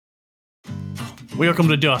Welcome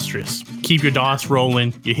to Dustrious. Keep your dice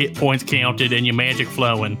rolling, your hit points counted, and your magic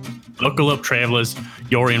flowing. Buckle up, travelers.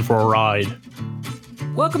 You're in for a ride.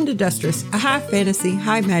 Welcome to Dustrious, a high fantasy,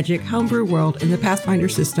 high magic, homebrew world in the Pathfinder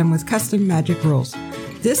system with custom magic rules.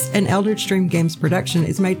 This, an Eldritch Stream Games production,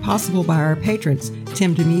 is made possible by our patrons,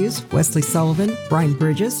 Tim Demuse, Wesley Sullivan, Brian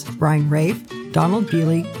Bridges, Brian Rave, Donald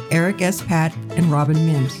Bewley, Eric S. Pat, and Robin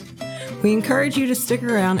Mims. We encourage you to stick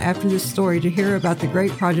around after this story to hear about the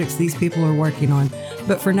great projects these people are working on.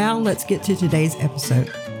 But for now, let's get to today's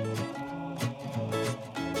episode.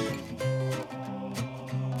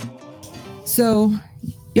 So,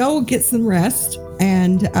 y'all will get some rest.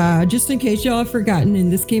 And just in case y'all have forgotten,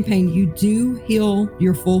 in this campaign, you do heal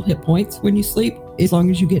your full hit points when you sleep, as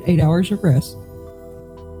long as you get 8 hours of rest.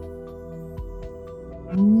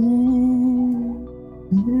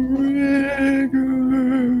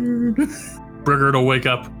 Brigard will wake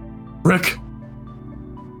up. Rick!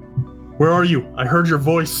 Where are you? I heard your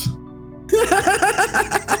voice.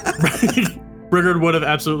 Brigard would have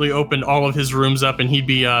absolutely opened all of his rooms up, and he'd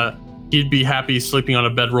be happy sleeping on a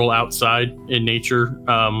bedroll outside in nature.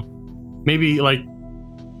 Maybe like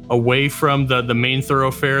away from the main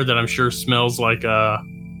thoroughfare that I'm sure smells like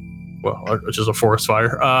which is a forest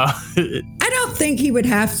fire. I don't think he would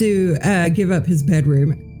have to give up his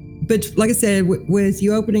bedroom. But like I said, with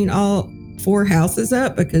you opening all 4 houses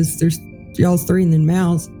up, because there's y'all's 3 and then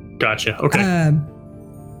Mal's. Gotcha. Okay.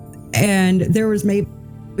 And there was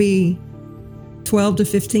maybe 12 to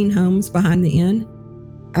 15 homes behind the inn.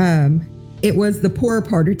 It was the poorer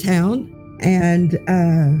part of town, and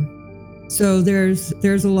so there's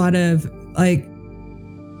a lot of like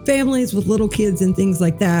families with little kids and things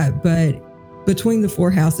like that. But between the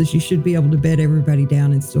 4 houses, you should be able to bed everybody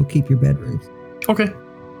down and still keep your bedrooms. Okay.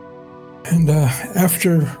 And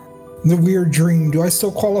after the weird dream, do I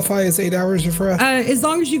still qualify as 8 hours of rest? As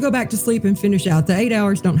long as you go back to sleep and finish out, the 8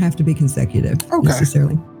 hours don't have to be consecutive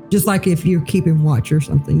necessarily. Just like if you're keeping watch or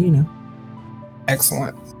something, you know.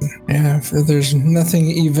 Excellent. Yeah, if there's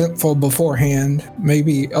nothing eventful beforehand,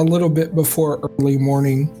 maybe a little bit before early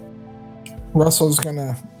morning, Russell's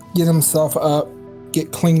gonna get himself up,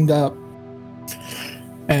 get cleaned up,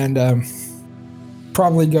 and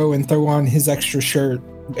probably go and throw on his extra shirt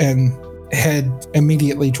and head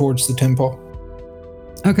immediately towards the temple.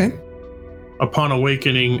 Okay. Upon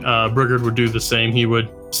awakening, Brigard would do the same. He would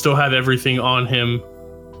still have everything on him.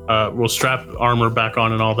 Will strap armor back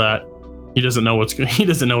on and all that. He doesn't know what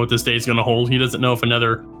this day is going to hold. He doesn't know if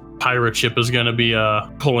another pirate ship is going to be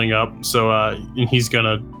pulling up. So and he's going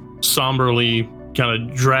to somberly kind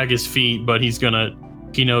of drag his feet, but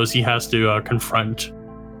he knows he has to confront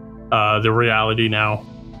the reality now.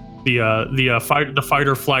 The fight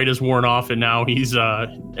or flight is worn off, and now he's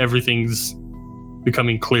everything's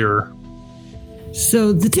becoming clearer.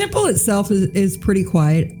 So the temple itself is pretty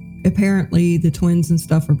quiet. Apparently, the twins and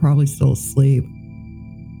stuff are probably still asleep.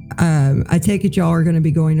 I take it y'all are going to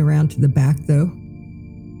be going around to the back, though.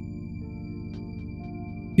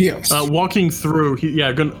 Yes. Walking through,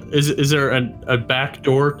 is there a back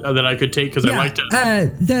door that I could take? Because I like to.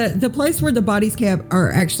 The place where the bodies camp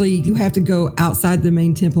are actually, you have to go outside the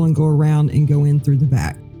main temple and go around and go in through the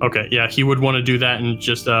back. Okay, yeah, he would want to do that and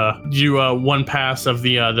just do one pass of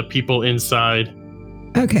the people inside.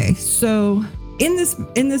 Okay, so in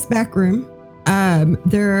this back room,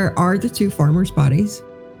 there are the 2 farmers' bodies.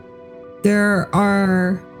 There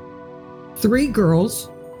are 3 girls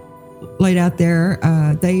laid out there.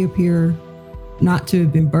 They appear not to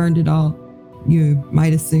have been burned at all. You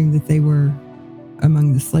might assume that they were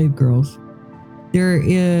among the slave girls. There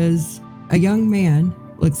is a young man,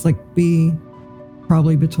 looks like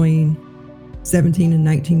probably between 17 and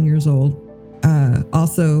 19 years old,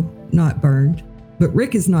 also not burned, but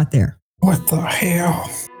Rick is not there. What the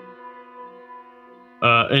hell?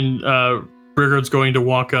 And Brigard's going to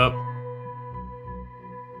walk up.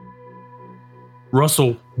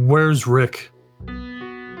 Russell, where's Rick?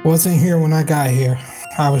 Wasn't here when I got here.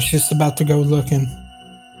 I was just about to go looking.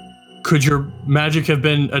 Could your magic have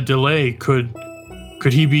been a delay? Could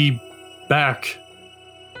he be back?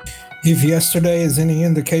 If yesterday is any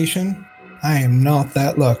indication, I am not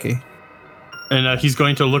that lucky. And he's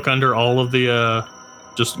going to look under all of the,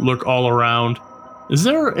 just look all around. Is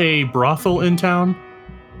there a brothel in town?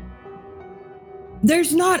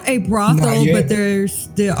 There's not a brothel, but there's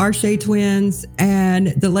the Arche twins and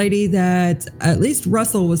the lady that at least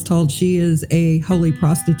Russell was told she is a holy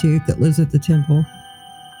prostitute that lives at the temple.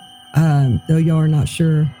 Though y'all are not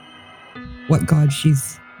sure what god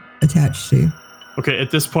she's attached to. Okay,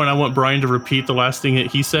 at this point, I want Brian to repeat the last thing that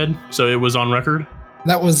he said, so it was on record.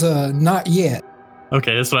 That was not yet.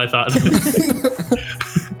 Okay, that's what I thought.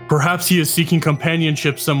 Perhaps he is seeking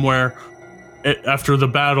companionship somewhere after the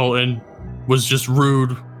battle and was just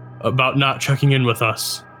rude about not checking in with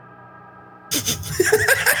us.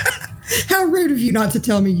 How rude of you not to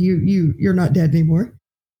tell me you're not dead anymore.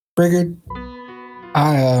 Brigard,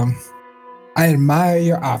 I admire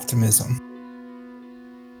your optimism.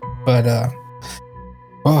 But,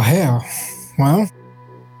 well, hell,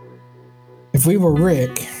 if we were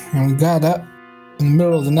Rick and we got up in the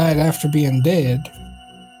middle of the night after being dead.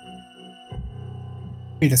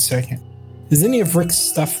 Wait a second. Is any of Rick's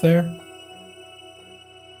stuff there?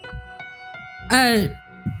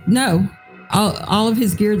 No. All of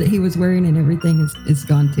his gear that he was wearing and everything is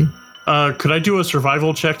gone too. Could I do a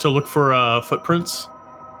survival check to look for footprints?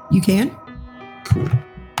 You can? Cool.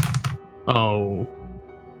 Oh,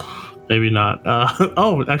 maybe not.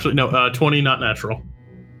 Actually, no. 20, not natural.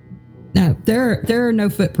 No, there are no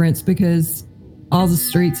footprints because all the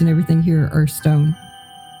streets and everything here are stone.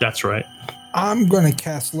 That's right. I'm going to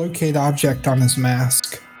cast Locate Object on his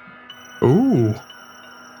mask. Ooh.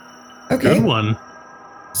 Okay. Good one.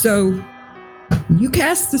 So you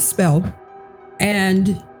cast the spell,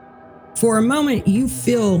 and for a moment you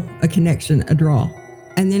feel a connection, a draw,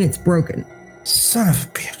 and then it's broken. Son of a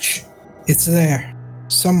bitch. It's there.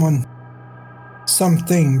 Something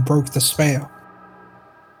broke the spell.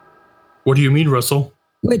 What do you mean, Russell?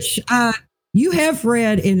 Which you have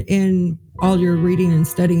read in all your reading and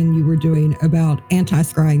studying you were doing about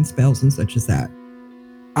anti-scrying spells and such as that.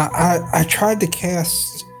 I tried to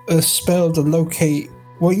cast a spell to locate,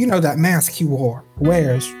 well, you know, that mask he wore,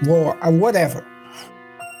 whatever.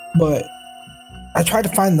 But I tried to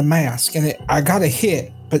find the mask and I got a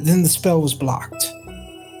hit, but then the spell was blocked.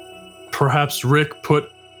 Perhaps Rick put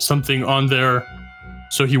something on there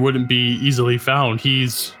so he wouldn't be easily found. He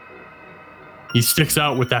sticks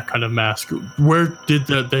out with that kind of mask. Where did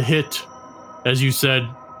the hit, as you said,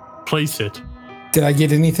 place it? Did I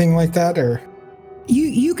get anything like that, or?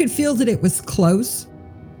 You could feel that it was close.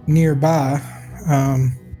 Nearby.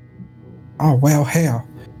 Oh, well, hell.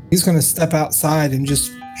 He's going to step outside and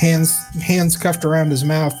just hands cuffed around his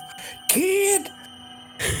mouth. Kid!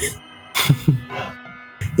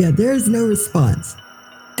 Yeah, there's no response.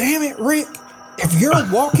 Damn it, Rick. If you're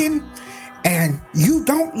walking and you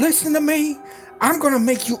don't listen to me, I'm going to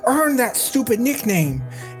make you earn that stupid nickname.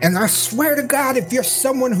 And I swear to God, if you're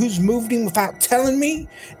someone who's moved in without telling me,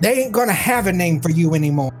 they ain't going to have a name for you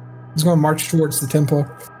anymore. He's going to march towards the temple.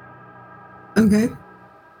 Okay.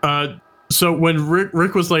 So when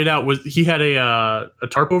Rick was laid out, he had a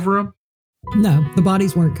tarp over him? No, the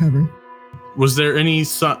bodies weren't covered. Was there any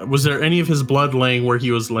of his blood laying where he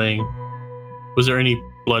was laying? Was there any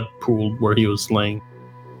blood pooled where he was laying?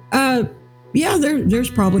 Yeah, there's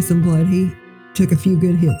probably some blood. He took a few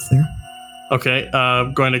good hits there. Okay,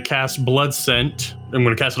 I'm going to cast Blood Scent. I'm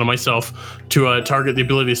going to cast it on myself to target the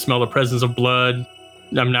ability to smell the presence of blood.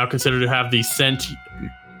 I'm now considered to have the scent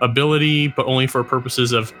ability, but only for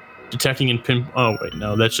purposes of detecting and oh wait,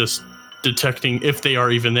 no, that's just detecting if they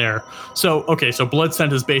are even there. So, okay, so Blood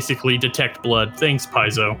Scent is basically detect blood. Thanks,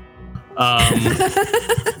 Paizo.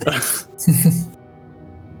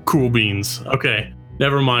 Cool beans. Okay,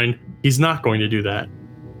 never mind. He's not going to do that.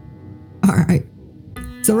 All right.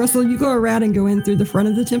 So, Russell, you go around and go in through the front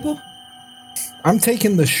of the temple? I'm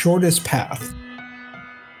taking the shortest path.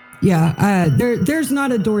 Yeah, there's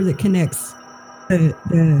not a door that connects the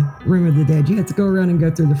Room of the Dead. You have to go around and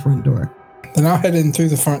go through the front door. Then I'll head in through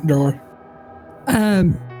the front door.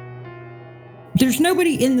 There's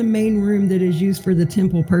nobody in the main room that is used for the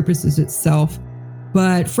temple purposes itself,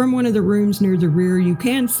 but from one of the rooms near the rear, you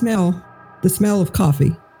can smell the smell of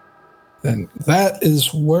coffee. Then that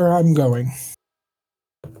is where I'm going.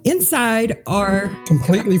 Inside are...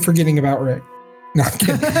 Completely forgetting about Rick. No, I'm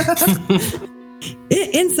kidding.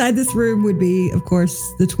 Inside this room would be, of course,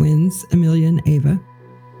 the twins, Amelia and Ava,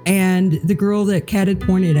 and the girl that Kat had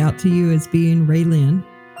pointed out to you as being Raylynn,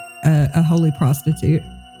 a holy prostitute.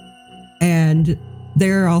 And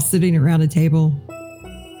they're all sitting around a table,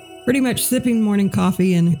 pretty much sipping morning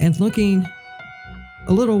coffee and looking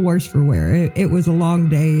a little worse for wear. It was a long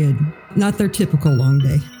day and not their typical long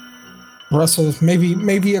day. Russell,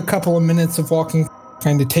 maybe a couple of minutes of walking,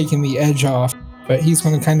 kind of taking the edge off. But he's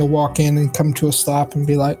going to kind of walk in and come to a stop and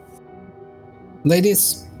be like,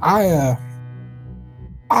 ladies, I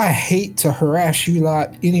hate to harass you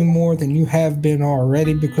lot any more than you have been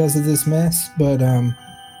already because of this mess, but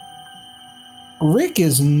Rick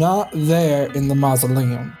is not there in the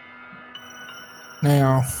mausoleum.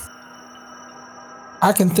 Now,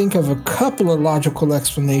 I can think of a couple of logical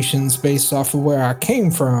explanations based off of where I came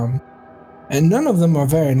from, and none of them are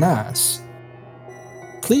very nice.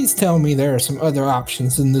 Please tell me there are some other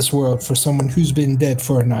options in this world for someone who's been dead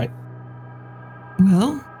for a night.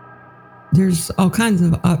 Well, there's all kinds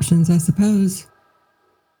of options, I suppose.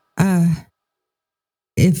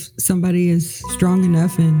 If somebody is strong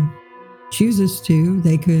enough and chooses to,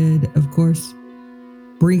 they could, of course,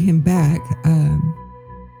 bring him back.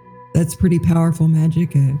 That's pretty powerful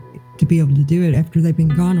magic to be able to do it after they've been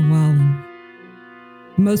gone a while. And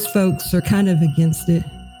most folks are kind of against it,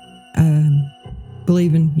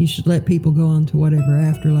 believing you should let people go on to whatever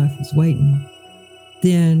afterlife is waiting.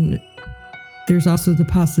 Then there's also the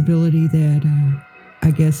possibility that,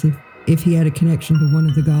 I guess, if he had a connection to one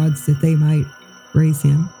of the gods, that they might raise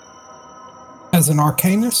him. As an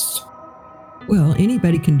arcanist? Well,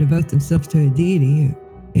 anybody can devote themselves to a deity.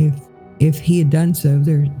 If he had done so,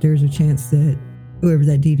 there's a chance that whoever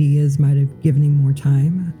that deity is might have given him more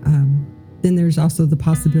time. Then there's also the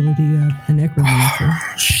possibility of a necromancer.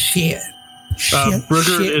 Shit.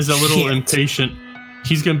 Brigard is a little impatient.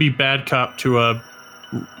 He's going to be bad cop to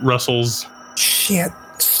Russell's. Shit.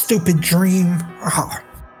 Stupid dream. Oh,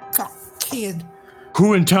 God, kid.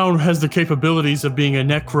 Who in town has the capabilities of being a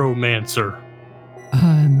necromancer?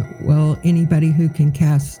 Well, anybody who can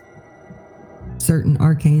cast certain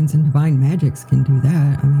arcanes and divine magics can do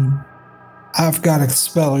that. I mean, I've got a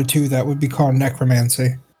spell or two that would be called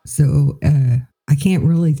necromancy. So I can't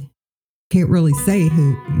really say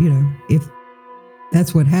who, if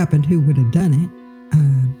that's what happened, who would have done it.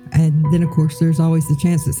 And then, of course, there's always the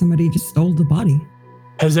chance that somebody just stole the body.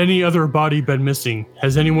 Has any other body been missing?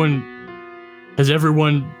 Has everyone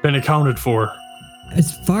been accounted for?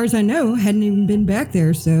 As far as I know, hadn't even been back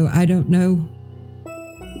there, so I don't know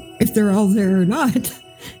if they're all there or not.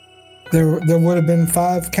 There would have been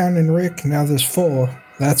 5 counting Rick, now there's 4.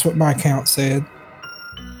 That's what my count said.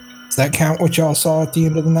 Does that count what y'all saw at the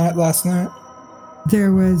end of the night last night?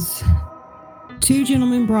 There was 2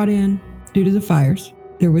 gentlemen brought in due to the fires.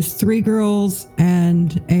 There was 3 girls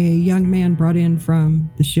and a young man brought in from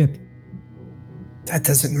the ship. That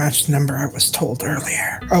doesn't match the number I was told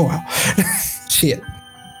earlier. Oh well. Shit.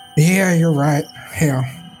 Yeah, you're right. Hell,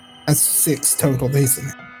 that's 6 total, isn't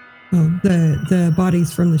it? Well, the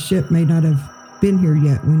bodies from the ship may not have been here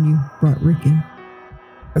yet when you brought Rick in.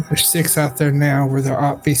 But there's 6 out there now where there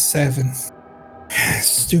ought to be 7.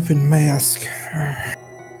 Stupid mask.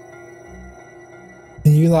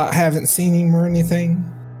 And you haven't seen him or anything?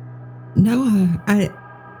 No,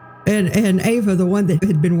 and Ava, the one that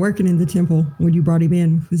had been working in the temple when you brought him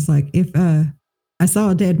in, was like, if I saw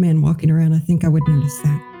a dead man walking around, I think I would notice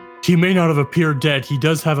that. He may not have appeared dead. He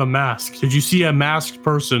does have a mask. Did you see a masked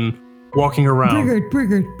person walking around?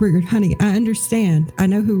 Brigard, honey, I understand. I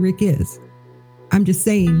know who Rick is. I'm just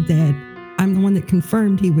saying that I'm the one that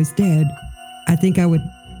confirmed he was dead. I think I would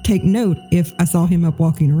take note if I saw him up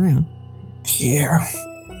walking around. Yeah.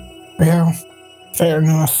 Well, fair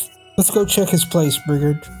enough. Let's go check his place,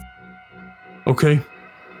 Brigard. Okay.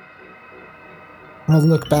 I'll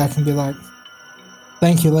look back and be like,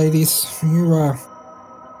 thank you, ladies.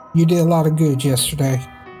 You did a lot of good yesterday.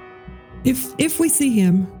 If we see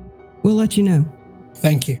him, we'll let you know.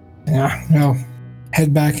 Thank you. Yeah, no.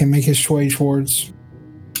 Head back and make his way towards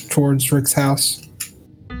Rick's house.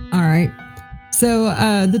 All right. So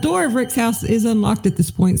the door of Rick's house is unlocked at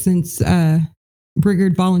this point since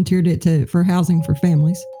Brigard volunteered it for housing for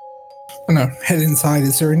families. No, head inside.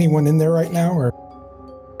 Is there anyone in there right now, or?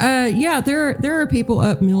 Yeah, there are people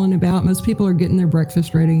up milling about. Most people are getting their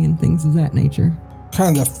breakfast ready and things of that nature.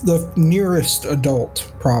 Kind of the nearest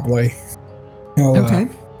adult, probably. Okay.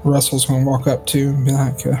 Russell's gonna walk up to and be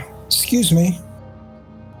like, "Excuse me."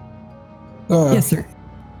 Yes, sir.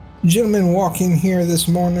 Gentleman walking here this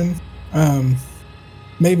morning,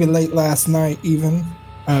 maybe late last night even,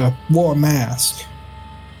 wore a mask,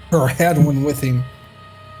 or had one with him.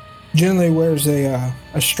 Generally wears a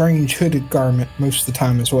strange hooded garment most of the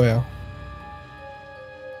time as well.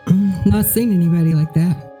 Not seen anybody like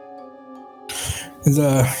that. Is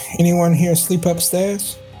anyone here sleep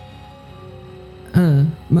upstairs?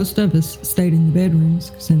 Most of us stayed in the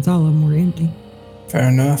bedrooms since all of them were empty. Fair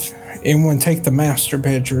enough. Anyone take the master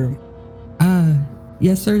bedroom?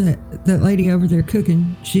 Yes, sir. That lady over there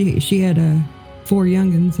cooking, she had 4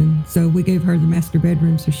 young'uns, and so we gave her the master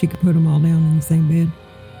bedroom so she could put them all down in the same bed.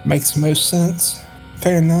 Makes the most sense.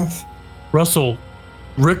 Fair enough. Russell,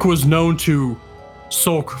 Rick was known to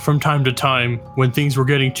sulk from time to time when things were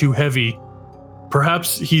getting too heavy.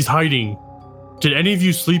 Perhaps he's hiding. Did any of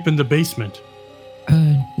you sleep in the basement?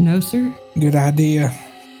 No, sir. Good idea.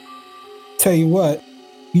 Tell you what,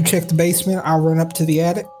 you check the basement, I'll run up to the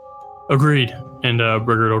attic. Agreed. And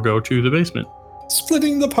Brigard will go to the basement.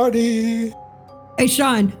 Splitting the party. Hey,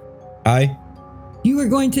 Sean. Hi. You are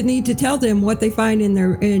going to need to tell them what they find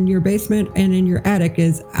in your basement and in your attic,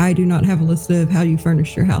 as I do not have a list of how you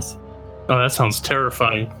furnish your house. Oh, that sounds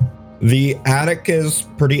terrifying. The attic is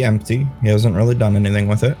pretty empty. He hasn't really done anything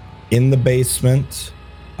with it. In the basement,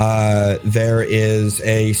 there is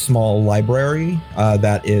a small library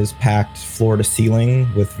that is packed floor to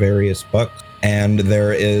ceiling with various books. And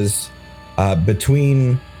there is,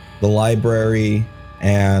 between the library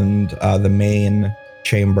and the main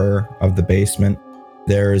chamber of the basement,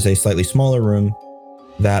 there is a slightly smaller room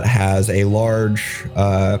that has a large,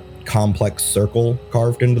 complex circle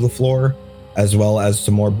carved into the floor, as well as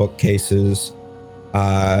some more bookcases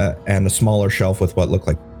and a smaller shelf with what look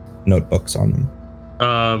like notebooks on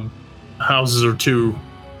them. Houses are too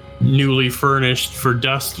newly furnished for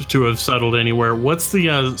dust to have settled anywhere. What's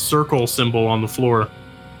the circle symbol on the floor?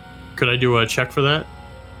 Could I do a check for that?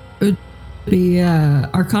 The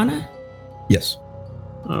Arcana? Yes.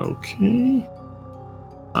 Okay.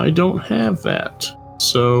 I don't have that.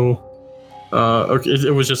 So, okay,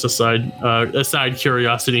 it was just a side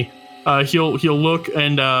curiosity. He'll look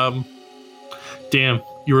and, damn,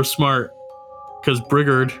 you were smart, because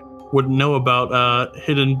Brigard wouldn't know about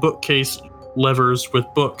hidden bookcase levers with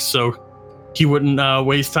books, so he wouldn't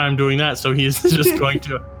waste time doing that. So he's just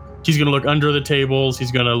he's gonna look under the tables.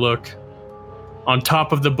 He's gonna look on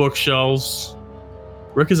top of the bookshelves.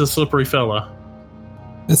 Rick is a slippery fella.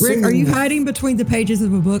 Rick, are you hiding between the pages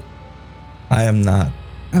of a book? I am not.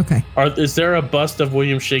 Okay. Is there a bust of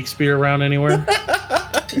William Shakespeare around anywhere?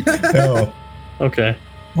 No. Okay.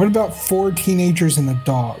 What about 4 teenagers and a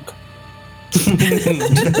dog? It's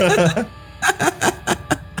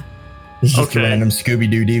just Okay. a random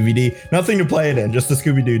Scooby-Doo DVD. Nothing to play it in, just a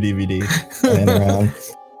Scooby-Doo DVD laying around.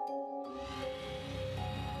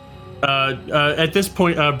 At this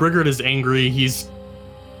point, Brigard is angry. He's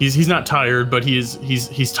not tired, but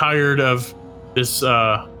he's tired of this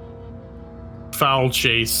foul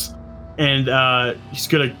chase, and he's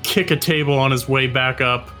gonna kick a table on his way back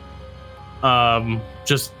up.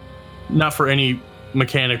 Just not for any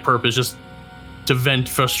mechanic purpose, just to vent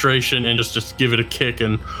frustration and just give it a kick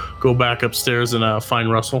and go back upstairs and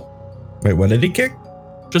find Russell. Wait, what did he kick?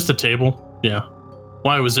 Just a table. Yeah.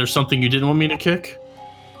 Why, was there something you didn't want me to kick?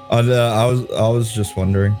 I was just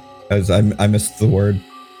wondering, as I missed the word.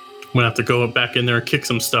 I'm gonna have to go back in there and kick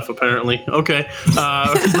some stuff, apparently. Okay.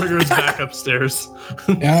 Brigard's back upstairs.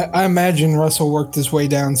 Yeah, I imagine Russell worked his way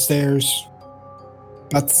downstairs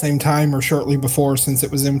at the same time or shortly before, since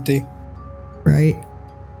it was empty. Right.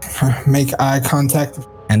 Make eye contact.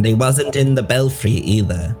 And he wasn't in the belfry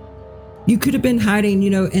either. You could have been hiding,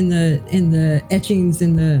 in the etchings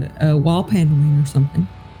in the wall paneling or something.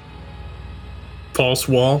 False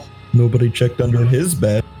wall. Nobody checked under his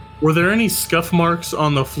bed. Were there any scuff marks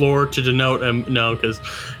on the floor to denote? No, because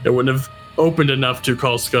it wouldn't have opened enough to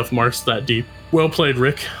call scuff marks that deep. Well played,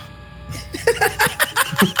 Rick.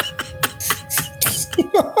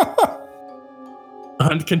 The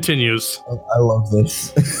hunt continues. I love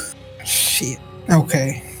this. Shit.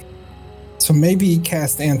 Okay. So maybe he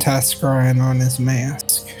cast anti-scrying on his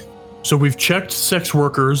mask. So we've checked sex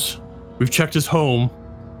workers. We've checked his home.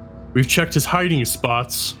 We've checked his hiding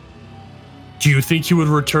spots. Do you think he would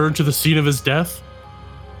return to the scene of his death?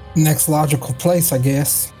 Next logical place, I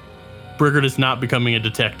guess. Brigard is not becoming a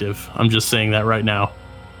detective. I'm just saying that right now.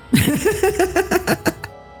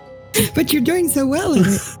 But you're doing so well in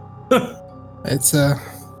it. It's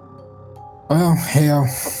well, hell.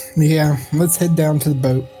 Yeah, let's head down to the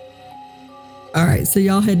boat. All right, so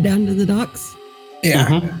y'all head down to the docks. Yeah.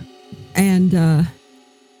 Mhm. And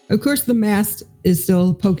of course, the mast is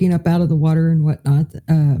still poking up out of the water and whatnot.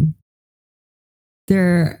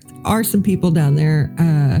 There are some people down there.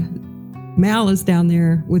 Mal is down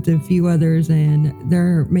there with a few others, and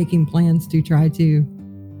they're making plans to try to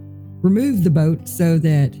remove the boat so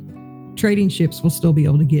that trading ships will still be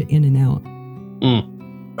able to get in and out.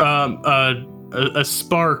 A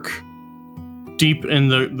spark deep in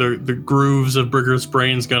the grooves of Brigard's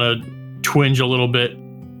brain is gonna twinge a little bit.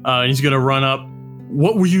 He's gonna run up.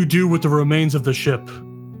 What will you do with the remains of the ship?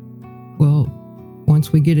 Well,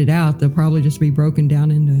 once we get it out, they'll probably just be broken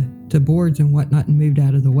down into boards and whatnot and moved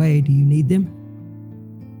out of the way. Do you need them?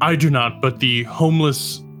 I do not, but the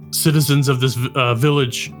homeless citizens of this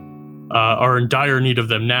village are in dire need of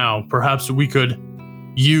them now. Perhaps we could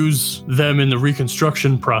use them in the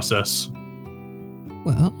reconstruction process.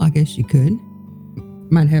 Well, I guess you could.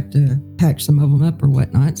 Might have to pack some of them up or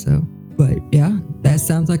whatnot. So, but yeah, that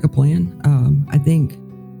sounds like a plan. I think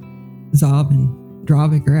Zob and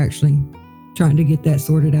Dravik are actually trying to get that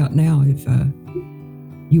sorted out now. If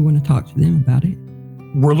you want to talk to them about it.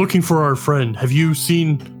 We're looking for our friend. Have you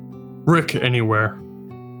seen Rick anywhere.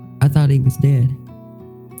 I thought he was dead.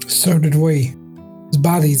 So did we. His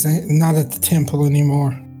body's not at the temple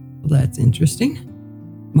anymore. Well, that's interesting.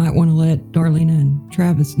 Might want to let Darlena and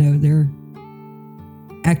Travis know they're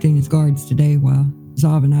acting as guards today while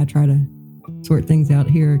Zav and I try to sort things out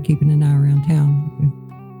here, keeping an eye around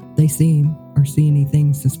town. If they see him or see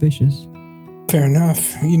anything suspicious. Fair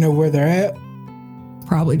enough. You know where they're at?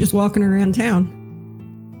 Probably just walking around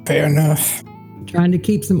town. Fair enough. Trying to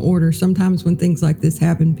keep some order. Sometimes when things like this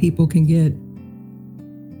happen, people can get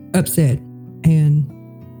upset and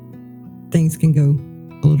things can go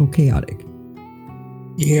a little chaotic.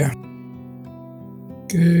 Yeah.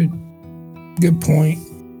 Good point.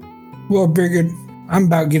 Well, Brigid, I'm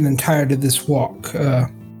about getting tired of this walk.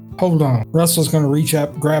 Hold on. Russell's going to reach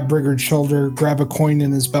up, grab Brigid's shoulder, grab a coin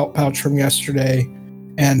in his belt pouch from yesterday,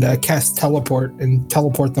 and cast teleport and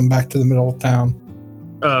teleport them back to the middle of town.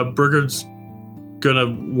 Brigid's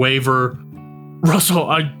gonna waver. Russell,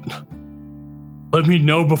 let me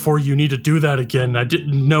know before you need to do that again. I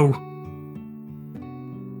didn't know.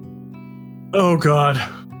 Oh God.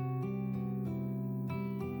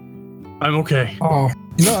 I'm okay. Oh,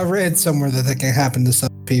 I read somewhere that can happen to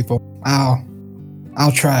some people. I'll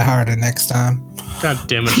try harder next time. God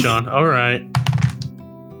damn it, Sean. All right.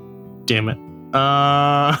 Damn it.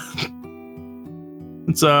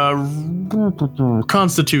 It's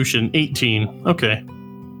Constitution 18. Okay.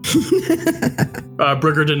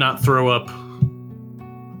 Brigid did not throw up.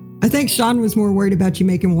 I think Sean was more worried about you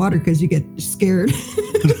making water because you get scared.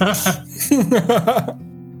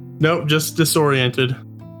 Nope, just disoriented.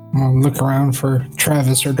 I'll look around for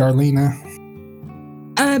Travis or Darlena.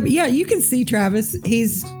 Yeah, you can see Travis.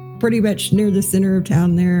 He's pretty much near the center of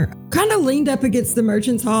town there. Kind of leaned up against the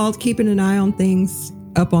Merchant's Hall, keeping an eye on things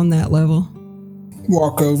up on that level.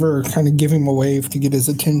 Walk over, kind of give him a wave to get his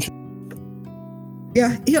attention.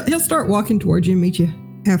 Yeah, he'll start walking towards you and meet you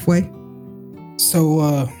halfway.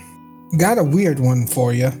 So, got a weird one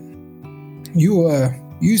for you.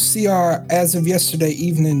 You see our, as of yesterday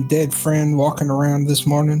evening, dead friend walking around this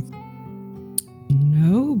morning?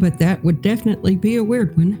 No, but that would definitely be a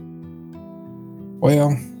weird one.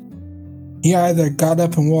 Well, he either got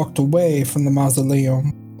up and walked away from the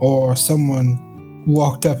mausoleum, or someone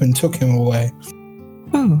walked up and took him away.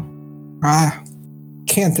 Oh. I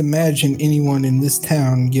can't imagine anyone in this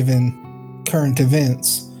town, given current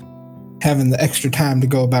events, having the extra time to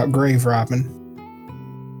go about grave robbing.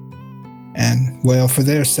 And, well, for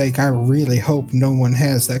their sake, I really hope no one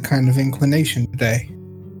has that kind of inclination today.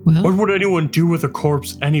 Well, what would anyone do with a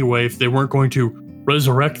corpse anyway if they weren't going to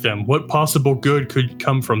resurrect them? What possible good could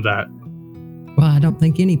come from that? Well, I don't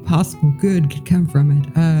think any possible good could come from it.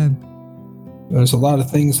 There's a lot of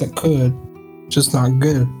things that could, just not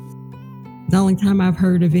good. The only time I've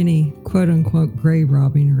heard of any quote-unquote grave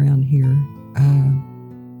robbing around here,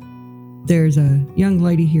 there's a young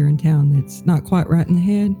lady here in town that's not quite right in the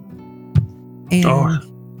head. And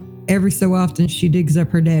every so often she digs up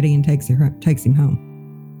her daddy and takes him home.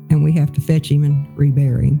 And we have to fetch him and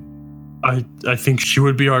rebury him. I think she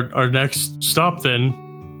would be our next stop then.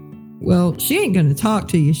 Well, she ain't gonna talk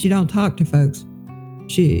to you. She don't talk to folks.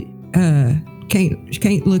 She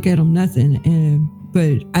can't look at them nothing.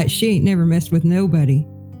 But she ain't never messed with nobody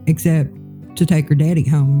except to take her daddy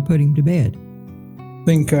home and put him to bed. I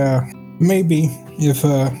think maybe if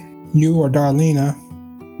you or Darlena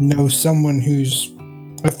know someone who's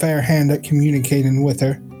a fair hand at communicating with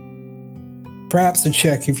her, perhaps a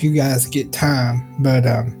check if you guys get time. But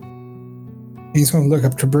he's going to look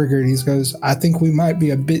up to Brigid. He goes, I think we might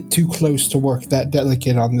be a bit too close to work that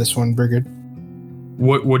delicate on this one, Brigid.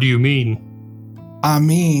 What do you mean? I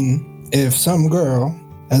mean, if some girl,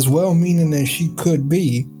 as well-meaning as she could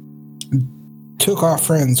be, took our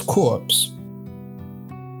friend's corpse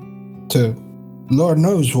to Lord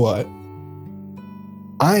knows what,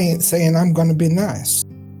 I ain't saying I'm going to be nice.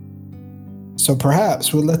 So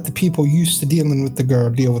perhaps we'll let the people used to dealing with the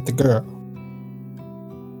girl deal with the girl.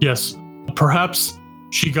 Yes, perhaps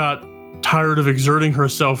she got tired of exerting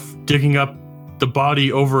herself digging up the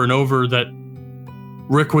body over and over, that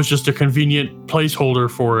Rick was just a convenient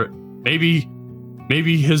placeholder for it. Maybe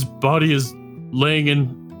his body is laying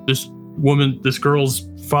in this girl's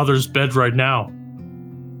father's bed right now.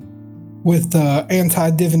 With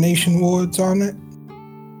anti-divination wards on it?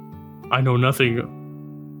 I know nothing.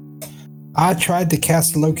 I tried to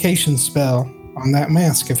cast a location spell on that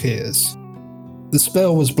mask of his. The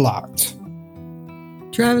spell was blocked.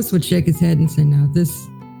 Travis would shake his head and say, no, this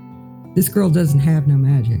girl doesn't have no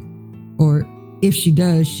magic. Or if she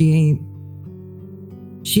does, she ain't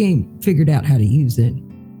figured out how to use it.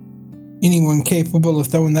 Anyone capable of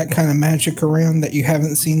throwing that kind of magic around that you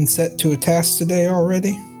haven't seen set to a task today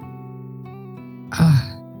already?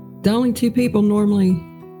 The only two people normally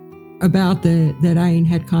about that I ain't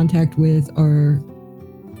had contact with are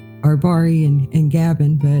Bari and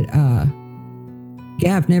Gavin, but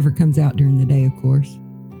Gav never comes out during the day, of course.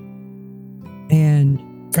 And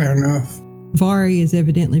Fair enough. Vari has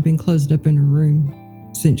evidently been closed up in her room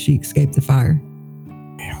since she escaped the fire.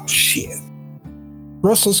 Oh, shit.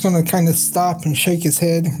 Russell's gonna kind of stop and shake his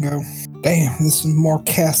head and go, damn, this is more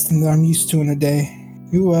casting than I'm used to in a day.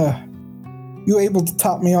 You able to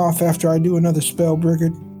top me off after I do another spell,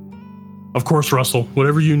 Brigard? Of course, Russell.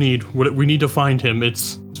 Whatever you need. We need to find him.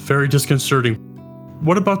 It's very disconcerting.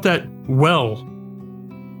 What about that well?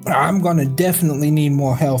 I'm gonna definitely need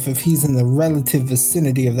more help if he's in the relative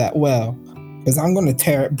vicinity of that well, because I'm gonna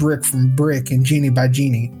tear it brick from brick and genie by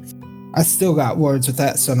genie. I still got words with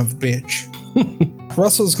that son of a bitch.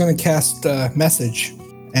 Russell's gonna cast a message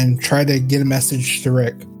and try to get a message to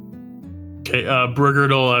Rick. Okay, Brigard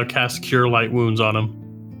will cast Cure Light Wounds on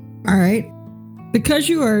him. All right. Because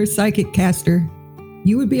you are a psychic caster,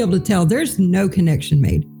 you would be able to tell there's no connection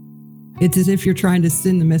made. It's as if you're trying to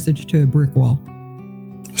send the message to a brick wall.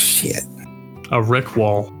 Shit. A Rick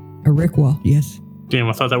wall. A Rick wall, yes. Damn,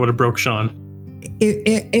 I thought that would have broke Sean.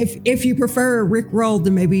 If you prefer a Rick roll,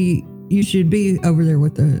 then maybe you should be over there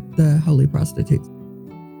with the holy prostitutes.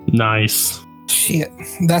 Nice. Shit.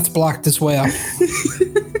 That's blocked as well.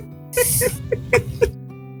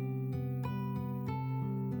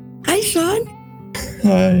 Hi, Sean.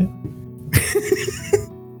 Hi.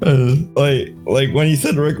 Like when you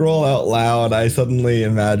said Rickroll out loud, I suddenly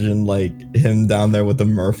imagined like him down there with the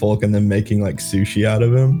merfolk and then making like sushi out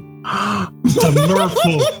of him. The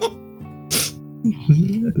merfolk.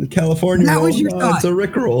 California That roll. was your thought. It's a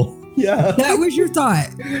Rickroll. Yeah. That was your thought.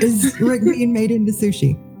 Is Rick being made into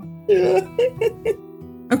sushi? Yeah.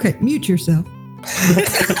 Okay, mute yourself.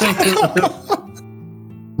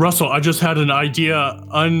 Russell, I just had an idea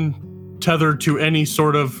untethered to any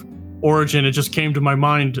sort of origin. It just came to my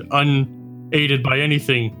mind unaided by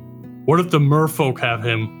anything. What if the merfolk have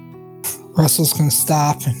him? Russell's gonna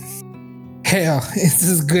stop and hell, it's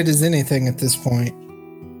as good as anything at this point.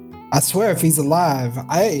 I swear if he's alive,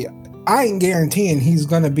 I ain't guaranteeing he's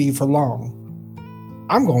gonna be for long.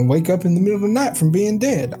 I'm gonna wake up in the middle of the night from being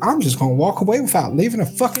dead. I'm just gonna walk away without leaving a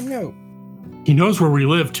fucking note. He knows where we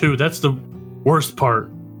live too. That's the worst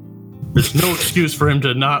part. There's no excuse for him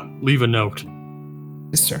to not leave a note.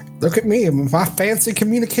 Yes, sir. Look at me with my fancy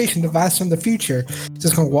communication device from the future.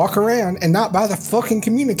 Just gonna walk around and not bother fucking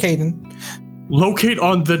communicating. Locate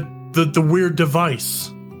on the weird device.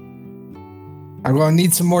 I'm gonna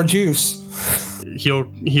need some more juice. He'll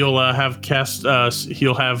have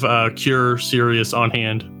Cure Sirius on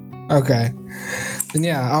hand. Okay. Then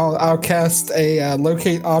yeah, I'll cast a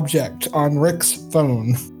locate object on Rick's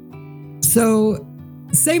phone. So,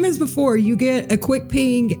 same as before, you get a quick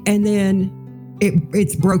ping and then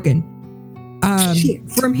it's broken.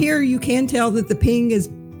 From here, you can tell that the ping is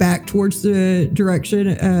back towards the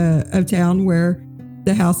direction of town where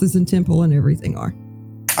the houses and temple and everything are.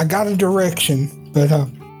 I got a direction, but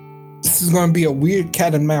this is going to be a weird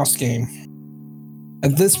cat and mouse game.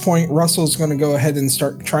 At this point, Russell's going to go ahead and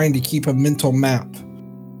start trying to keep a mental map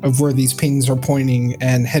of where these pings are pointing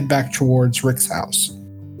and head back towards Rick's house.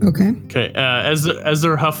 Okay. Okay. As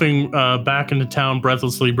they're huffing back into town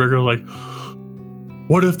breathlessly, Brigger like,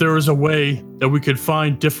 what if there was a way that we could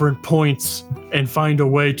find different points and find a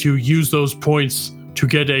way to use those points to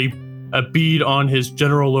get a bead on his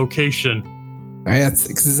general location? That's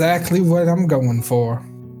exactly what I'm going for.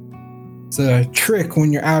 It's a trick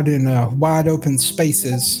when you're out in wide open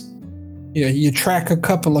spaces. You track a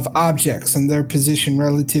couple of objects and their position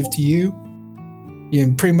relative to you. You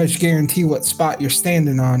can pretty much guarantee what spot you're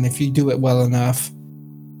standing on if you do it well enough.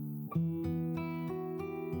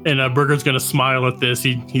 And Burger's gonna smile at this.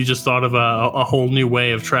 He just thought of a whole new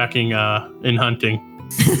way of tracking in hunting.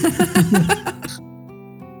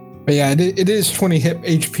 But yeah, it is 20 hit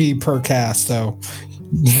HP per cast, so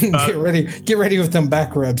get ready with them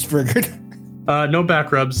back rubs, Brigard. No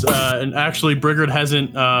back rubs. And actually, Brigard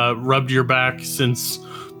hasn't rubbed your back since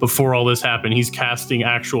before all this happened. He's casting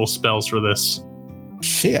actual spells for this.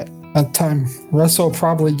 Shit. By the time Russell will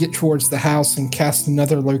probably get towards the house and cast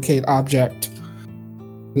another locate object.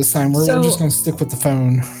 This time we're just going to stick with the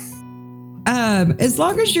phone. As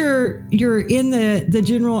long as you're in the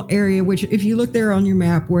general area, which if you look there on your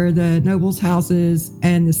map where the nobles' houses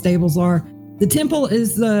and the stables are, the temple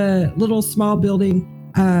is the little small building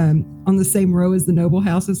on the same row as the noble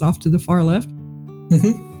houses off to the far left.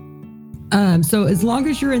 Mm-hmm. So as long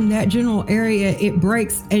as you're in that general area, it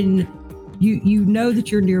breaks and You know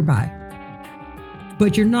that you're nearby,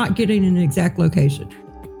 but you're not getting an exact location.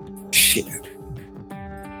 Shit.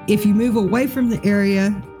 If you move away from the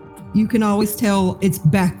area, you can always tell it's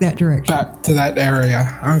back that direction. Back to that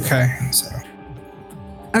area.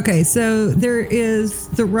 Okay, so there is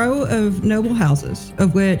the row of noble houses,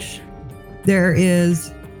 of which there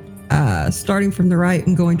is, starting from the right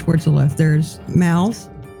and going towards the left, there's Mal's.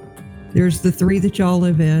 There's the 3 that y'all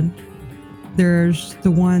live in. There's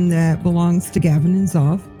the one that belongs to Gavin and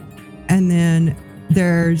Zoff. And then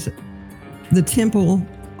there's the temple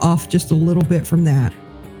off just a little bit from that.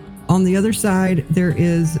 On the other side, there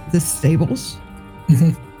is the stables,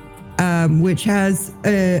 which has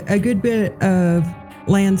a good bit of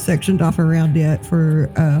land sectioned off around it for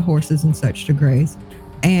horses and such to graze,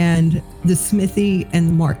 and the smithy and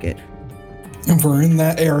the market. If we're in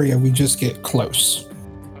that area, we just get close.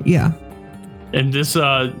 Yeah. And this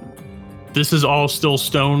is all still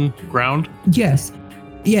stone ground? Yes.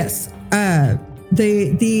 The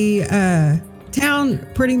town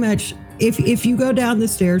pretty much, if you go down the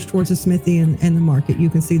stairs towards the smithy and the market, you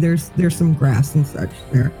can see there's some grass and such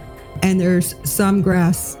there. And there's some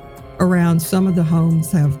grass around. Some of the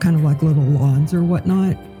homes have kind of like little lawns or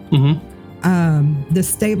whatnot. The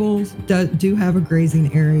stables do have a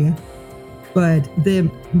grazing area, but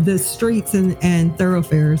the streets and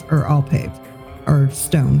thoroughfares are all paved or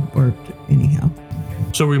stone or anyhow.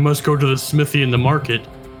 So we must go to the smithy and the market.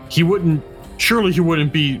 Surely he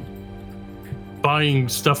wouldn't be buying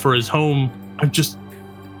stuff for his home.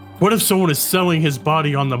 What if someone is selling his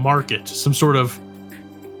body on the market? Some sort of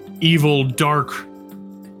evil, dark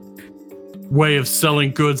way of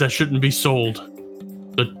selling goods that shouldn't be sold.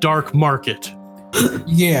 The dark market.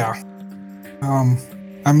 Yeah.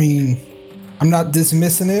 I mean, I'm not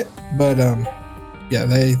dismissing it, but yeah,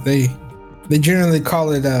 they generally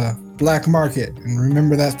call it a black market. And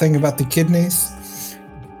remember that thing about the kidneys?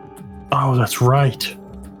 Oh, that's right.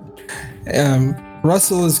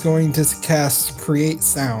 Russell is going to cast Create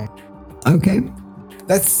Sound. Okay.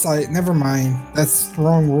 That's never mind. That's the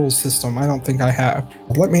wrong rule system. I don't think I have.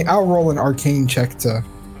 I'll roll an arcane check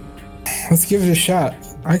let's give it a shot.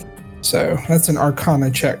 So that's an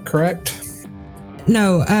Arcana check, correct?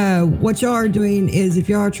 No, what y'all are doing is if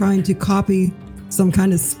y'all are trying to copy some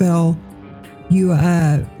kind of spell, you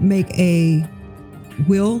make a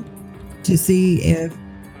will to see if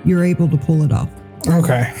you're able to pull it off.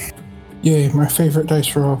 Okay. Yay, my favorite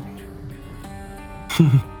dice roll.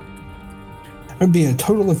 It'd be a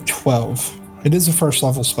total of 12. It is a first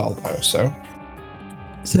level spell though, so.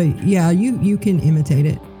 So yeah, you can imitate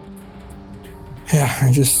it.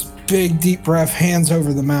 Yeah, just big deep breath, hands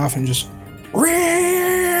over the mouth, and just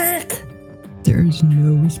Rick. There's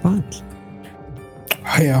no response.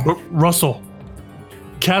 Yeah. Russell,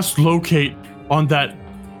 cast locate on that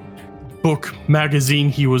book magazine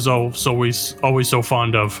he was always so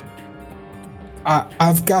fond of.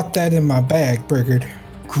 I've got that in my bag, Brigard.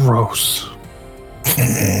 Gross.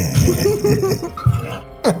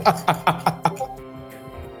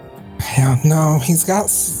 Yeah, no,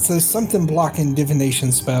 there's something blocking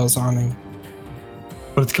divination spells on him.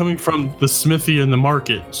 But it's coming from the smithy and the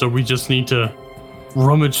market, so we just need to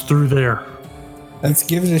rummage through there. Let's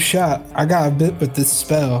give it a shot. I got a bit with this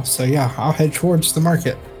spell, so yeah, I'll head towards the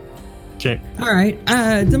market. Okay. All right.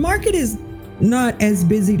 The market is not as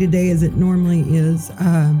busy today as it normally is.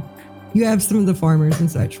 You have some of the farmers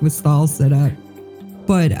and such with stalls set up,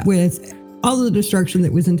 but with all the destruction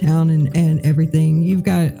that was in town and everything, you've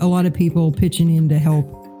got a lot of people pitching in to help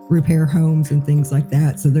repair homes and things like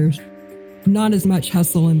that. So there's not as much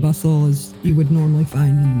hustle and bustle as you would normally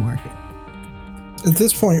find in the market. At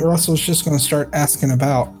this point, Russell's just going to start asking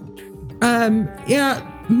about. Yeah,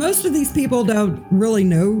 most of these people don't really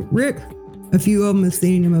know Rick. A few of them have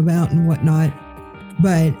seen him about and whatnot,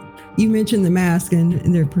 but you mentioned the mask and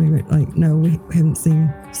they're pretty much like, no, we haven't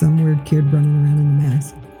seen some weird kid running around in a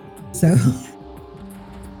mask. So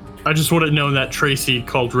I just want to know that Tracy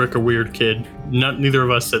called Rick a weird kid. Neither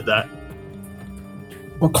of us said that.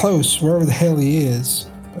 We're close, wherever the hell he is.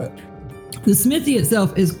 But the smithy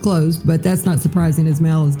itself is closed, but that's not surprising as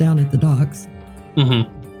Mal is down at the docks.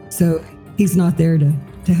 Mm-hmm. So he's not there to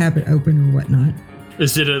have it open or whatnot.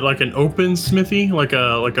 Is it like an open smithy? Like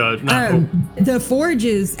a not open? The forge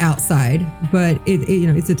is outside, but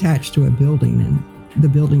it's attached to a building, and the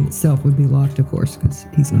building itself would be locked, of course, because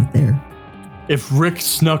he's not there. If Rick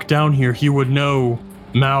snuck down here, he would know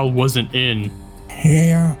Mal wasn't in.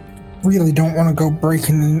 Yeah, really don't want to go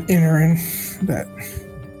breaking and entering, but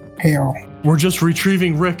hell. We're just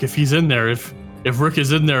retrieving Rick if he's in there. If Rick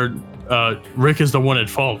is in there, Rick is the one at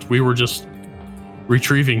fault. We were just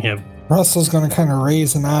retrieving him. Russell's going to kind of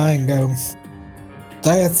raise an eye and go,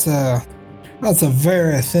 that's a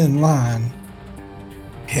very thin line.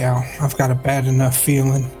 Yeah, I've got a bad enough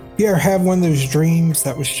feeling. You ever have one of those dreams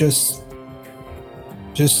that was just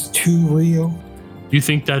too real? You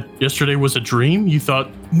think that yesterday was a dream? You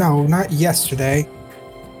thought... No, not yesterday.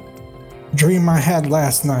 Dream I had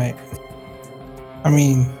last night. I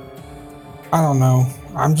mean, I don't know.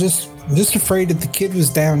 I'm just afraid that the kid was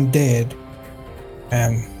down dead.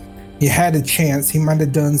 And he had a chance. He might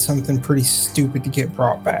have done something pretty stupid to get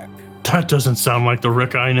brought back. That doesn't sound like the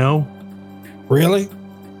Rick I know. Really?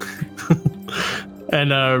 And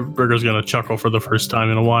Burger's gonna chuckle for the first time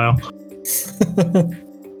in a while.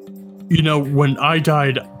 You know, when I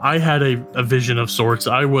died, I had a vision of sorts.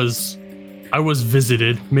 I was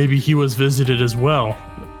visited. Maybe he was visited as well.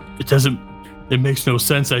 It makes no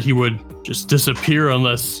sense that he would just disappear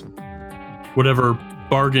unless whatever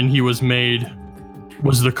bargain he was made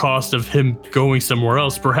was the cost of him going somewhere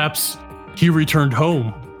else. Perhaps he returned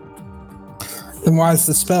home. Then why is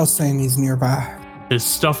the spell saying he's nearby? His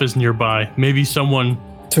stuff is nearby. Maybe someone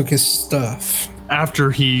Took his stuff. after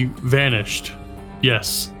he vanished.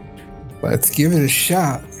 Yes. Let's give it a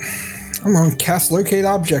shot. I'm gonna cast Locate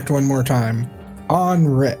Object one more time. On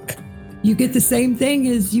Rick. You get the same thing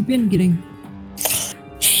as you've been getting.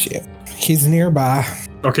 Shit. He's nearby.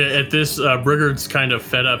 Okay, at this, Brigard's kind of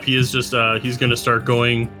fed up. He is just, he's going to start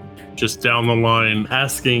going just down the line,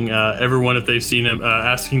 asking everyone if they've seen him,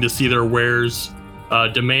 asking to see their wares,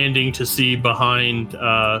 demanding to see behind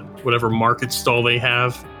whatever market stall they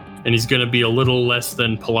have. And he's going to be a little less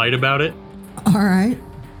than polite about it. All right.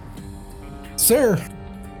 Sir,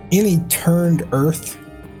 any turned earth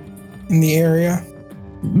in the area?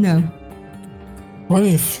 No. What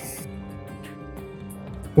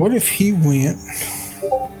if he went?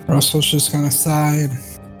 Russell's just gonna sigh and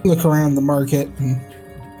look around the market and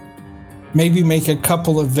maybe make a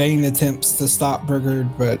couple of vain attempts to stop Brigard,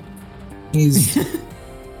 but he's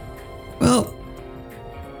Well,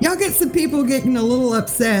 y'all get some people getting a little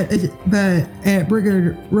upset at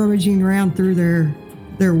Brigard rummaging around through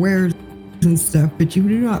their wares and stuff, but you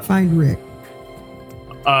do not find Rick.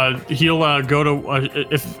 He'll go to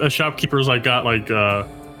if a shopkeeper's got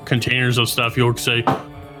containers of stuff. He'll say,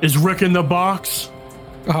 "Is Rick in the box?"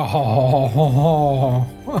 oh,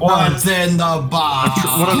 What's in the box?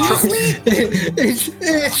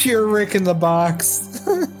 it's your Rick in the box.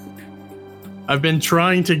 I've been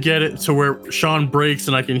trying to get it to where Sean breaks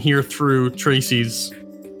and I can hear through Tracy's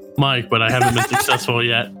mic, but I haven't been successful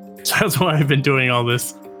yet. So that's why I've been doing all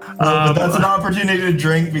this. But that's an opportunity to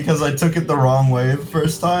drink because I took it the wrong way the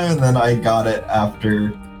first time, and then I got it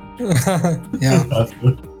after. Yeah.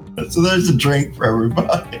 So there's a drink for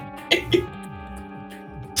everybody.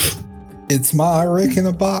 It's my Rick in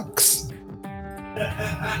a box.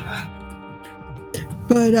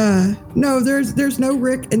 But no, there's no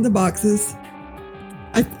Rick in the boxes.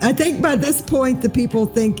 I think by this point the people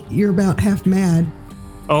think you're about half mad.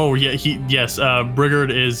 Oh yeah,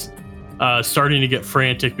 Brigard is starting to get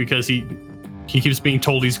frantic because he keeps being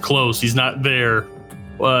told he's close. He's not there.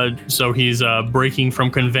 So he's breaking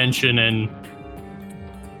from convention and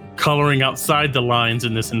coloring outside the lines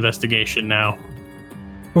in this investigation now.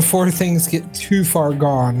 Before things get too far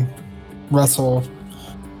gone, Russell,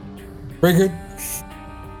 Brigard,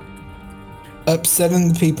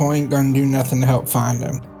 upsetting the people ain't gonna do nothing to help find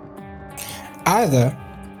him. Either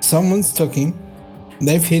someone's took him,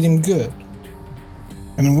 they've hit him good,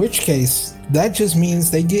 and in which case, that just means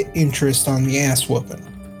they get interest on the ass whooping.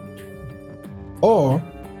 Or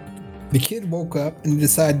the kid woke up and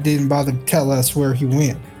decided didn't bother to tell us where he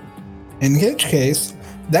went. In which case,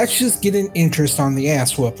 that's just getting interest on the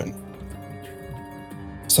ass whooping.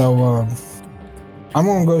 So, I'm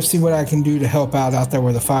gonna go see what I can do to help out there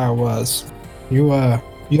where the fire was. You'll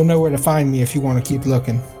know where to find me if you want to keep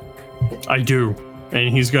looking. I do,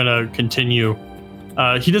 and he's gonna continue.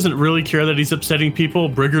 He doesn't really care that he's upsetting people.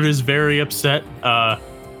 Brigard is very upset.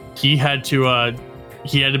 He had to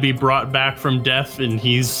be brought back from death, and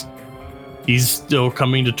he's still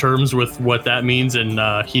coming to terms with what that means. And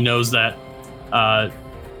he knows that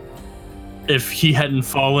if he hadn't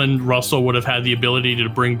fallen, Russell would have had the ability to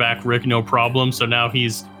bring back Rick, no problem. So now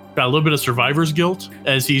he's got a little bit of survivor's guilt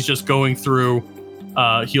as he's just going through.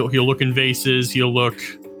 He'll look in vases. He'll look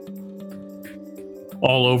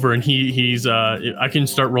all over, and he's I can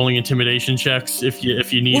start rolling intimidation checks if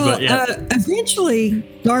you need. Well, but yeah, eventually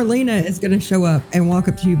Darlena is going to show up and walk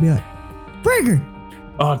up to you and be like, Brigard,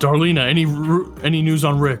 Darlena, any news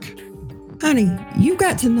on Rick? honey, you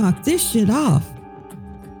got to knock this shit off.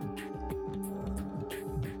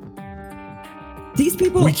 These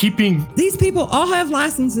people all have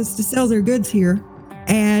licenses to sell their goods here,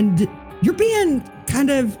 and you're being kind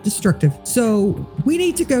of destructive. So we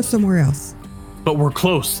need to go somewhere else. But we're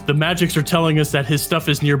close. The magics are telling us that his stuff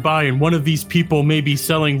is nearby, and one of these people may be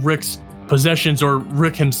selling Rick's possessions or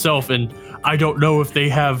Rick himself, and I don't know if they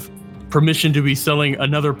have permission to be selling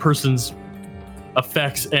another person's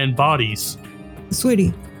effects and bodies.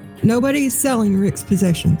 Sweetie, nobody is selling Rick's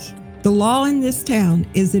possessions. The law in this town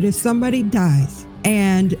is that if somebody dies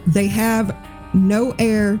and they have no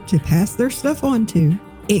heir to pass their stuff on to,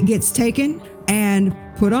 it gets taken and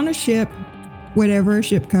put on a ship, whenever a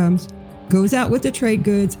ship comes, goes out with the trade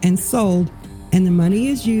goods and sold, and the money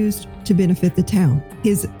is used to benefit the town.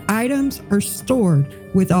 His items are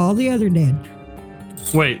stored with all the other dead.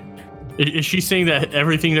 Wait, is she saying that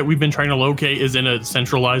everything that we've been trying to locate is in a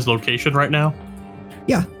centralized location right now?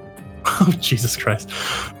 Yeah. Oh, Jesus Christ.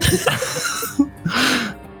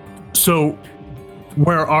 So,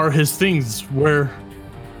 where are his things? Where?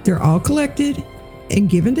 They're all collected and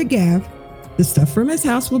given to Gav. The stuff from his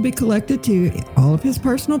house will be collected too, all of his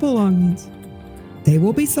personal belongings. They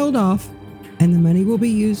will be sold off, and the money will be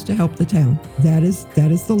used to help the town. That is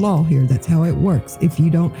the law here. That's how it works. If you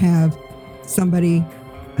don't have somebody,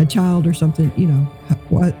 a child or something,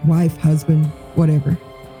 wife, husband, whatever.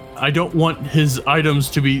 I don't want his items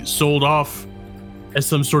to be sold off as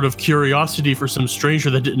some sort of curiosity for some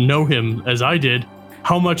stranger that didn't know him as I did.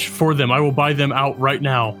 How much for them? I will buy them out right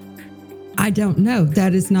now. I don't know.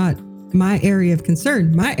 That is not my area of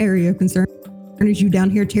concern. My area of concern is you down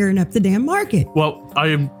here tearing up the damn market. Well,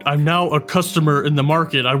 I'm now a customer in the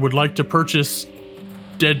market. I would like to purchase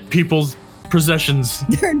dead people's possessions.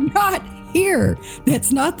 They're not here.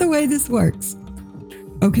 That's not the way this works.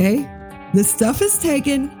 Okay? The stuff is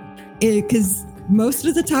taken because most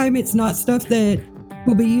of the time it's not stuff that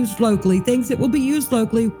will be used locally. Things that will be used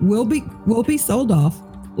locally will be sold off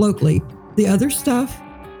locally. The other stuff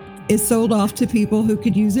is sold off to people who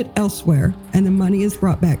could use it elsewhere, and the money is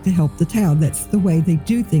brought back to help the town. That's the way they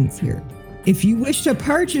do things here. If you wish to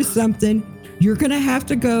purchase something, you're going to have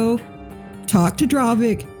to go talk to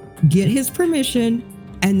Dravik, get his permission,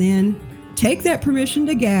 and then take that permission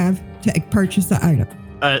to Gav to purchase the item.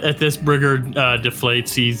 At this, Brigard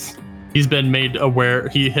deflates. He's been made aware.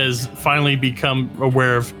 He has finally become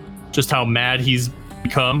aware of just how mad he's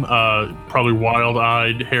become. Probably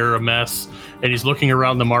wild-eyed, hair a mess, and he's looking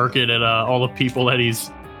around the market at all the people that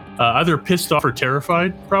he's either pissed off or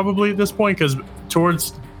terrified. Probably at this point, because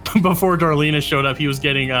before Darlena showed up, he was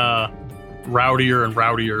getting rowdier and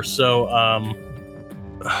rowdier. So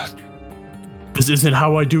this isn't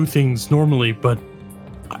how I do things normally, but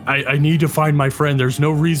I need to find my friend. There's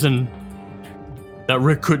no reason that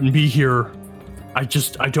Rick couldn't be here. I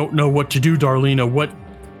don't know what to do, Darlena. What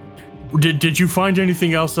did you find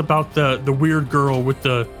anything else about the weird girl with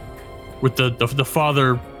the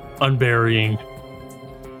father unburying?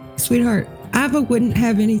 Sweetheart, Iva wouldn't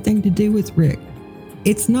have anything to do with Rick.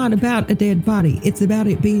 It's not about a dead body. It's about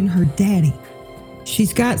it being her daddy.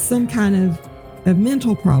 She's got some kind of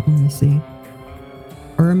mental problem, you see,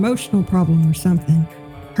 or emotional problem or something.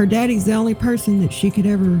 Her daddy's the only person that she could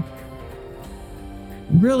ever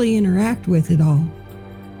really interact with at all.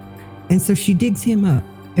 And so she digs him up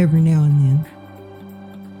every now and then.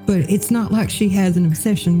 But it's not like she has an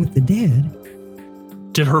obsession with the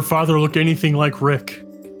dead. Did her father look anything like Rick?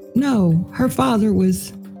 No, her father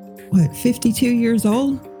was, 52 years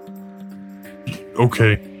old?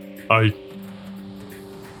 Okay.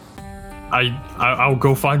 I'll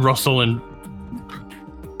go find Russell and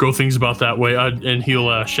go things about that way. And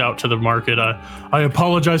he'll shout to the market. I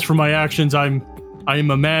apologize for my actions. I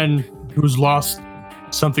am a man who's lost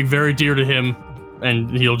something very dear to him.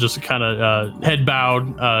 And he'll just kind of head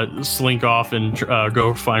bowed, slink off and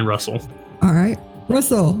go find Russell. All right.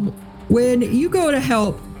 Russell, when you go to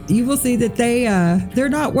help, you will see that they're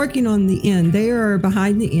not working on the inn. They are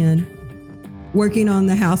behind the inn, working on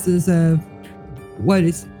the houses of what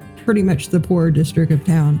is pretty much the poorer district of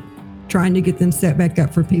town, trying to get them set back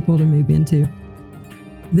up for people to move into.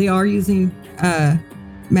 They are using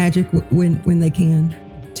magic when they can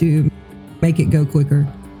to make it go quicker.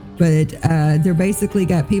 But they're basically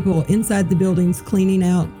got people inside the buildings cleaning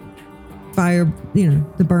out fire,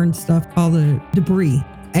 the burned stuff, all the debris,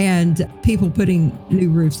 and people putting new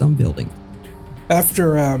roofs on buildings.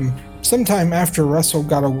 After sometime after Russell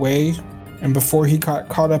got away and before he got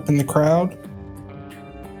caught up in the crowd,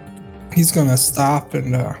 he's gonna stop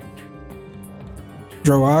and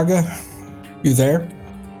Droaga, you there?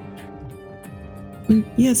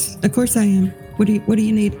 Yes, of course I am. What do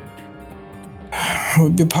you need?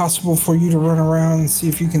 Would it be possible for you to run around and see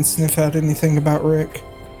if you can sniff out anything about Rick?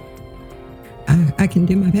 I can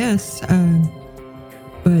do my best,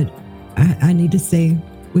 but I need to stay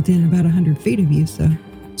within about 100 feet of you, so.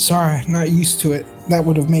 Sorry, not used to it. That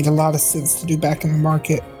would have made a lot of sense to do back in the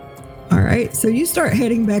market. All right, so you start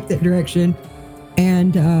heading back that direction,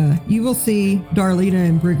 and you will see Darlena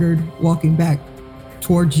and Brigard walking back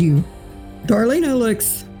towards you. Darlena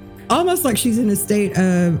looks almost like she's in a state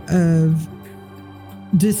of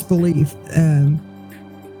disbelief.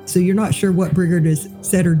 So you're not sure what Brigard has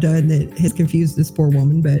said or done that has confused this poor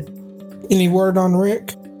woman, but... Any word on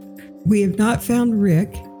Rick? We have not found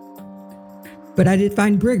Rick, but I did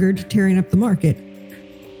find Brigard tearing up the market.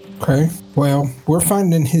 Okay, well, we're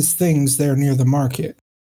finding his things there near the market,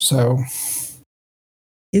 so...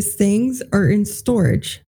 His things are in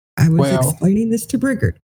storage. I was explaining this to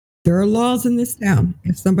Brigard. There are laws in this town.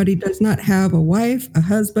 If somebody does not have a wife, a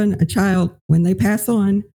husband, a child, when they pass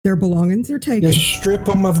on, their belongings are taken. Just strip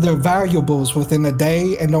them of their valuables within a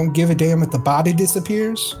day and don't give a damn if the body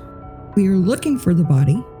disappears? We are looking for the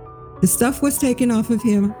body. The stuff was taken off of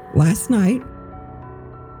him last night.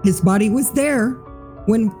 His body was there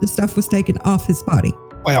when the stuff was taken off his body.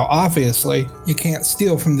 Well, obviously, you can't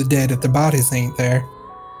steal from the dead if the bodies ain't there.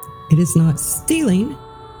 It is not stealing.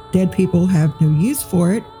 Dead people have no use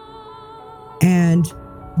for it. And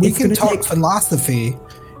we can talk philosophy,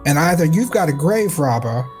 and either you've got a grave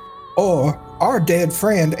robber, or our dead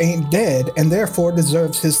friend ain't dead and therefore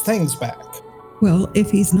deserves his things back. Well,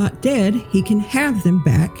 if he's not dead, he can have them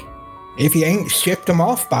back. If he ain't shipped them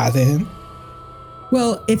off by then.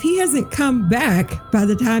 Well, if he hasn't come back by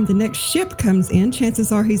the time the next ship comes in,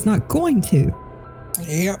 chances are he's not going to.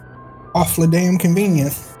 Yep. Awfully damn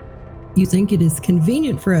convenient. You think it is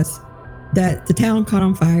convenient for us that the town caught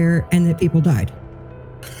on fire and that people died?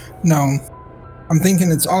 No. I'm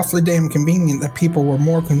thinking it's awfully damn convenient that people were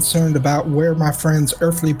more concerned about where my friend's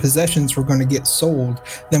earthly possessions were going to get sold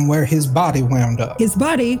than where his body wound up. His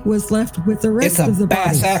body was left with the rest of the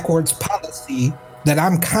bodies. It's a backwards policy that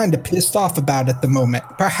I'm kind of pissed off about at the moment.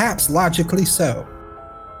 Perhaps logically so.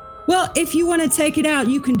 Well, if you want to take it out,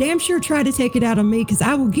 you can damn sure try to take it out on me, because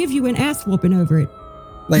I will give you an ass whooping over it.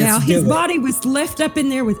 Now, his body was left up in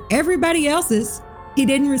there with everybody else's. He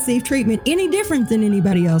didn't receive treatment any different than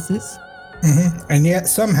anybody else's. Mm-hmm. And yet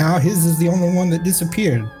somehow his is the only one that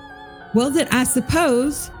disappeared. Well, then I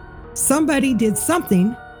suppose somebody did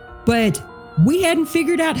something, but we hadn't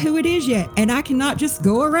figured out who it is yet. And I cannot just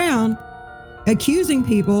go around accusing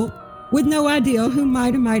people with no idea who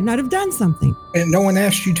might or might not have done something. And no one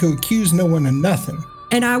asked you to accuse no one of nothing.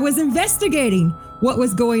 And I was investigating what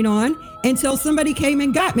was going on until somebody came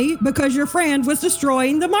and got me because your friend was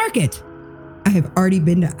destroying the market. I have already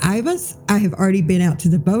been to Iva's. I have already been out to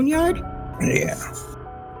the boneyard. Yeah.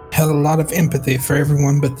 Had a lot of empathy for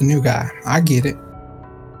everyone but the new guy. I get it.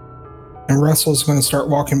 And Russell's going to start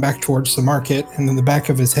walking back towards the market, and in the back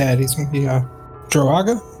of his head, he's going to be,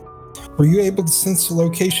 Droaga? Were you able to sense the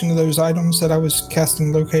location of those items that I was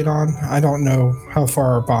casting locate on? I don't know how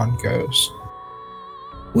far our bond goes.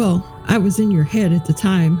 Well, I was in your head at the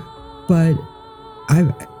time, but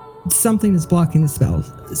something is blocking the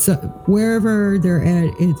spells. So wherever they're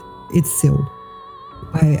at, it's sealed.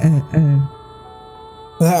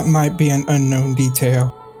 That might be an unknown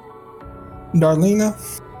detail. Darlena?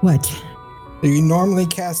 What? Do you normally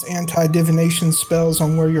cast anti-divination spells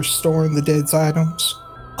on where you're storing the dead's items?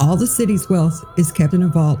 All the city's wealth is kept in a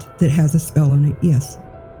vault that has a spell on it, yes.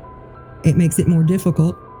 It makes it more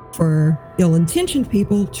difficult for ill-intentioned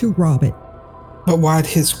people to rob it. But why'd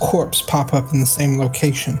his corpse pop up in the same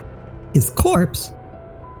location? His corpse?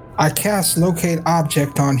 I cast locate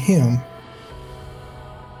object on him,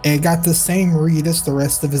 and it got the same read as the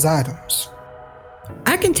rest of his items.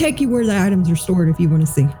 I can take you where the items are stored if you want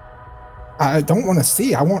to see. I don't want to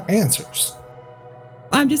see, I want answers.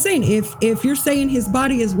 I'm just saying, if you're saying his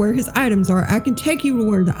body is where his items are, I can take you to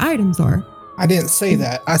where the items are. I didn't say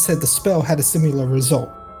that. I said the spell had a similar result.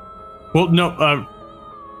 Well, no,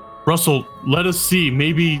 Russell, let us see.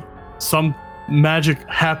 Maybe some magic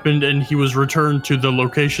happened and he was returned to the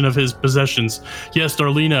location of his possessions. Yes,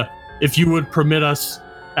 Darlena, if you would permit us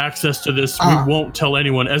access to this, we won't tell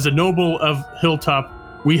anyone. As a noble of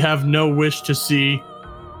Hilltop, we have no wish to see.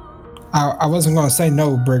 I wasn't going to say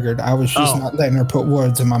no, Brigard. I was just not letting her put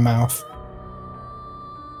words in my mouth.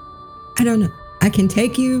 I don't know. I can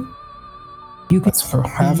take you. You can Let's go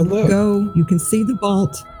have a look. Go. You can see the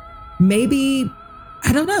vault. Maybe,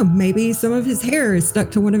 I don't know. Maybe some of his hair is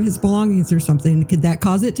stuck to one of his belongings or something. Could that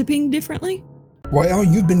cause it to ping differently? Well,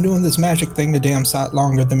 you've been doing this magic thing a damn sight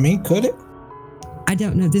longer than me. Could it? I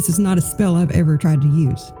don't know. This is not a spell I've ever tried to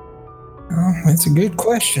use. Oh, that's a good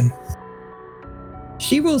question.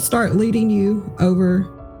 She will start leading you over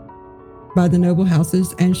by the noble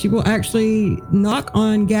houses, and she will actually knock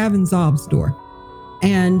on Gavin Zob's door.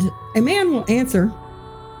 And a man will answer.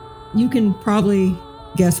 You can probably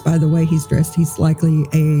guess by the way he's dressed, he's likely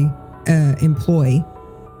a employee.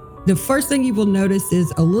 The first thing you will notice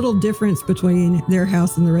is a little difference between their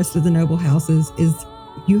house and the rest of the noble houses is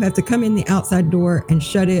you have to come in the outside door and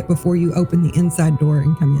shut it before you open the inside door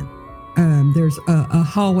and come in. There's a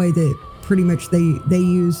hallway that pretty much they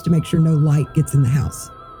use to make sure no light gets in the house.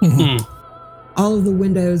 Mm. All of the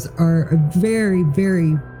windows are a very,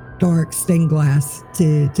 very dark stained glass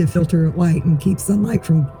to filter light and keep sunlight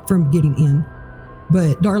from getting in.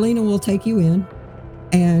 But Darlena will take you in,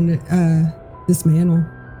 and this man will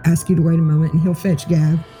ask you to wait a moment, and he'll fetch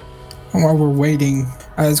Gav. While we're waiting,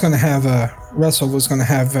 I was going to have Russell was going to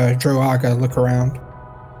have Droaga look around.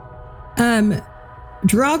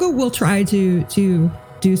 Droaga will try to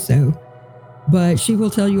do so, but she will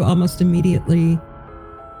tell you almost immediately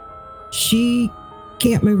she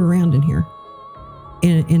can't move around in here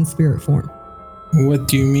in spirit form. What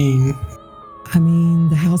do you mean? I mean,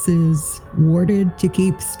 the house is warded to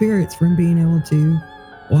keep spirits from being able to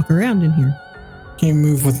walk around in here. Can you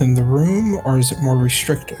move within the room, or is it more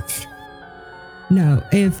restrictive? No,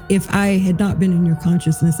 if I had not been in your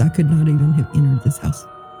consciousness, I could not even have entered this house.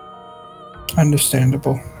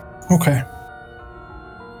 Understandable. Okay.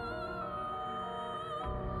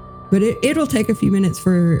 But it'll take a few minutes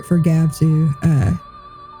for Gav to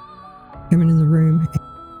come into the room,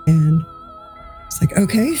 and it's like,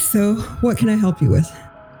 okay, so what can I help you with?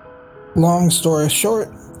 Long story short,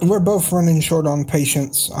 we're both running short on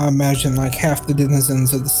patience. I imagine like half the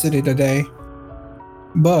denizens of the city today.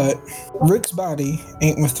 But Rick's body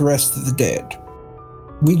ain't with the rest of the dead.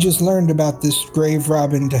 We just learned about this grave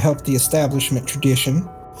robbing to help the establishment tradition.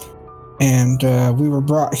 And we were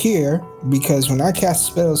brought here because when I cast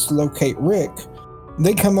spells to locate Rick,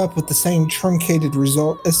 they come up with the same truncated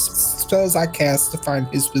result as spells I cast to find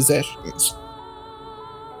his possessions.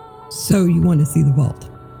 So you want to see the vault?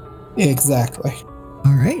 Exactly.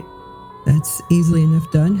 All right. That's easily enough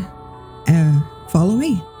done. Follow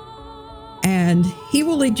me. And he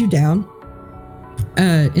will lead you down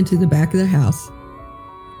into the back of the house.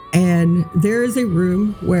 And there is a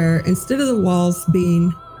room where instead of the walls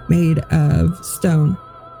being made of stone,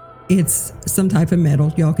 it's some type of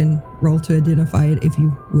metal. Y'all can roll to identify it if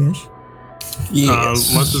you wish.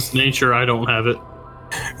 Yes. Once it's nature, I don't have it.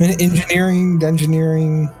 Engineering,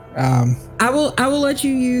 dungeoneering. I will let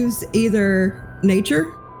you use either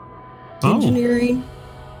nature, engineering.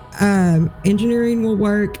 Engineering will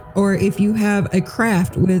work, or if you have a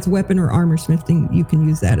craft with weapon or armor smithing, you can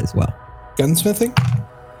use that as well. Gunsmithing?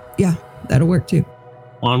 Yeah, that'll work too.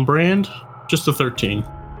 On brand, just a 13.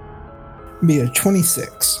 Be a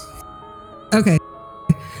 26. Okay.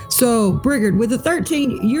 So, Brigard, with a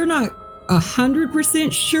 13, you're not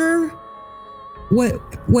 100% sure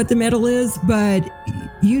what the metal is, but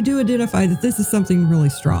you do identify that this is something really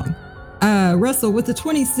strong. Russell, with the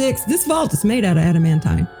 26, this vault is made out of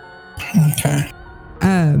adamantine. Okay.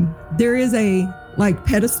 There is a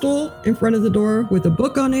pedestal in front of the door with a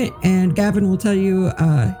book on it, and Gavin will tell you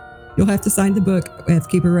you'll have to sign the book. We have to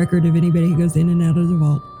keep a record of anybody who goes in and out of the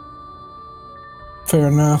vault. Fair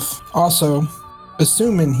enough. Also,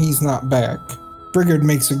 assuming he's not back, Brigard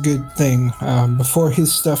makes a good thing. Before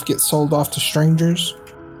his stuff gets sold off to strangers,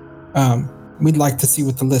 we'd like to see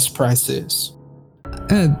what the list price is.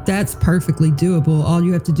 That's perfectly doable. All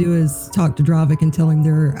you have to do is talk to Dravik and tell him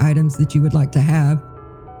there are items that you would like to have,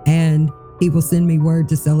 and he will send me word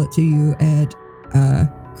to sell it to you at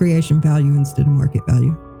creation value instead of market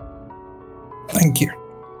value. Thank you.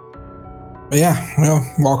 But yeah, we'll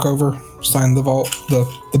walk over, sign the vault,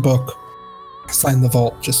 the book. Sign the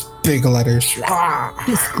vault, just big letters.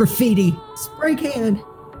 Just graffiti, spray can.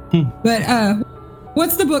 But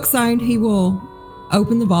once the book's signed, he will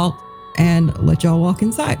open the vault and let y'all walk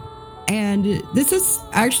inside. And this is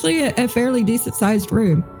actually a fairly decent sized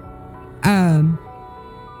room. And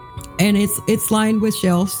it's lined with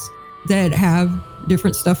shelves that have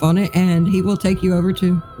different stuff on it. And he will take you over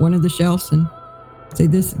to one of the shelves and say,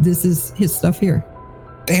 this is his stuff here.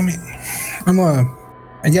 Damn it. I'm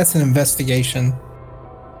I guess an investigation.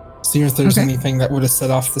 See if there's anything that would have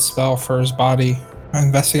set off the spell for his body.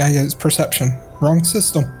 Investigate his perception. Wrong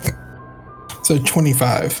system. So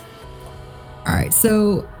 25. All right.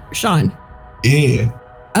 So, Sean. Yeah.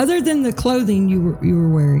 Other than the clothing you were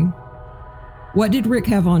wearing, what did Rick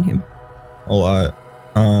have on him? A lot.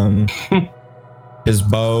 His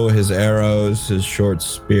bow, his arrows, his short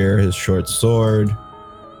spear, his short sword.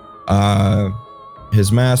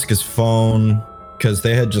 His mask, his phone, because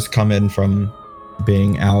they had just come in from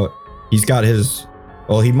being out. He's got his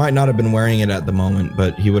Well, he might not have been wearing it at the moment,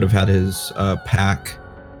 but he would have had his pack.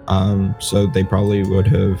 So they probably would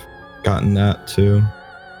have gotten that too.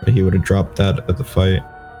 But he would have dropped that at the fight.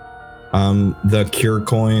 The cure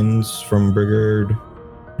coins from Brigard,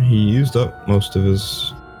 he used up most of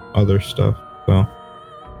his other stuff. So,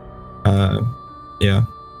 yeah.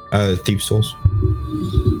 Thief souls.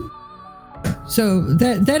 So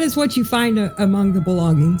that is what you find among the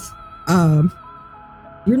belongings.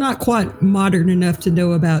 You're not quite modern enough to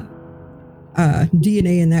know about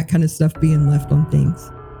DNA and that kind of stuff being left on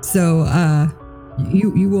things. So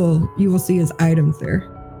you will see his items there.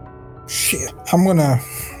 Shit. I'm gonna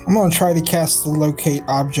try to cast the locate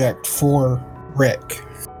object for Rick.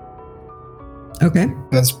 Okay.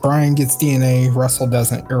 As Brian gets DNA, Russell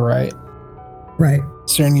doesn't. You're right. Right.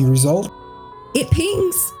 Is there any result? It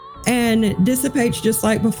pings and dissipates just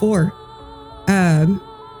like before.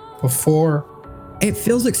 Before, It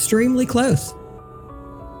feels extremely close.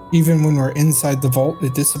 even when we're inside the vault,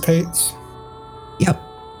 it dissipates. Yep.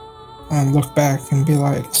 Look back and be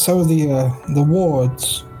like, so the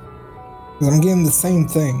wards. 'Cause I'm getting the same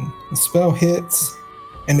thing. The spell hits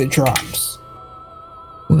and it drops.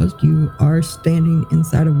 Well, you are standing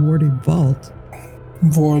inside a warded vault.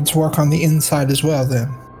 Wards work on the inside as well then.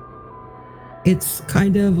 It's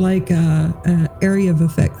kind of like a area of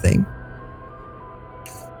effect thing.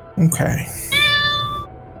 Okay.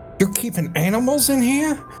 You're keeping animals in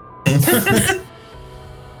here?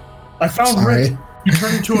 I found Sorry. Rick. You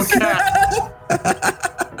turned into a cat.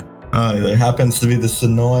 There happens to be this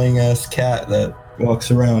annoying ass cat that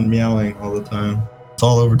walks around meowing all the time. It's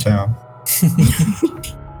all over town.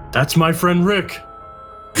 That's my friend Rick.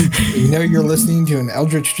 You know you're listening to an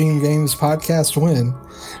Eldritch Dream Games podcast when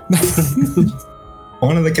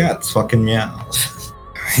One of the cats fucking meows.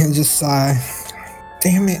 and just sigh.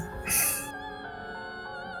 Damn it.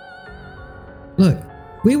 Look,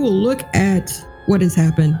 we will look at what has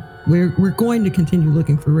happened. We're going to continue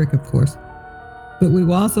looking for Rick, of course. But we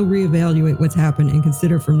will also reevaluate what's happened and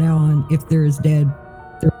consider from now on, if there is dead,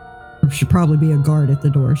 there should probably be a guard at the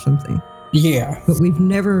door or something. Yeah. But we've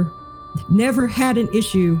never had an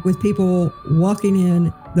issue with people walking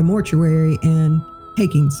in the mortuary and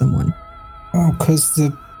taking someone. Oh, because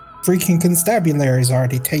the freaking constabulary's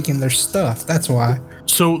already taken their stuff. That's why.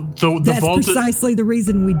 So the That's vault. precisely the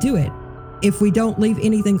reason we do it. If we don't leave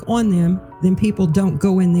anything on them, then people don't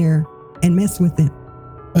go in there and mess with them.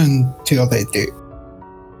 Until they do.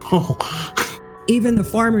 Even the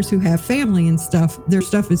farmers who have family and stuff, their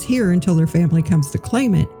stuff is here until their family comes to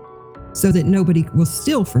claim it so that nobody will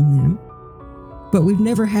steal from them. But we've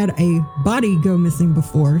never had a body go missing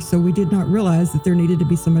before, so we did not realize that there needed to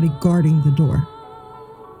be somebody guarding the door.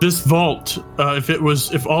 This vault,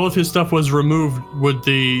 if all of his stuff was removed, would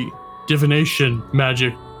the divination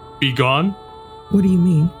magic be gone? What do you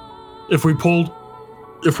mean? If we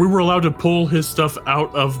were allowed to pull his stuff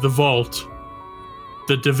out of the vault,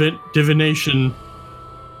 the divination,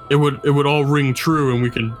 it would all ring true, and we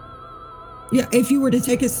can. Yeah, if you were to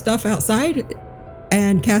take his stuff outside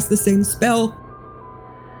and cast the same spell,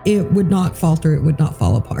 it would not falter, it would not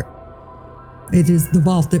fall apart. It is the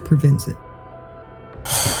vault that prevents it.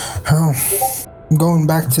 Oh, going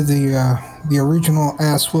back to the original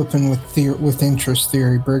ass whooping with interest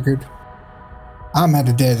theory, Brigard. I'm at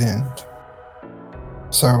a dead end.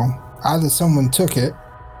 So either someone took it,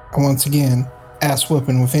 or once again, ass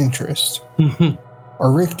whooping with interest,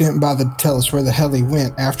 or Rick didn't bother to tell us where the hell he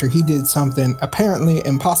went after he did something apparently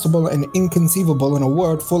impossible and inconceivable in a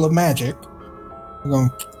world full of magic. We're going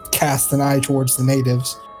to cast an eye towards the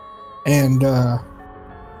natives, and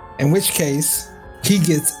in which case, he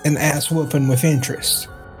gets an ass whooping with interest.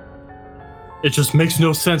 It just makes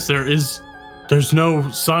no sense. There's no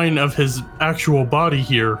sign of his actual body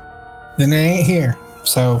here. Then they ain't here,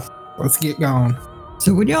 so let's get going.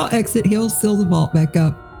 So when y'all exit, he'll seal the vault back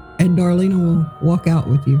up, and Darlena will walk out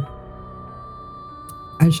with you.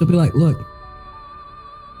 And she'll be like, look,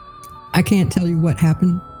 I can't tell you what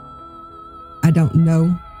happened. I don't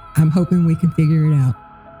know. I'm hoping we can figure it out.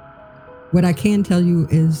 What I can tell you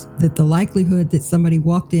is that the likelihood that somebody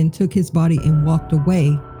walked in, took his body, and walked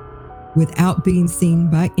away without being seen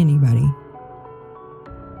by anybody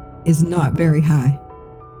is not very high.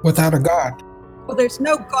 Without a guard. Well, there's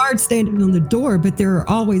no guard standing on the door, but there are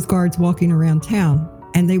always guards walking around town,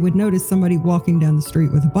 and they would notice somebody walking down the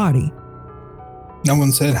street with a body. No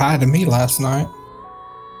one said hi to me last night.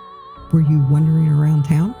 Were you wandering around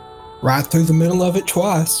town? Right through the middle of it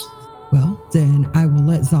twice. Well, then I will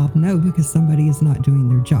let Zob know because somebody is not doing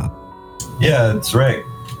their job. Yeah, it's Rick,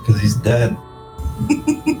 because he's dead.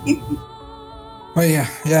 Oh yeah.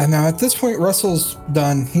 Now at this point, Russell's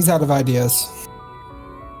done. He's out of ideas.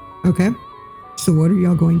 Okay. So what are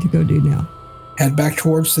y'all going to go do now? Head back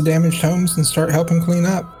towards the damaged homes and start helping clean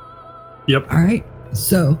up. Yep. All right.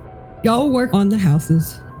 So y'all work on the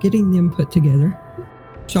houses, getting them put together.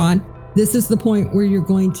 Sean, this is the point where you're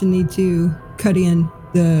going to need to cut in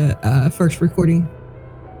the first recording.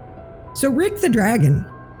 So Rick the Dragon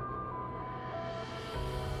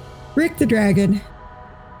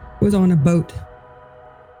was on a boat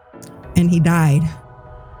and he died.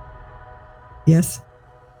 Yes?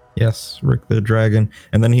 Yes, Rick the Dragon.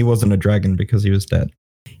 And then he wasn't a dragon because he was dead.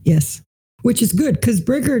 Yes. Which is good because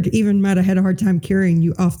Brigard even might have had a hard time carrying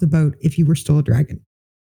you off the boat if you were still a dragon.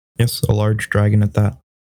 Yes, a large dragon at that.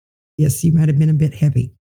 Yes, you might have been a bit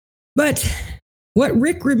heavy. But what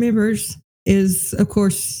Rick remembers is, of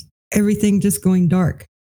course, everything just going dark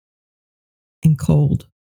and cold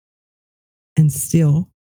and still.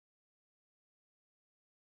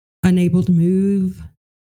 Unable to move,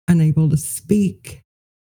 unable to speak.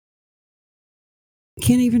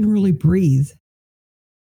 Can't even really breathe.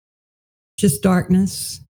 Just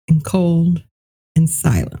darkness and cold and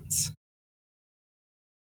silence.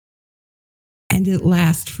 And it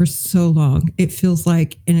lasts for so long. It feels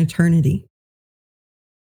like an eternity.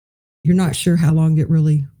 You're not sure how long it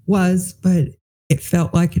really was, but it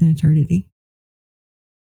felt like an eternity.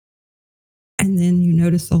 And then you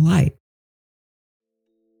notice a light.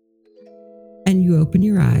 And you open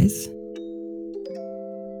your eyes.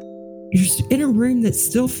 You're in a room that's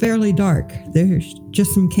still fairly dark. There's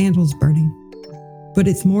just some candles burning, but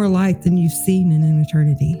it's more light than you've seen in an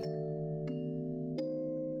eternity.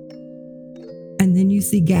 And then you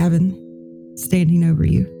see Gavin standing over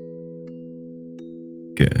you.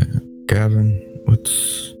 Gavin,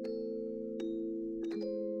 what's...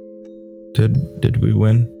 Did we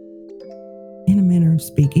win? In a manner of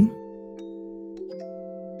speaking.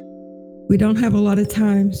 We don't have a lot of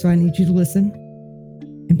time, so I need you to listen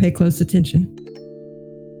and pay close attention.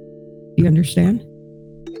 Do you understand?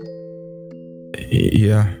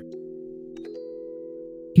 Yeah.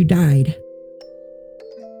 You died.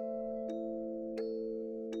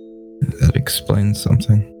 That explains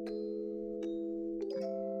something.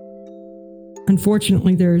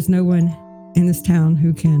 Unfortunately, there is no one in this town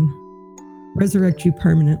who can resurrect you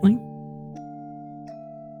permanently.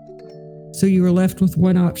 So you are left with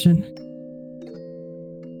one option.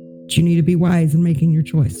 But you need to be wise in making your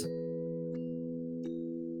choice.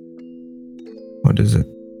 What is it?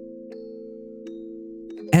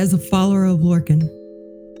 As a follower of Lorcan,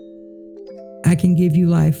 I can give you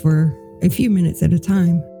life for a few minutes at a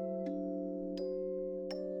time.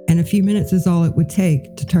 And a few minutes is all it would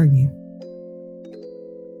take to turn you.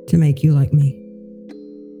 To make you like me.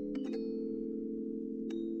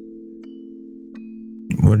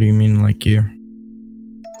 What do you mean, like you?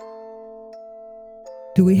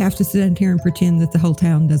 Do we have to sit here and pretend that the whole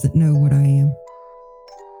town doesn't know what I am?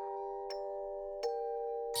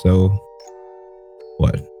 So,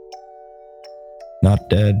 what? Not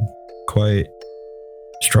dead, quite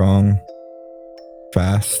strong,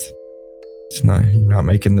 fast. It's not, you're not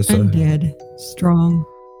making this I'm up. dead, strong,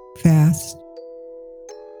 fast,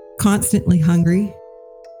 constantly hungry,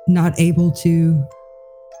 not able to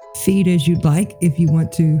feed as you'd like if you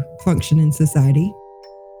want to function in society,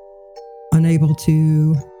 unable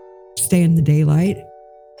to stand the daylight.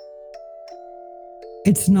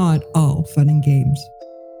 It's not all fun and games.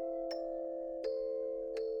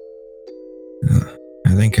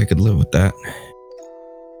 I think I could live with that.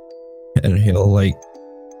 And he'll, like,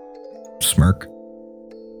 smirk.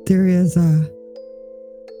 There is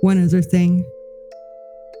one other thing.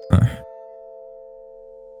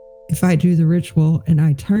 If I do the ritual and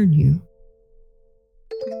I turn you,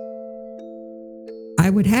 I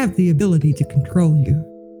would have the ability to control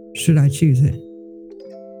you, should I choose it.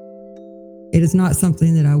 It is not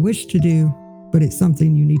something that I wish to do, but it's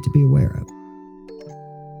something you need to be aware of.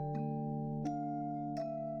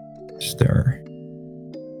 Stir.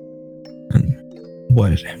 And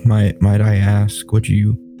what, might I ask, would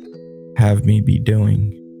you have me be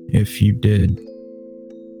doing if you did?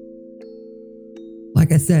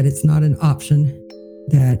 Like I said, it's not an option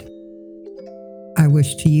that I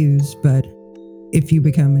wish to use, but if you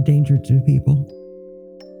become a danger to people,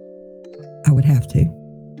 I would have to.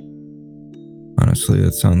 Honestly,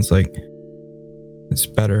 it sounds like it's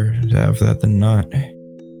better to have that than not.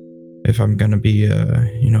 If I'm gonna be,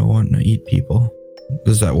 wanting to eat people.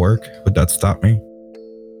 Does that work? Would that stop me?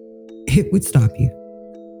 It would stop you.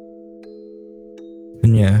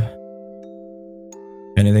 And yeah.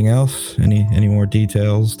 Anything else? Any more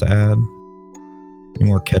details to add? Any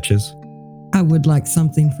more catches? I would like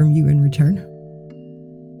something from you in return.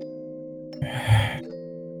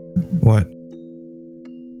 What?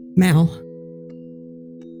 Mal.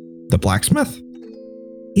 The blacksmith?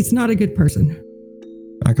 He's not a good person.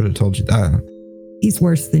 I could have told you that. He's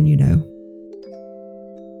worse than you know.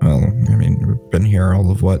 Well, I mean, we've been here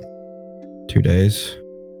all of what? 2 days?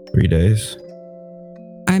 3 days?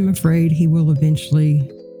 I'm afraid he will eventually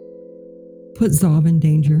put Zov in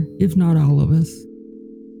danger, if not all of us.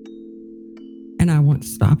 And I want to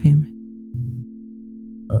stop him.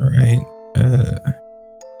 All right.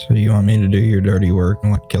 So you want me to do your dirty work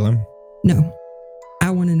and kill him? No. I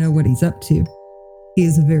want to know what he's up to. He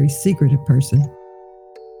is a very secretive person.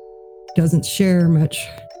 Doesn't share much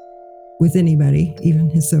with anybody, even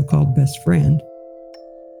his so-called best friend.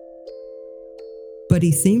 But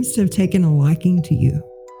he seems to have taken a liking to you.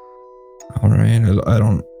 All right.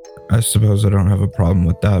 I suppose I don't have a problem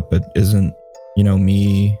with that, but isn't,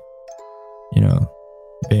 me,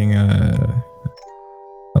 being a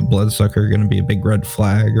bloodsucker going to be a big red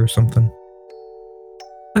flag or something?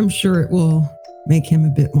 I'm sure it will make him a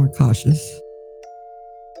bit more cautious.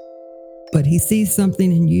 But he sees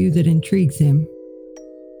something in you that intrigues him,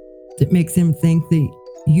 that makes him think that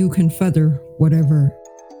you can further whatever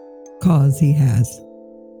cause he has.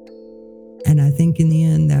 And I think in the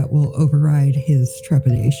end that will override his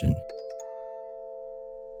trepidation.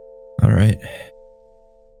 All right.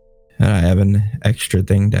 And I have an extra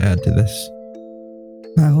thing to add to this.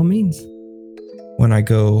 By all means. When I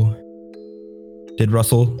go, did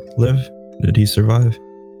Russell live? Did he survive?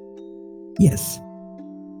 Yes.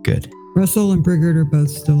 Good. Russell and Brigard are both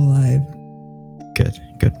still alive. Good.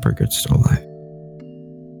 Brigard's still alive.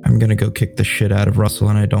 I'm gonna go kick the shit out of Russell,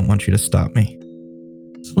 and I don't want you to stop me.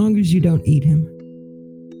 As long as you don't eat him.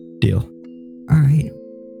 Deal. All right.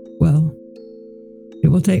 Well, it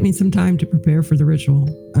will take me some time to prepare for the ritual.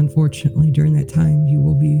 Unfortunately, during that time, you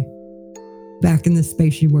will be back in the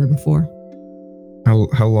space you were before.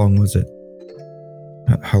 How long was it?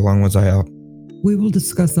 How long was I out? We will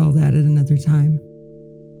discuss all that at another time.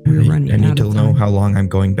 We're running out of time. I need to know how long I'm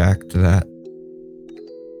going back to that.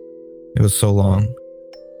 It was so long.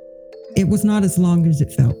 It was not as long as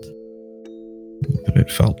it felt. But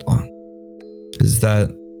it felt long. Is that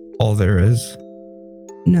all there is?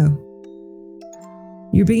 No.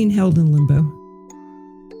 You're being held in limbo.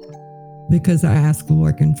 Because I asked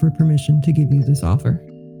Lorcan for permission to give you this offer.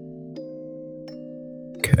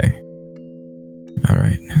 Okay. All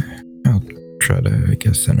right. I'll try to, I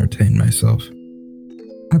guess, entertain myself.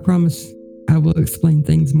 I promise I will explain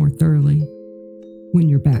things more thoroughly when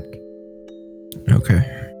you're back.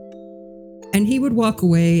 Okay. And he would walk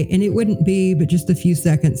away, and it wouldn't be but just a few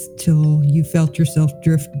seconds till you felt yourself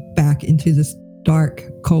drift back into this dark,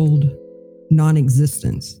 cold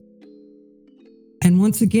non-existence. And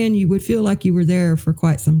once again, you would feel like you were there for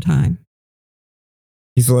quite some time.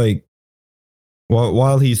 He's like,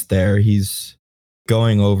 while he's there, he's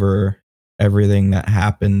going over everything that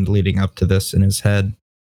happened leading up to this in his head.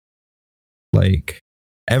 Like,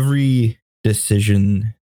 every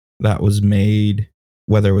decision that was made,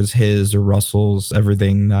 whether it was his or Russell's,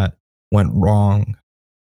 everything that went wrong.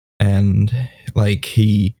 And like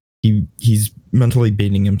he's mentally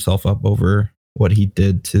beating himself up over what he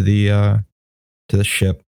did to the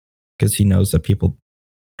ship, because he knows that people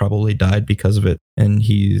probably died because of it, and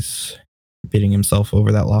he's beating himself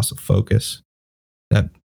over that loss of focus, that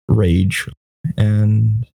rage,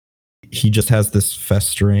 and he just has this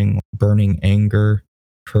festering, burning anger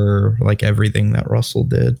for like everything that Russell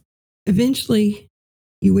did. Eventually,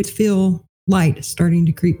 you would feel light starting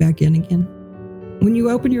to creep back in again. When you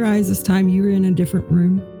open your eyes this time, you're in a different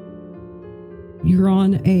room. You're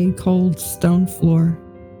on a cold stone floor.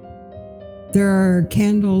 There are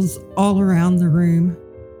candles all around the room,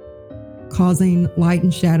 causing light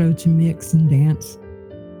and shadow to mix and dance.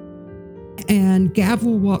 And Gav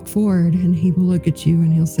will walk forward and he will look at you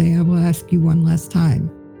and he'll say, I will ask you one last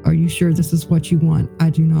time. Are you sure this is what you want? I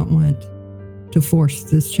do not want to force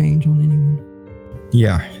this change on anyone.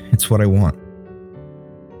 Yeah, it's what I want.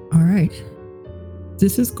 All right.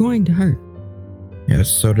 This is going to hurt. Yes,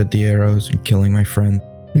 so did the arrows and killing my friend.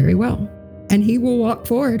 Very well. And he will walk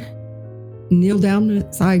forward, kneel down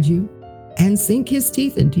beside you, and sink his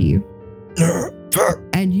teeth into you.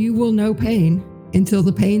 And you will know pain until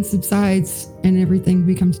the pain subsides and everything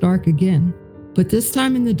becomes dark again. But this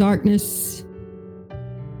time in the darkness,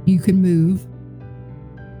 you can move.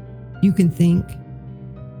 You can think.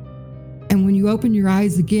 And when you open your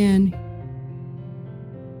eyes again,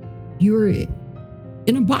 you're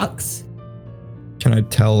in a box. Can I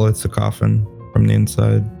tell it's a coffin from the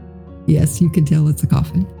inside? Yes, you can tell it's a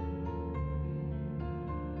coffin.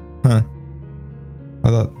 Huh. I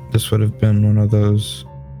thought this would have been one of those,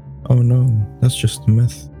 oh no, that's just a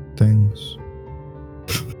myth things.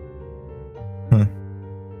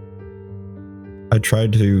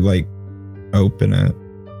 tried to like open it.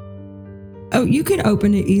 Oh, you can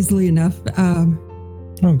open it easily enough. Oh,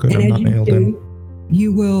 good. And I'm as not you nailed do, in.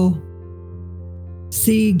 you will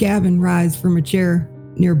see Gavin rise from a chair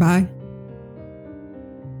nearby.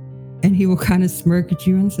 And he will kind of smirk at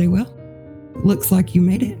you and say, well, looks like you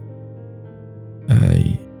made it.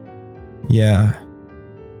 Yeah.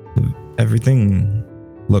 Everything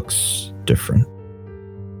looks different.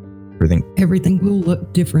 Everything will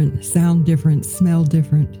look different, sound different, smell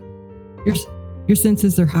different. Your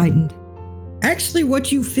senses are heightened. Actually,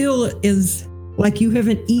 what you feel is like you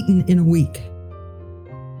haven't eaten in a week.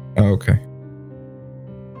 Oh, okay.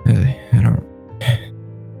 I don't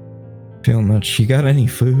feel much. You got any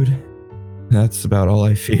food? That's about all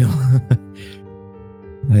I feel.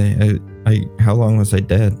 How long was I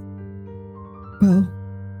dead? Well,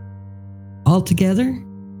 altogether,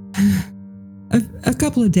 a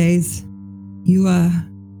couple of days. You,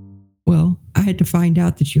 well, I had to find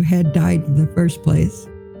out that you had died in the first place.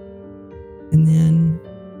 And then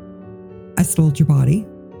I stole your body.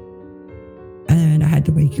 And I had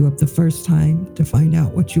to wake you up the first time to find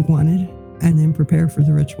out what you wanted and then prepare for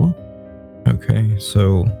the ritual. Okay,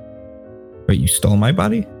 so... Wait, you stole my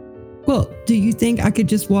body? Well, do you think I could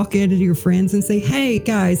just walk into your friends and say, hey,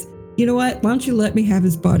 guys, you know what? Why don't you let me have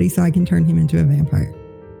his body so I can turn him into a vampire?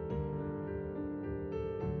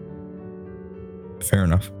 Fair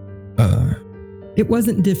enough. It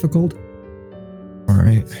wasn't difficult. All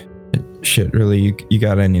right. Shit, really, you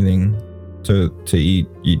got anything to eat?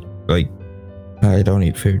 Like, I don't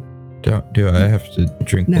eat food. Do I have to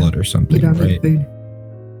drink blood or something? You don't right? eat food.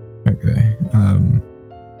 Okay.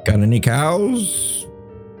 Got any cows?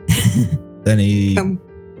 Any Come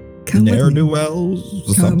with me. ne'er-do-wells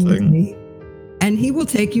or Come with something? me. And he will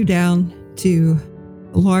take you down to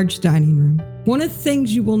a large dining room. One of the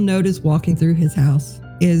things you will notice walking through his house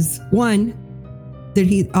is, one, that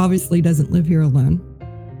he obviously doesn't live here alone.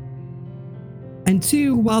 And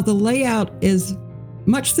two, while the layout is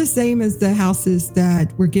much the same as the houses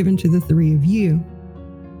that were given to the three of you,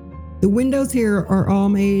 the windows here are all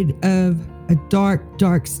made of a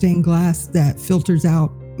dark stained glass that filters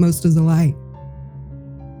out most of the light.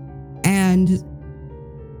 And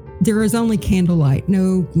there is only candlelight,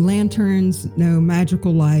 no lanterns, no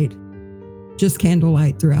magical light, just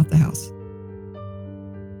candlelight throughout the house.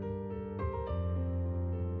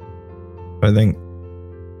 I think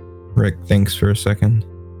Rick thinks for a second.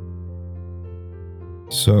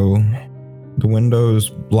 So the windows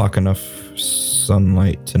block enough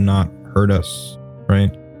sunlight to not hurt us,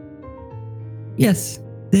 right? Yes,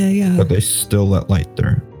 But they still let light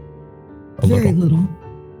through. very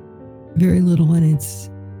little, and it's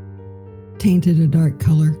tainted a dark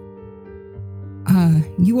color.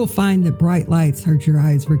 You will find that bright lights hurt your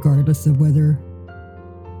eyes regardless of whether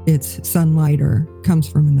it's sunlight or comes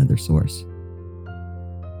from another source.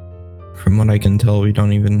 From what I can tell, we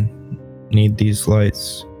don't even need these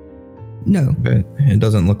lights. No, But it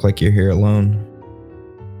doesn't look like you're here alone.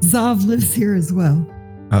 Zav lives here as well.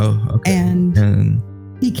 Oh, okay. And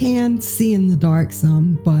he can see in the dark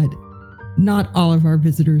some, but not all of our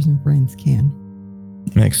visitors and friends can.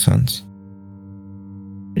 Makes sense.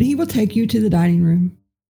 But he will take you to the dining room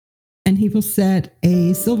and he will set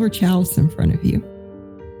a silver chalice in front of you.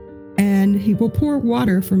 And he will pour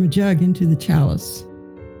water from a jug into the chalice.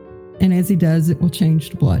 And as he does, it will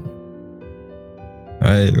change to blood.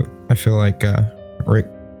 I feel like Rick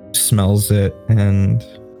smells it, and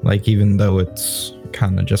like even though it's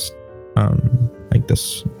kind of just like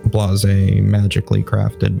this blasé magically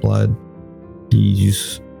crafted blood,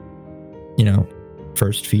 he's, you know,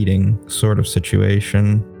 first feeding sort of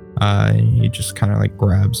situation, he just kind of like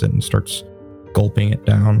grabs it and starts gulping it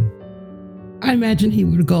down. I imagine he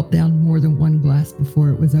would have gulped down more than one glass before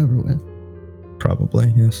it was over with.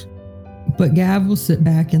 Probably, yes. But Gav will sit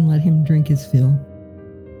back and let him drink his fill.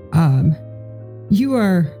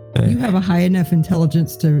 You have a high enough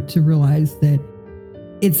intelligence to realize that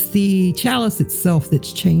it's the chalice itself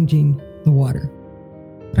that's changing the water.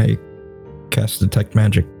 I cast detect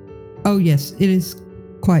magic. Oh yes, it is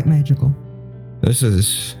quite magical. This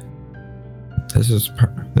is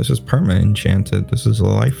perma enchanted. This is a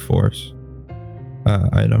life force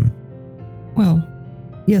item. Well,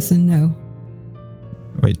 yes and no.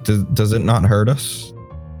 Wait, does it not hurt us?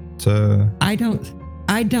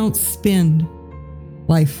 I don't spend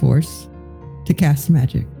life force to cast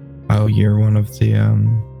magic. Oh, you're one of the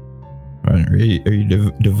are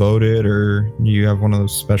you devoted, or do you have one of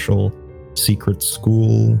those special secret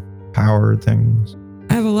school power things?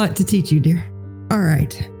 I have a lot to teach you, dear. All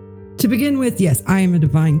right. To begin with, yes, I am a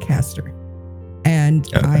divine caster, and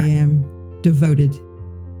Okay. I am devoted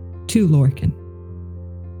to Lorcan.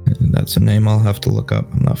 That's a name I'll have to look up.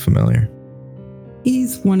 I'm not familiar.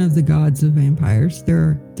 He's one of the gods of vampires.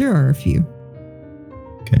 There are a few.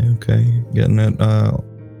 Okay. Getting it.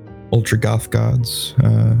 Ultra goth gods.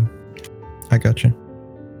 I got you.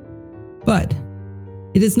 But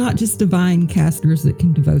it is not just divine casters that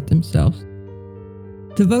can devote themselves.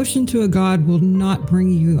 Devotion to a god will not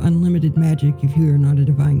bring you unlimited magic if you are not a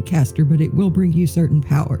divine caster, but it will bring you certain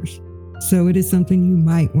powers. So it is something you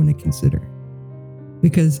might want to consider.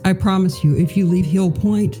 Because I promise you, if you leave Hill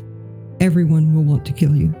Point, everyone will want to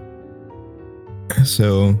kill you.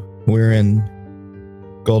 So we're in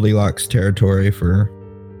Goldilocks territory for,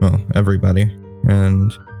 well, everybody.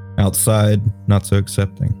 And outside, not so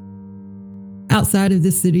accepting. Outside of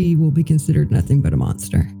this city, you will be considered nothing but a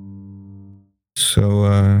monster. So,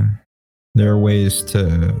 there are ways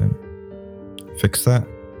to fix that?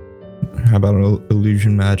 How about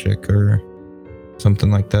illusion magic or something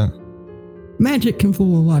like that? Magic can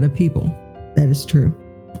fool a lot of people. That is true.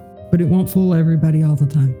 But it won't fool everybody all the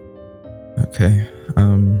time. Okay.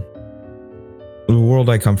 The world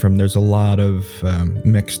I come from, there's a lot of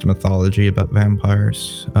mixed mythology about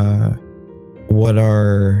vampires.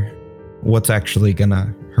 What's actually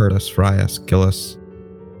gonna hurt us, fry us, kill us,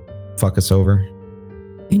 fuck us over?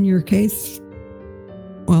 In your case,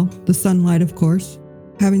 well, the sunlight, of course.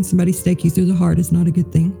 Having somebody stake you through the heart is not a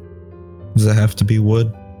good thing. Does it have to be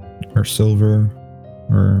wood or silver,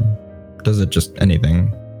 or does it just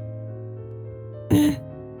anything?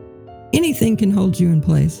 Anything can hold you in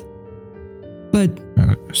place. But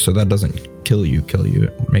so that doesn't kill you.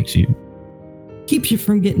 It makes you... keeps you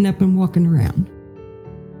from getting up and walking around.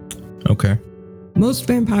 Okay. Most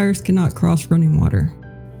vampires cannot cross running water.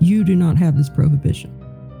 You do not have this prohibition.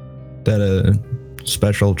 That a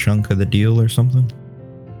special chunk of the deal or something?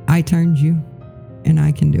 I turned you, and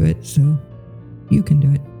I can do it, so you can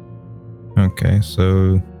do it. Okay,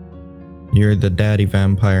 so you're the daddy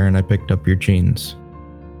vampire and I picked up your genes.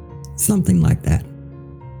 Something like that.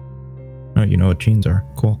 Oh, you know what genes are.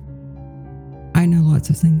 Cool. I know lots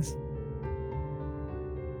of things.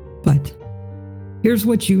 But here's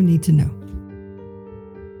what you need to know.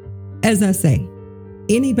 As I say,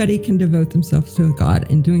 anybody can devote themselves to a god,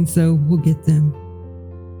 and doing so will get them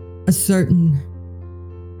a certain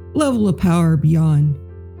level of power beyond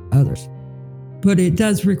others. But it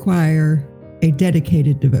does require a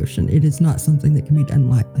dedicated devotion. It is not something that can be done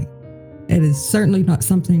lightly. It is certainly not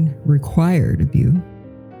something required of you,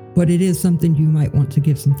 but it is something you might want to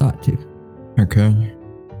give some thought to. Okay.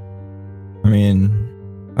 I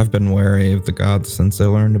mean, I've been wary of the gods since I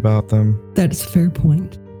learned about them. That is a fair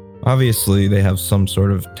point. Obviously, they have some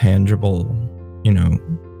sort of tangible, you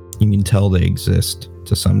can tell they exist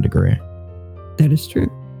to some degree. That is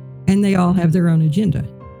true. And they all have their own agenda.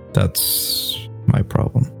 That's my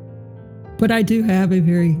problem. But I do have a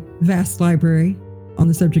very vast library on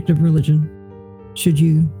the subject of religion, should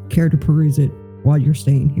you care to peruse it while you're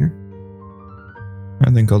staying here.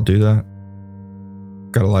 I think I'll do that.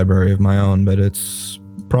 Got a library of my own, but it's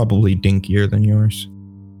probably dinkier than yours.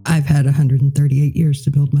 I've had 138 years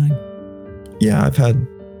to build mine. Yeah, I've had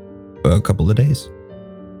a couple of days.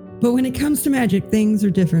 But when it comes to magic, things are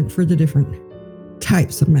different for the different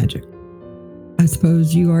types of magic. I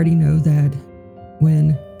suppose you already know that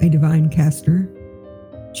when a divine caster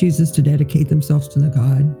chooses to dedicate themselves to the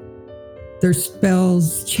god, their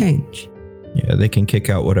spells change. Yeah, they can kick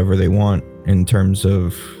out whatever they want in terms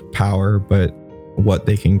of power, but what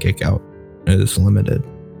they can kick out is limited.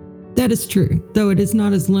 That is true, though it is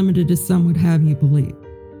not as limited as some would have you believe.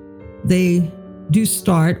 They do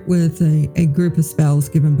start with a group of spells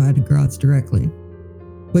given by the gods directly.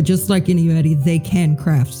 But just like anybody, they can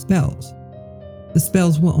craft spells. The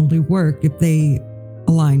spells will only work if they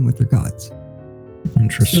align with their gods.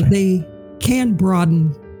 Interesting. So they can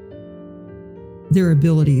broaden their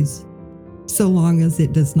abilities so long as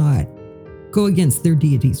it does not go against their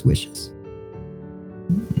deity's wishes.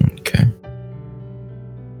 Okay.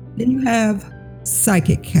 Then you have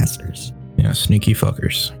psychic casters. Yeah, sneaky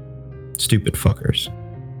fuckers. Stupid fuckers.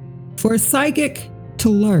 For a psychic to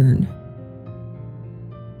learn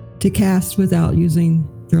to cast without using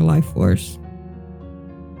their life force,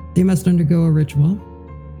 they must undergo a ritual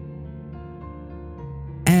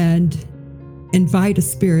and invite a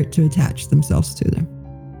spirit to attach themselves to them.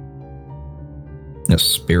 A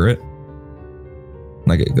spirit?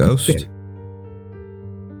 Like a ghost?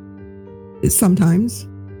 Sometimes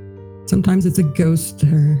it's a ghost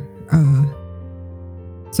or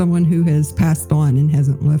someone who has passed on and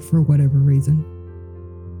hasn't left for whatever reason.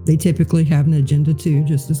 They typically have an agenda too,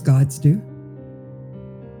 just as gods do.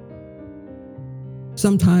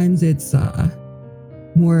 Sometimes it's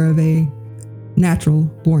more of a natural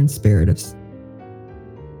born spirit of,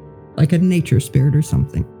 like a nature spirit or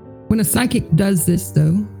something. When a psychic does this,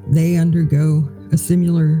 though, they undergo a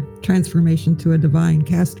similar transformation to a divine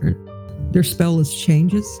caster. Their spell list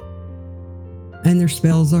changes, and their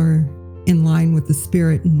spells are in line with the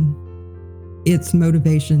spirit and its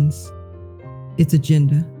motivations, its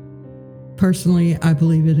agenda. Personally, I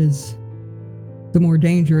believe it is the more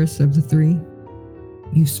dangerous of the three.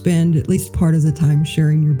 You spend at least part of the time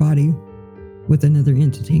sharing your body with another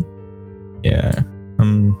entity. Yeah.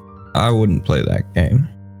 I wouldn't play that game.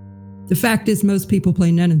 The fact is, most people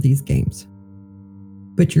play none of these games.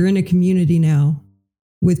 But you're in a community now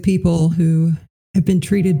with people who have been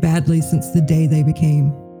treated badly since the day they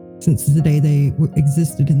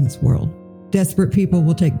existed in this world. Desperate people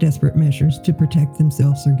will take desperate measures to protect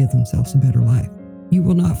themselves or give themselves a better life. You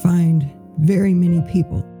will not find very many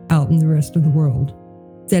people out in the rest of the world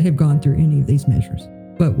that have gone through any of these measures.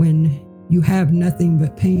 But when you have nothing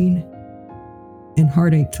but pain and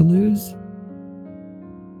heartache to lose,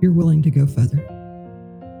 you're willing to go further.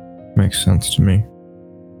 Makes sense to me.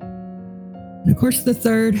 And of course, the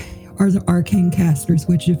third are the arcane casters,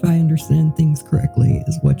 which, if I understand things correctly,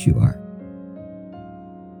 is what you are.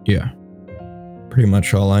 Yeah. Pretty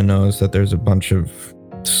much all I know is that there's a bunch of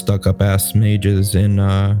stuck-up ass mages in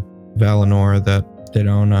Valinor that they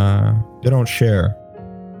don't share.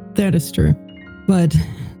 That is true. But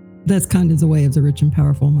that's kind of the way of the rich and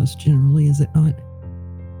powerful most generally, is it not?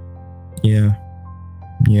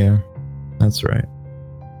 Yeah, that's right.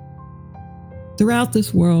 Throughout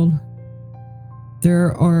this world,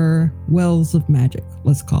 there are wells of magic,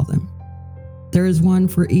 let's call them. There is one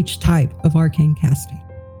for each type of arcane casting.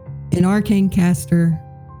 An arcane caster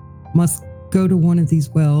must go to one of these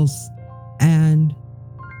wells and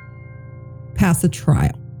pass a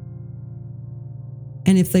trial.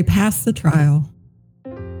 And if they pass the trial,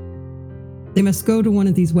 they must go to one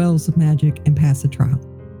of these wells of magic and pass a trial.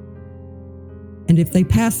 And if they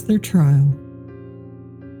pass their trial,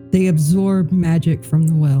 they absorb magic from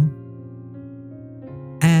the well.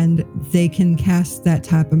 And they can cast that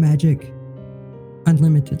type of magic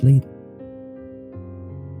unlimitedly.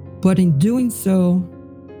 But in doing so,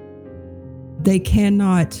 they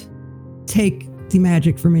cannot take the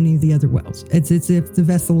magic from any of the other wells. It's as if the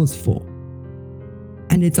vessel is full.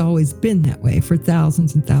 And it's always been that way for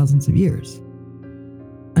thousands and thousands of years.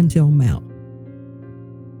 Until Mal.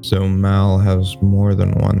 So Mal has more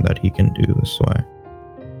than one that he can do this way.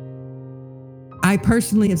 I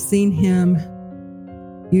personally have seen him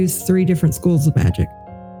use 3 different schools of magic.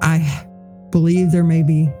 I believe there may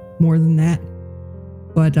be more than that,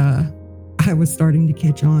 but I was starting to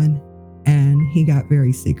catch on, and he got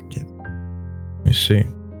very secretive. I see.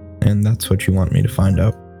 And that's what you want me to find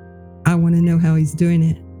out? I want to know how he's doing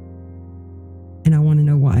it, and I want to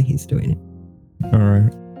know why he's doing it. All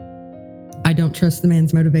right. I don't trust the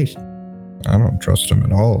man's motivation. I don't trust him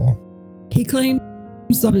at all. He claims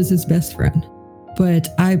Zob is his best friend, but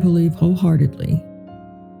I believe wholeheartedly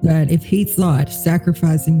that if he thought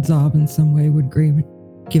sacrificing Zob in some way would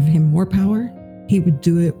give him more power, he would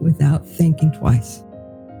do it without thinking twice.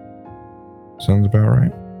 Sounds about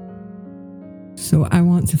right. So I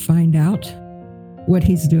want to find out what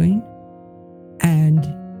he's doing, and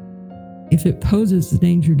if it poses a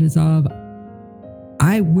danger to Zob,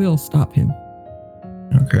 I will stop him.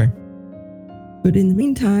 Okay. But in the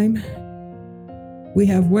meantime, we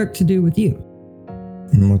have work to do with you.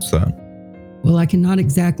 And what's that? Well, I cannot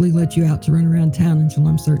exactly let you out to run around town until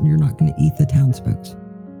I'm certain you're not going to eat the townsfolk.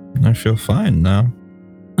 I feel fine now.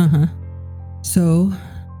 Uh-huh. So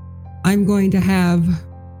I'm going to have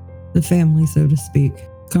the family, so to speak,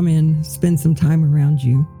 come in, spend some time around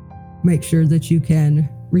you, make sure that you can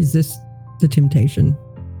resist the temptation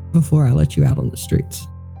before I let you out on the streets.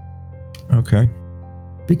 Okay.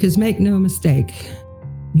 Because make no mistake,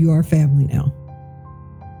 you are family now.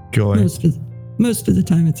 Joy. Most of the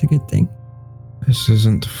time, it's a good thing. This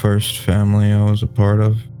isn't the first family I was a part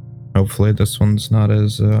of. Hopefully this one's not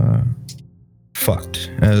as fucked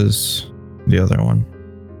as the other one.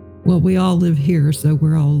 Well, we all live here, so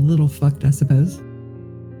we're all a little fucked, I suppose.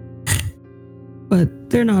 But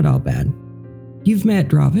they're not all bad. You've met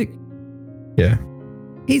Dravik. Yeah.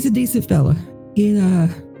 He's a decent fella. He's a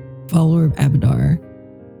follower of Abadar,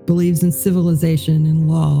 believes in civilization and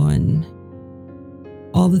law and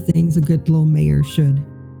all the things a good little mayor should.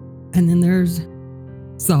 And then there's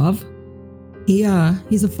Zav.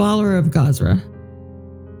 He's a follower of Gazra.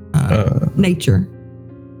 Nature,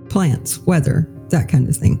 plants, weather, that kind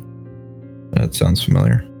of thing. That sounds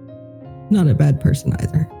familiar. Not a bad person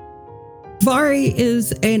either. Vari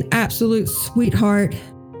is an absolute sweetheart,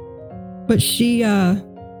 but she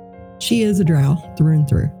She is a drow through and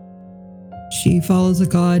through. She follows a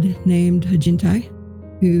god named Hajintai,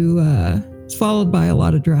 who is followed by a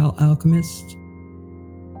lot of drow alchemists.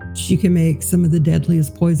 She can make some of the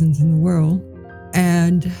deadliest poisons in the world.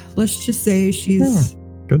 And let's just say she's...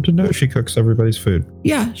 Good to know she cooks everybody's food.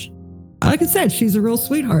 Yeah, like I said, she's a real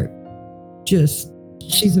sweetheart. Just,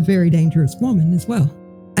 she's a very dangerous woman as well.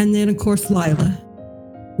 And then, of course, Lila,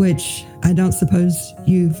 which I don't suppose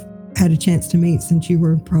you've had a chance to meet since you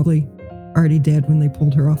were probably already dead when they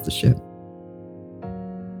pulled her off the ship.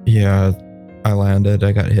 Yeah, I landed.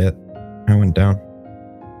 I got hit. I went down.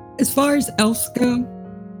 As far as elves go,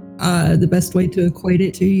 the best way to equate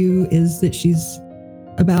it to you is that she's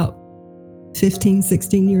about 15,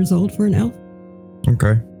 16 years old for an elf.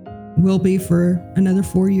 Okay. Will be for another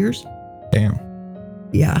 4 years. Damn.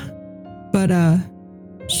 Yeah. But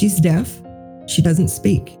she's deaf. She doesn't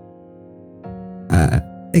speak.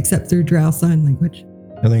 Except through drow sign language.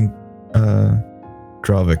 I think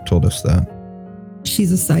Dravik told us that.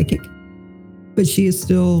 She's a psychic, but she is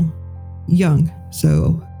still young,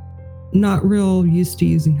 so not real used to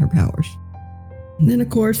using her powers. And then, of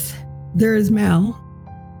course, there is Mal.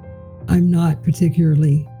 I'm not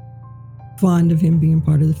particularly fond of him being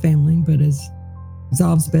part of the family, but as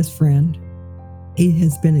Zov's best friend, he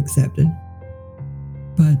has been accepted.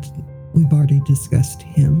 But we've already discussed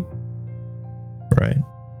him. Right.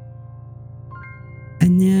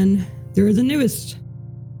 And then there are the newest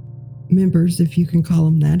members, if you can call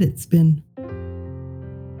them that. It's been,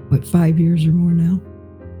 5 years or more now?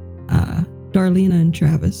 Darlena and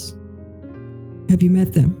Travis. Have you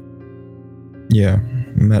met them? Yeah,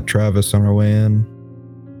 met Travis on our way in.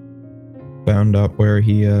 Found out where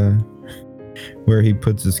he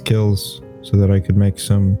puts his kills so that I could make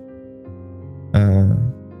some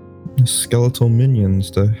skeletal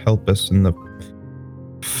minions to help us in the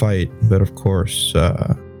fight. But of course,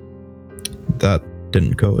 that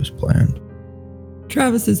didn't go as planned.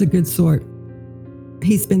 Travis is a good sort.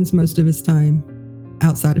 He spends most of his time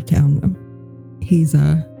outside of town, though. He's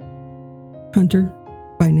a hunter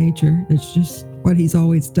by nature. It's just what he's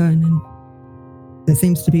always done, and that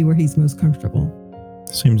seems to be where he's most comfortable.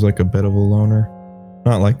 Seems like a bit of a loner.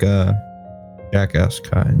 Not like a jackass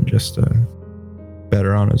kind, just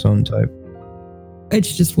better on his own type.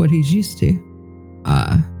 It's just what he's used to.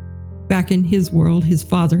 Back in his world, his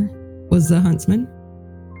father was a huntsman.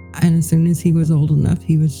 And as soon as he was old enough,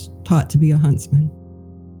 he was taught to be a huntsman.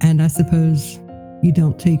 And I suppose you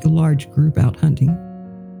don't take a large group out hunting.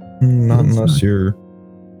 Not unless you're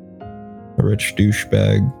a rich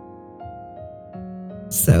douchebag.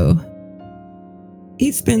 So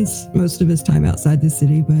he spends most of his time outside the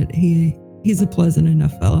city, but he's a pleasant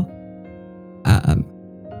enough fellow.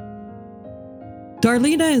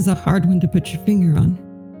 Darlena is a hard one to put your finger on,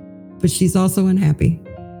 but she's also unhappy.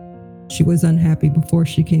 She was unhappy before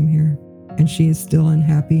she came here, and she is still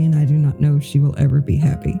unhappy, and I do not know if she will ever be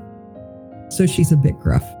happy. So she's a bit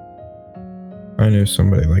gruff. I knew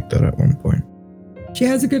somebody like that at one point. She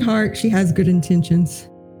has a good heart, she has good intentions,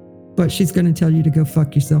 but she's going to tell you to go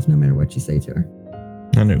fuck yourself no matter what you say to her.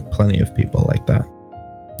 I knew plenty of people like that.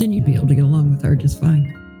 Then you'd be able to get along with her just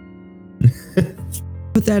fine.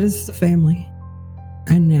 But that is the family.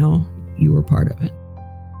 And now you were part of it.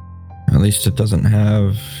 At least it doesn't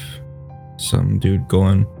have some dude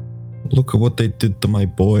going, look at what they did to my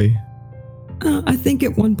boy. I think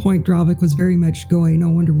at one point Dravik was very much going, I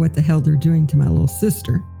wonder what the hell they're doing to my little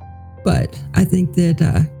sister. But I think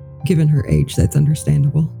that given her age, that's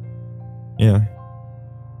understandable. Yeah.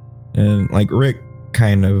 And like Rick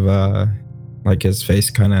kind of, like his face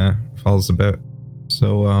kind of falls a bit.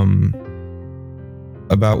 So,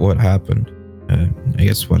 about what happened. I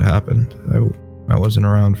guess what happened. I wasn't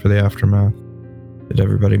around for the aftermath. Did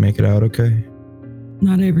everybody make it out okay?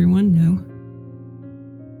 Not everyone, no.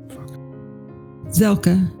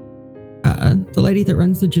 Zelka, the lady that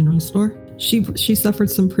runs the general store, she suffered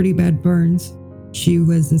some pretty bad burns. She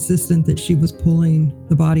was insistent that she was pulling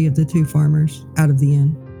the body of the two farmers out of the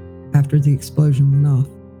inn after the explosion went off.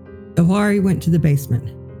 Awari went to the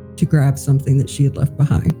basement to grab something that she had left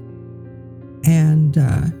behind. And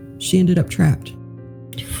she ended up trapped.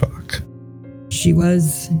 Fuck. She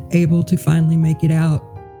was able to finally make it out,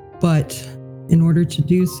 but in order to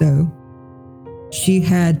do so, she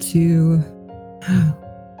had to...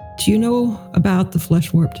 Do you know about the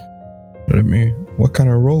flesh warped? I mean, what kind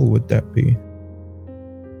of role would that be?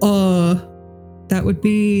 That would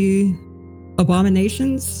be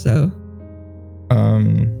abominations, so...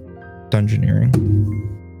 Dungeoneering.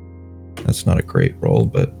 That's not a great role,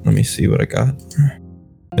 but let me see what I got.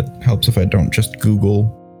 It helps if I don't just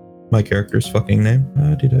Google my character's fucking name.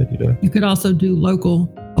 Da-dee-da-dee-da. You could also do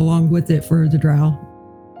local along with it for the drow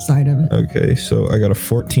side of it. Okay, so I got a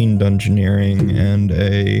 14 dungeoneering and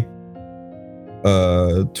a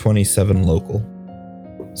 27 local.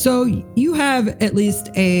 So you have at least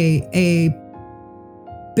a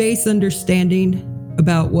base understanding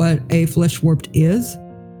about what a flesh warped is,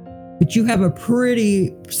 but you have a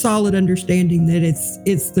pretty solid understanding that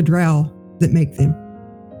it's the drow that make them.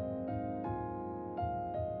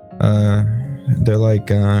 They're like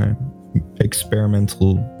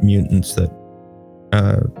experimental mutants that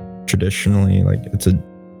traditionally, like, it's a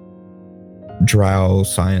drow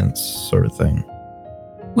science sort of thing.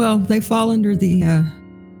 Well, they fall under the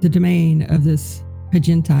domain of this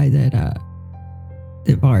Pagentai that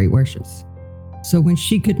Vari worships. So when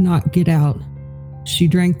she could not get out, she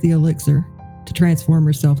drank the elixir to transform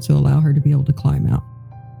herself to allow her to be able to climb out.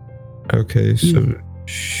 Okay, so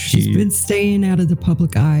She's been staying out of the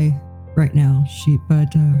public eye right now.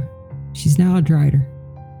 But she's now a Drider.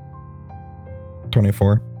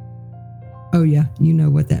 24. Oh yeah, you know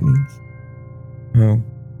what that means. Oh,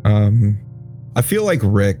 I feel like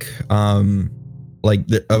Rick, like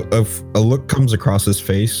a look comes across his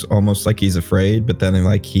face, almost like he's afraid, but then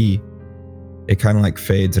like it kind of like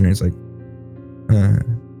fades, and he's like,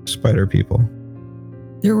 spider people.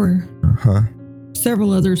 There were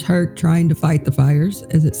several others hurt trying to fight the fires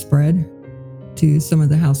as it spread to some of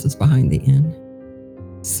the houses behind the inn.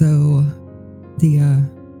 So the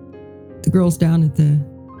girls down at the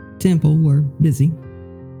temple were busy.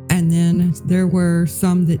 And then there were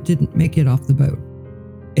some that didn't make it off the boat.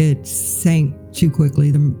 It sank too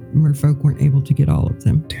quickly. The merfolk weren't able to get all of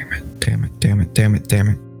them. Damn it.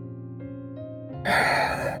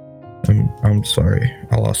 I'm sorry.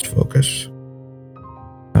 I lost focus.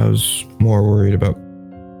 I was more worried about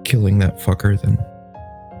killing that fucker than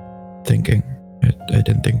thinking. I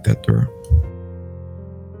didn't think that through.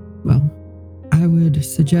 Well, I would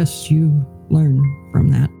suggest you learn from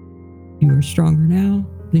that. You are stronger now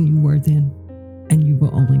than you were then, and you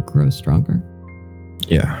will only grow stronger.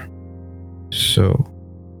 Yeah. So,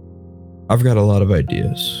 I've got a lot of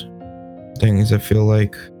ideas. Things I feel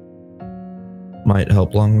like might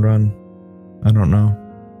help long run. I don't know.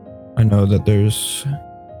 I know that there's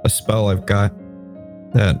a spell I've got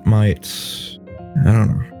that might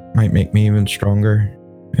make me even stronger.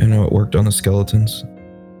 I know it worked on the skeletons.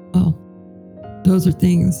 Well, those are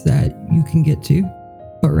things that you can get to.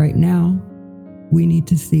 But right now, we need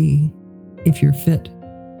to see if you're fit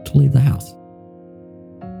to leave the house.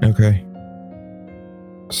 Okay.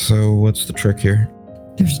 So what's the trick here?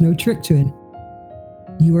 There's no trick to it.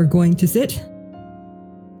 You are going to sit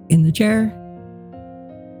in the chair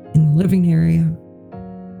in the living area.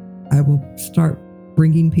 I will start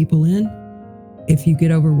bringing people in. If you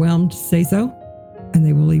get overwhelmed, say so, and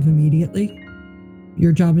they will leave immediately.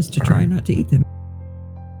 Your job is to try not to eat them.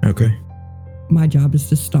 Okay. My job is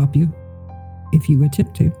to stop you if you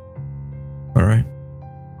attempt to. All right.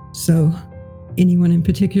 So, anyone in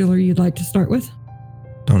particular you'd like to start with?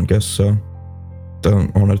 Don't guess so.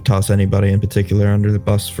 Don't want to toss anybody in particular under the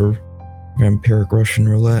bus for vampiric Russian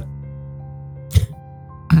roulette.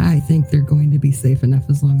 I think they're going to be safe enough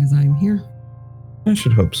as long as I'm here. I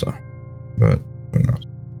should hope so. But who knows?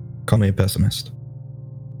 Call me a pessimist.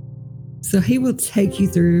 So he will take you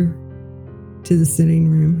through to the sitting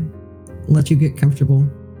room, let you get comfortable.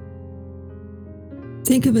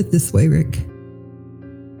 Think of it this way, Rick.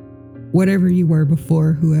 Whatever you were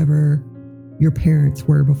before, whoever your parents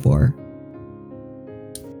were before,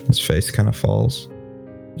 His face kind of falls.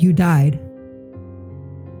 you died.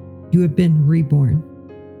 You have been reborn.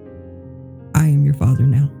 I am your father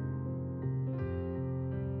now.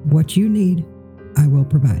 What you need, I will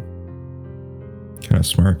provide. Kind of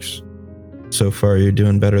smirks. So far, you're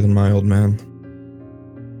doing better than my old man.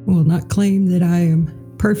 Will not claim that I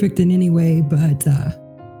am perfect in any way, but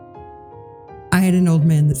I had an old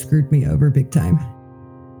man that screwed me over big time.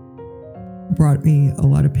 Brought me a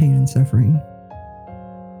lot of pain and suffering.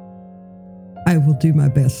 I will do my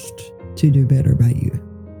best to do better by you.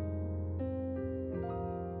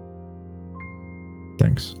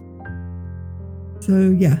 Thanks.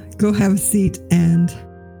 So yeah, go have a seat and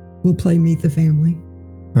we'll play Meet the Family.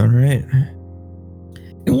 All right.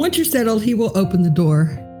 And once you're settled, he will open the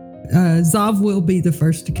door. Zav will be the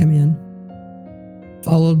first to come in,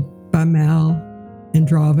 followed by Mal and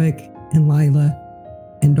Dravik and Lila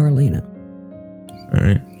and Darlena. All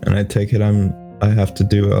right. And I take it I have to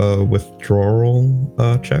do a withdrawal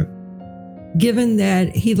check. Given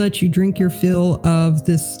that he lets you drink your fill of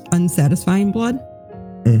this unsatisfying blood,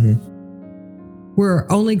 Mm-hmm. we're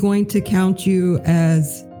only going to count you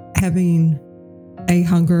as having a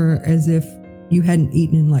hunger as if you hadn't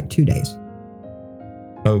eaten in like 2 days,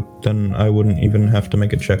 Oh, then I wouldn't even have to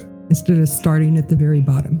make a check. instead of starting at the very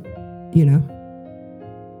bottom, you know?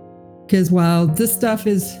 Because while this stuff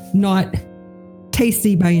is not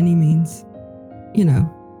tasty by any means, you know,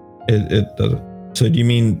 It doesn't. So do you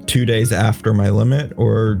mean 2 days after my limit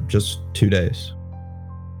or just 2 days?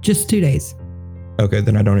 just 2 days. Okay,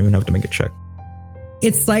 then I don't even have to make a check.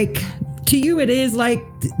 It's like, to you, it is like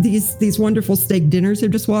these wonderful steak dinners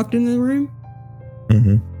have just walked into the room,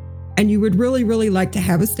 Mm-hmm. and you would really, really like to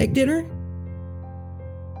have a steak dinner,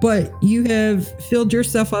 but you have filled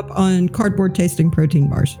yourself up on cardboard tasting protein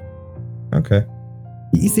bars. Okay.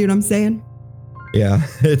 You see what I'm saying? Yeah,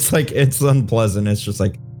 it's like, it's unpleasant. It's just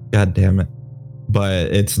like, God damn it.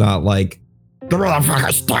 But it's not like, the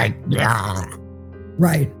motherfucker steak. Yeah.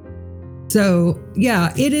 Right. So,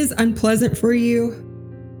 yeah, it is unpleasant for you.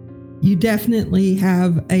 You definitely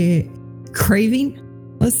have a craving,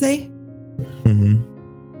 let's say,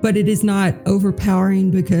 Mm-hmm. but it is not overpowering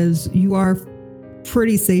because you are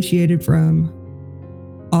pretty satiated from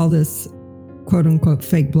all this quote unquote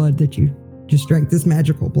fake blood that you just drank, this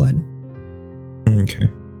magical blood. Okay.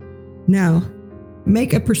 Now,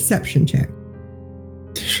 make a perception check.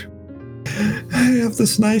 I have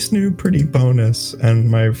this nice new pretty bonus and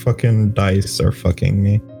my fucking dice are fucking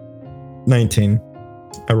me. 19.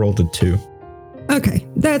 I rolled a 2. Okay,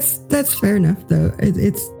 that's fair enough though.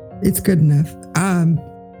 It's good enough.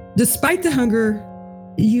 Despite the hunger,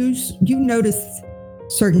 you notice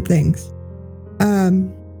certain things.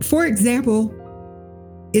 For example,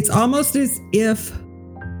 it's almost as if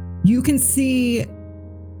you can see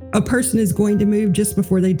a person is going to move just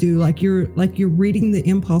before they do, like you're reading the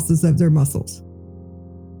impulses of their muscles,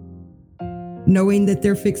 knowing that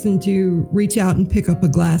they're fixing to reach out and pick up a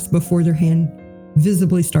glass before their hand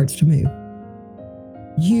visibly starts to move.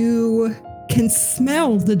 You can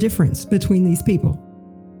smell the difference between these people.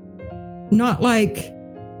 Not like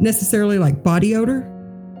necessarily like body odor,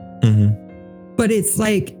 Mm-hmm. but it's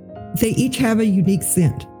like they each have a unique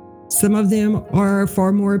scent. Some of them are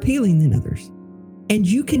far more appealing than others. And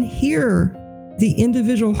you can hear the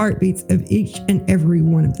individual heartbeats of each and every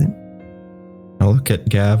one of them. I'll look at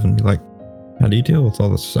Gav and be like, how do you deal with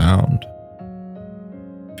all the sound?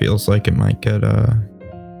 Feels like it might get to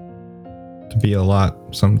be a lot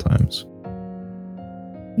sometimes.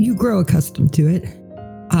 You grow accustomed to it.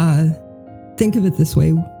 Think of it this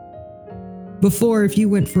way. Before, if you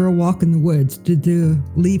went for a walk in the woods, did the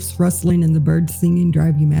leaves rustling and the birds singing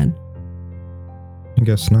drive you mad? I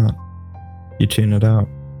guess not. You tune it out.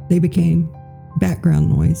 They became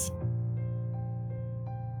background noise.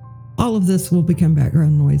 All of this will become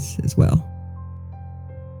background noise as well,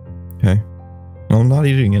 Okay. Well, I'm not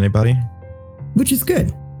eating anybody. which is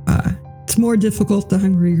good. It's more difficult the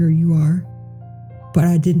hungrier you are, but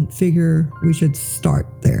I didn't figure we should start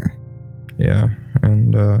there. Yeah.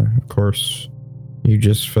 And of course, you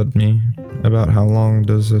just fed me. About how long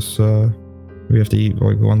does this, we have to eat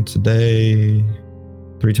like once a day,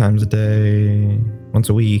 3 times a day, once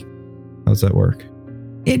a week? How does that work?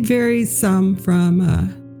 It varies some from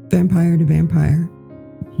vampire to vampire.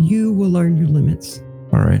 You will learn your limits.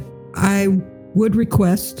 All right. I would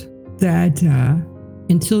request that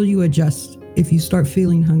until you adjust, if you start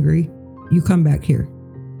feeling hungry, you come back here.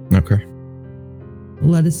 Okay.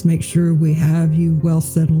 Let us make sure we have you well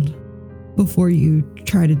settled before you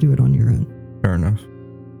try to do it on your own. Fair enough.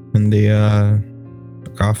 And the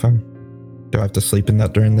coffin? Do I have to sleep in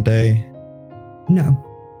that during the day? No,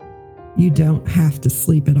 you don't have to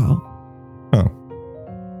sleep at all. Oh.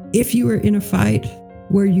 If you are in a fight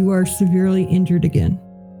where you are severely injured again,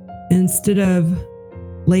 instead of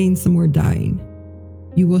laying somewhere dying,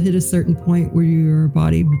 you will hit a certain point where your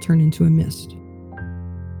body will turn into a mist.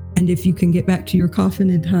 And if you can get back to your coffin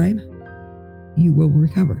in time, you will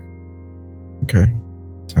recover. Okay.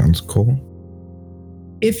 Sounds cool.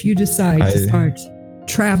 If you decide to start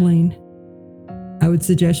traveling, I would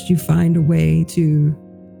suggest you find a way to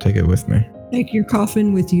Take it with me. take your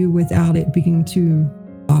coffin with you without it being too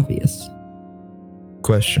obvious.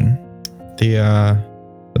 Question. The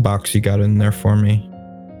box you got in there for me,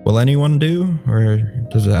 will anyone do, or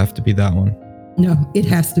does it have to be that one? No, it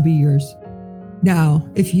has to be yours. Now,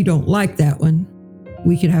 if you don't like that one,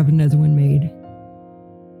 we could have another one made.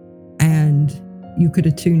 And you could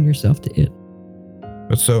attune yourself to it.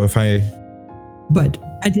 But so if I... But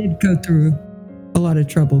I did go through a lot of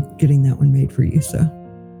trouble getting that one made for you, so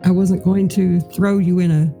I wasn't going to throw you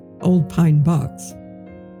in a old pine box.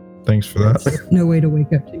 Thanks for that. No way to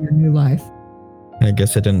wake up to your new life. I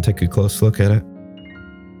guess I didn't take a close look at it.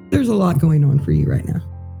 There's a lot going on for you right now.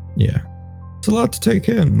 Yeah. It's a lot to take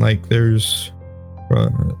in. Like, there's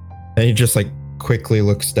And he just like quickly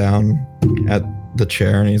looks down at the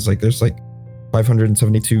chair and he's like, there's like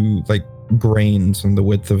 572 like grains in the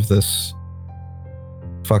width of this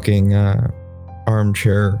fucking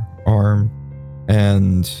armchair arm,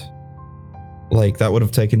 and like that would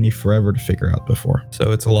have taken me forever to figure out before,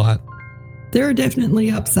 so it's a lot. There are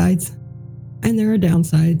definitely upsides and there are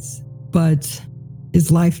downsides, but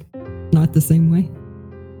is life not the same way?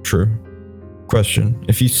 True. Question: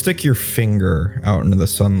 if you stick your finger out into the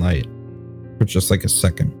sunlight for just like a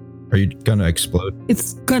second, are you gonna explode?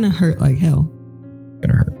 It's gonna hurt like hell.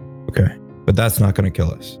 Gonna hurt. Okay, but that's not gonna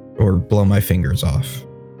kill us or blow my fingers off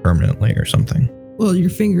permanently or something. Well, your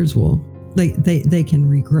fingers will. They can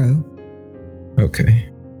regrow. Okay,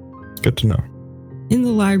 good to know. In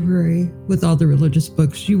the library, with all the religious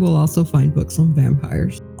books, you will also find books on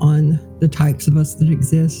vampires, on the types of us that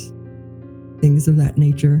exist, things of that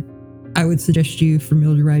nature. I would suggest you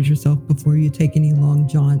familiarize yourself before you take any long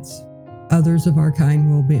jaunts. Others of our kind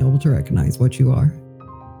will be able to recognize what you are.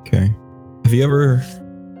 Okay. Have you ever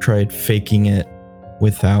tried faking it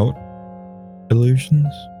without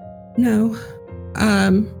illusions? No.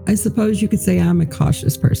 I suppose you could say I'm a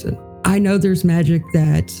cautious person. I know there's magic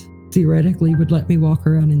that theoretically would let me walk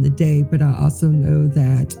around in the day, but I also know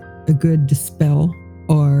that a good dispel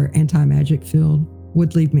or anti-magic field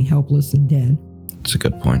would leave me helpless and dead. That's a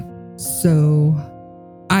good point. So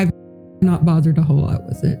I've not bothered a whole lot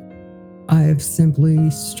with it. I've simply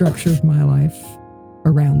structured my life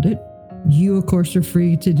around it. You, of course, are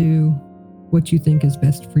free to do what you think is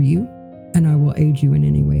best for you, and I will aid you in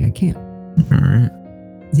any way I can. All right.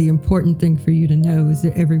 The important thing for you to know is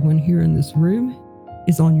that everyone here in this room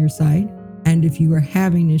is on your side. And if you are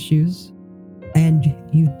having issues and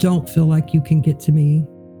you don't feel like you can get to me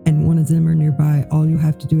and one of them are nearby, all you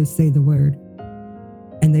have to do is say the word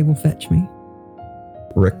and they will fetch me.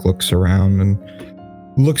 Rick looks around and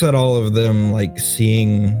looks at all of them, like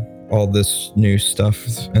seeing all this new stuff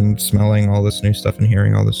and smelling all this new stuff and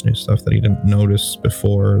hearing all this new stuff that he didn't notice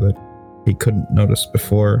before, that he couldn't notice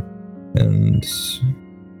before. And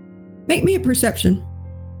make me a perception.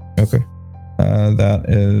 Okay. That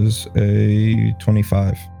is a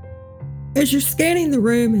 25. As you're scanning the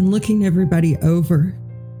room and looking everybody over,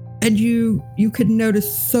 and you could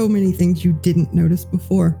notice so many things you didn't notice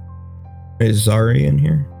before. Is Zari in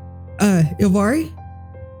here? Ilvari?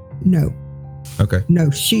 No. Okay.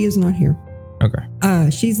 No, she is not here. Okay.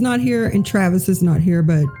 She's not here and Travis is not here,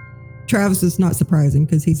 but Travis is not surprising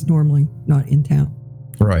because he's normally not in town.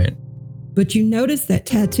 Right. But you notice that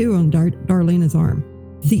tattoo on Darlena's arm.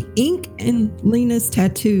 The ink in Lena's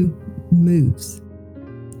tattoo moves.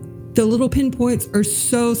 The little pinpoints are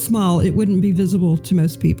so small it wouldn't be visible to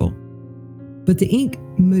most people. But the ink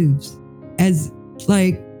moves. As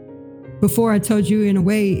like before I told you, in a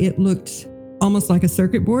way, it looked almost like a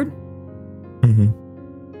circuit board. Mm-hmm.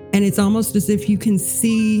 And it's almost as if you can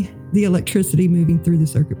see the electricity moving through the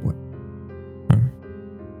circuit board.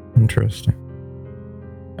 Interesting.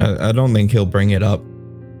 I don't think he'll bring it up.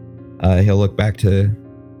 He'll look back to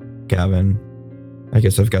Gavin. I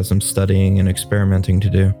guess I've got some studying and experimenting to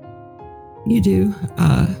do. You do.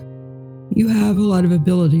 You have a lot of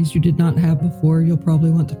abilities you did not have before. You'll probably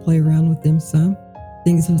want to play around with them some.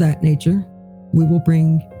 Things of that nature. We will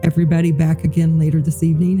bring everybody back again later this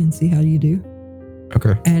evening and see how you do.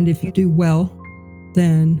 Okay. And if you do well,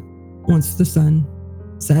 then once the sun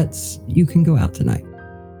sets, you can go out tonight.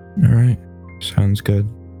 All right. Sounds good.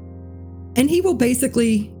 And he will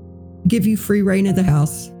basically give you free reign of the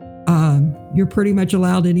house. You're pretty much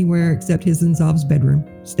allowed anywhere except his and Zob's bedroom.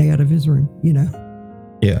 Stay out of his room, you know?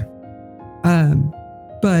 Yeah.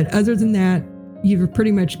 But other than that, you've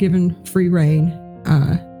pretty much given free reign.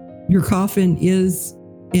 Your coffin is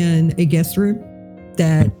in a guest room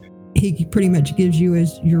that he pretty much gives you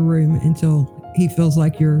as your room until he feels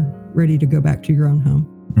like you're ready to go back to your own home.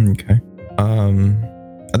 Okay.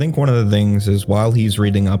 I think one of the things is while he's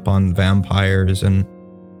reading up on vampires and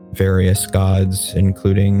various gods,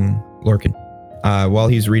 including Lorcan, while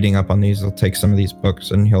he's reading up on these, he'll take some of these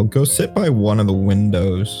books and he'll go sit by one of the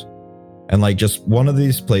windows and like just one of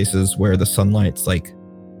these places where the sunlight's like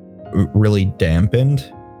really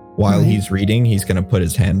dampened. While he's reading, he's going to put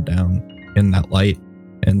his hand down in that light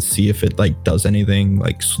and see if it like does anything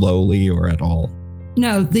like slowly or at all.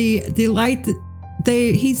 No, the light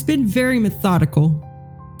he's been very methodical,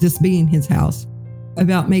 this being his house,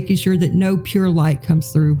 about making sure that no pure light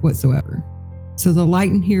comes through whatsoever. So the light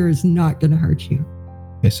in here is not going to hurt you.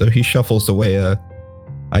 Okay, so he shuffles away a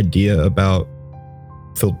idea about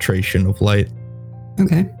filtration of light.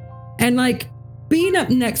 Okay. And like Being up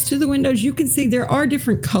next to the windows, you can see there are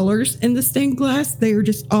different colors in the stained glass. They are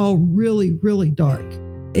just all really, really dark.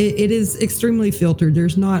 It is extremely filtered.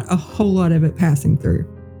 There's not a whole lot of it passing through.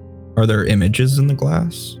 Are there images in the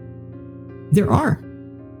glass? There are.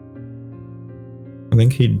 I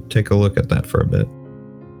think he'd take a look at that for a bit.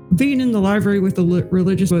 Being in the library with the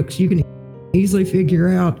religious books, you can easily figure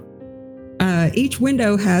out each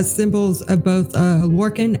window has symbols of both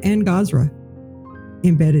Lorcan and Gazra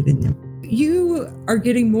embedded in them. You are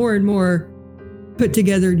getting more and more put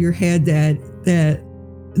together in your head that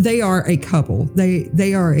they are a couple.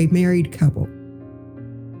 They are a married couple.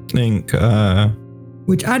 I think,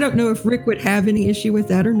 which I don't know if Rick would have any issue with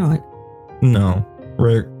that or not. No,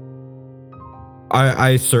 Rick.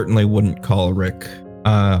 I certainly wouldn't call Rick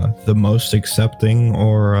the most accepting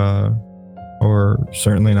or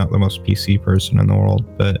certainly not the most PC person in the world,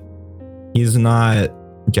 but he's not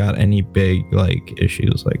got any big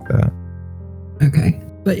issues like that. Okay.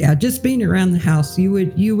 But yeah, just being around the house, you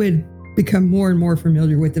would become more and more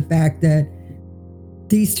familiar with the fact that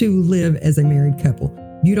these two live as a married couple.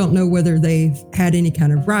 You don't know whether they've had any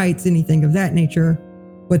kind of rights, anything of that nature,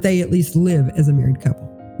 but they at least live as a married couple,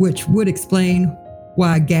 which would explain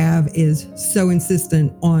why Gav is so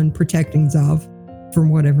insistent on protecting Zav from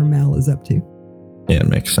whatever Mal is up to. Yeah, it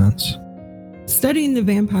makes sense. Studying the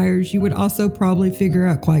vampires, you would also probably figure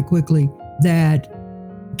out quite quickly that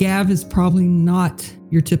Gav is probably not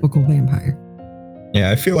your typical vampire.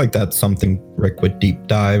 Yeah, I feel like that's something Rick would deep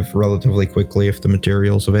dive relatively quickly if the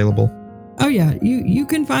material's available. Oh yeah, you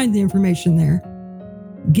can find the information there.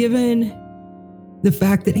 Given the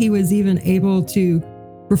fact that he was even able to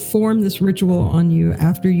perform this ritual on you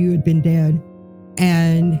after you had been dead,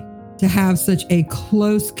 and to have such a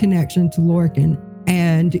close connection to Lorcan,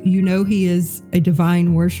 and he is a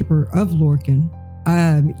divine worshiper of Lorcan,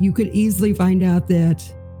 you could easily find out that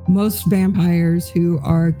most vampires who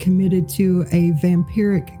are committed to a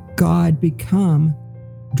vampiric god become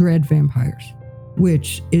dread vampires,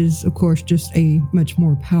 which is, of course, just a much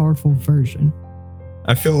more powerful version.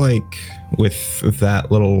 I feel like with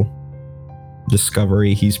that little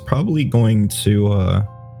discovery, he's probably going to,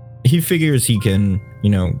 he figures he can,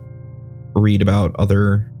 read about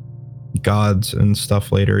other gods and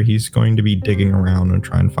stuff later. He's going to be digging around and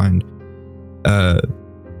try and find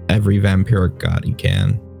every vampiric god he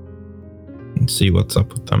can and see what's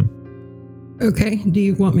up with them. Okay. Do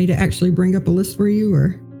you want me to actually bring up a list for you,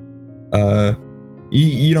 or?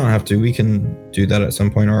 You don't have to. We can do that at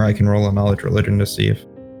some point, or I can roll a knowledge religion to see if.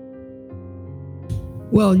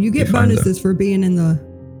 Well, you get bonuses for being in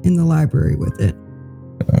the library with it.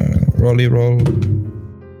 Rolly roll.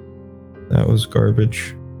 That was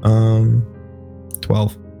garbage.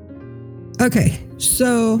 12. Okay,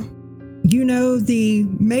 so the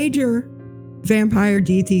major vampire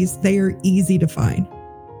deities, they are easy to find.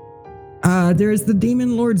 There's the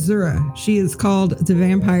demon lord Zura. She is called the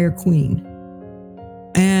Vampire Queen,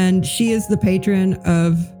 and she is the patron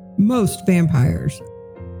of most vampires,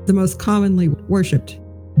 the most commonly worshipped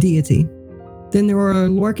deity. Then there are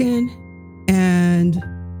Lorcan and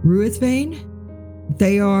Ruithvain.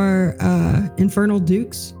 They are infernal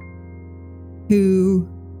dukes who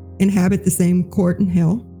inhabit the same court in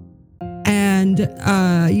hell. And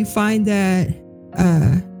you find that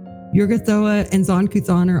Yurgathoa and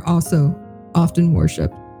Zon-Kuthon are also often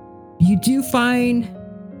worshipped. You do find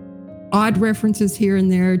odd references here and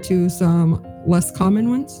there to some less common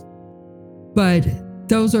ones, but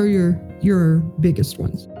those are your biggest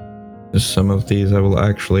ones. Some of these I will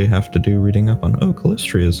actually have to do reading up on. Oh,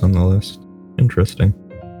 Callistria is on the list. Interesting.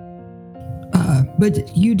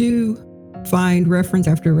 But you do find reference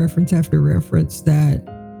after reference after reference that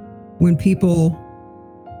when people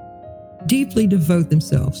deeply devote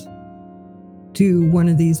themselves to one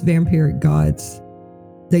of these vampiric gods,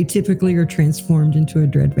 they typically are transformed into a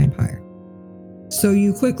dread vampire. So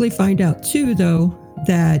you quickly find out too, though,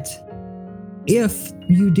 that if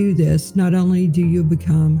you do this, not only do you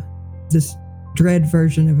become this dread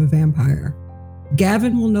version of a vampire,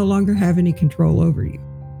 Gavin will no longer have any control over you.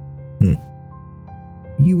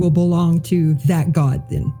 You will belong to that god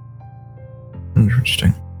then.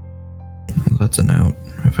 Interesting. Well, that's a note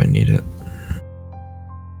if I need it.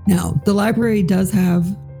 Now, the library does have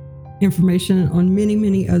information on many,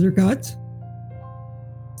 many other gods.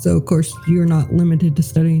 So, of course, you're not limited to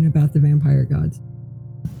studying about the vampire gods.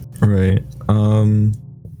 Right. And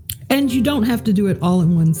you don't have to do it all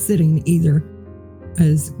in one sitting either,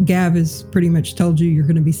 as Gav has pretty much told you you're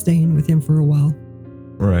going to be staying with him for a while.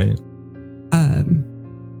 Right.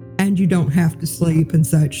 And you don't have to sleep and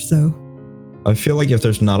such, so. I feel like if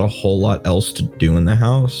there's not a whole lot else to do in the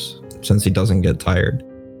house, since he doesn't get tired,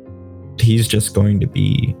 he's just going to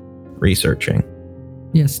be researching.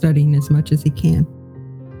 Yeah, studying as much as he can.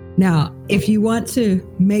 Now, if you want to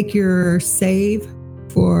make your save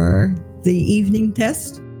for the evening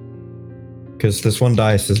test, Because this one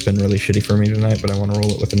dice has been really shitty for me tonight, but I want to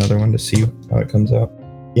roll it with another one to see how it comes out.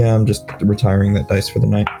 Yeah, I'm just retiring that dice for the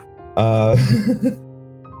night.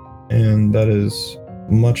 And that is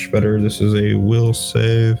much better. This is a will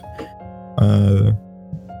save.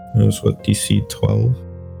 It was what, DC 12?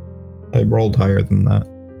 I rolled higher than that.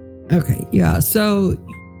 okay, yeah. So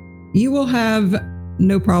you will have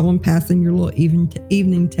no problem passing your little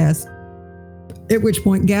evening test. At which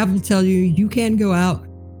point, Gav will tell you you can go out,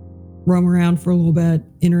 roam around for a little bit,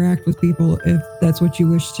 interact with people if that's what you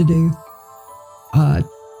wish to do.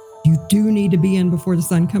 You do need to be in before the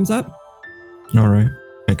sun comes up. All right.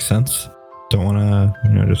 Makes sense. Don't want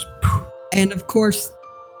to, just... And of course,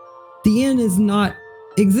 the inn is not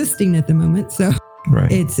existing at the moment, so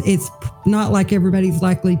Right. it's not like everybody's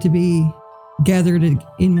likely to be gathered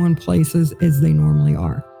in one place as they normally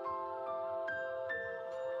are.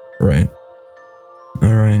 Right.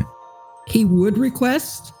 All right. He would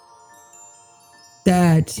request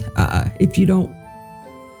that if you don't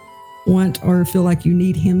want or feel like you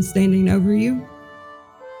need him standing over you,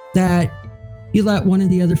 that you let one of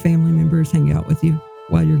the other family members hang out with you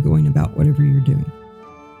while you're going about whatever you're doing.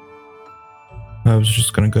 I was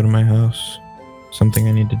just going to go to my house. Something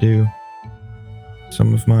I need to do.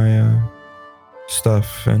 Some of my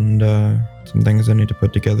stuff and some things I need to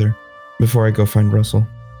put together before I go find Russell.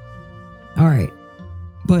 All right.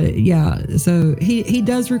 But yeah, so he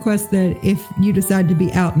does request that if you decide to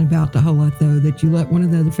be out and about a whole lot, though, that you let one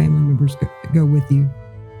of the other family members go with you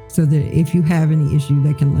so that if you have any issue,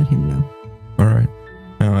 they can let him know. All right.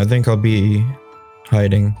 Now, I think I'll be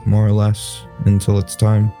hiding more or less until it's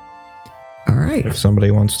time. All right. If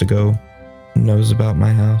somebody wants to go, knows about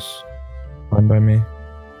my house, fine by me.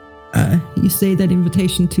 You say that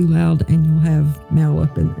invitation too loud and you'll have Mal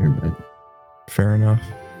up in there, but Fair enough.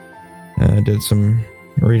 I did some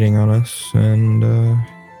reading on us, and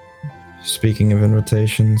speaking of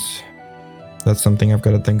invitations, that's something I've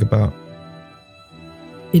got to think about.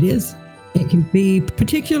 it is. It can be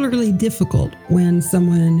particularly difficult when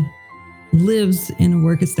someone lives in a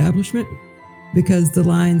work establishment because the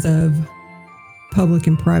lines of public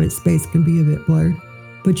and private space can be a bit blurred.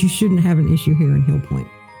 But you shouldn't have an issue here in Hill Point.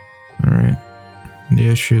 All right. The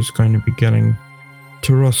issue is going to be getting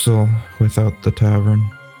to Russell without the tavern.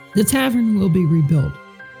 The tavern will be rebuilt,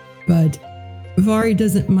 but Vari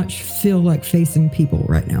doesn't much feel like facing people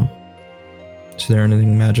right now. Is there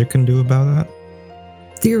anything magic can do about that?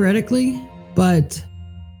 Theoretically, but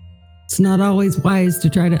it's not always wise to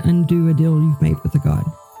try to undo a deal you've made with a god.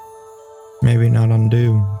 Maybe not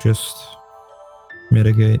undo, just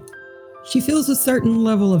mitigate. She feels a certain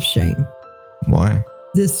level of shame. Why?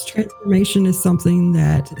 This transformation is something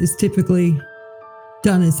that is typically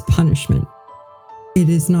done as punishment. It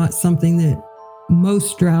is not something that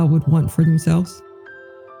most drow would want for themselves.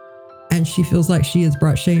 And she feels like she has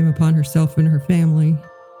brought shame upon herself and her family,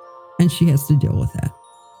 and she has to deal with that.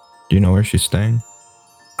 Do you know where she's staying?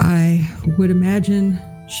 I would imagine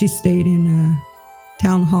she stayed in a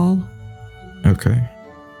town hall. Okay.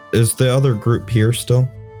 Is the other group here still?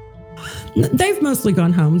 They've mostly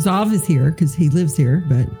gone home. Zav is here because he lives here,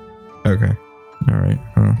 but Okay. All right.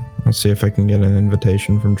 I'll see if I can get an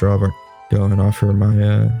invitation from Drawbert. Go and offer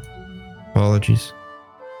my apologies.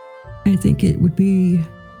 I think it would be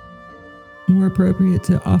more appropriate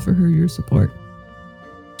to offer her your support.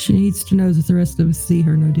 She needs to know that the rest of us see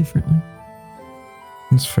her no differently.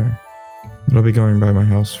 That's fair. But I'll be going by my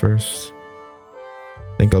house first.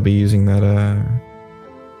 I think I'll be using that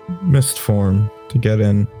mist form to get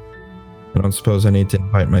in. I don't suppose I need to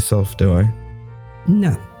invite myself, do I?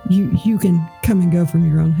 No, you can come and go from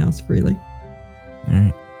your own house freely. All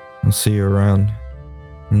right. I'll see you around.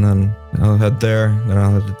 And then I'll head there, then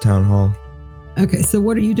I'll head to town hall. Okay, so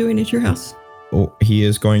what are you doing at your house? Oh, he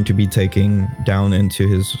is going to be taking down into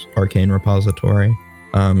his arcane repository.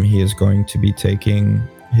 He is going to be taking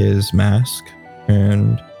his mask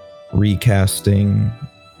and recasting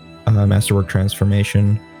Masterwork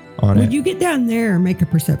Transformation on Would it. you get down there and make a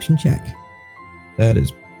perception check? That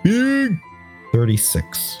is big.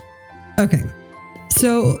 36. Okay,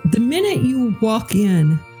 so the minute you walk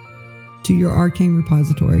in to your arcane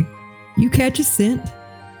repository, you catch a scent.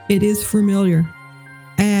 It is familiar.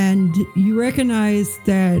 And you recognize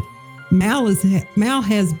that Mal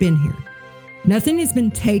has been here. Nothing has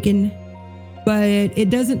been taken, but it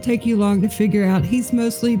doesn't take you long to figure out he's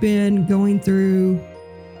mostly been going through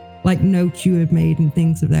like notes you have made and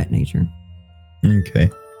things of that nature. Okay.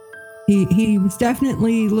 He was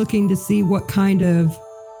definitely looking to see what kind of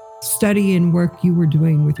study and work you were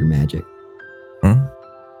doing with your magic. I'll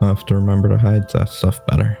have to remember to hide that stuff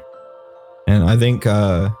better. And I think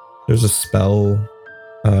there's a spell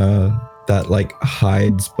that like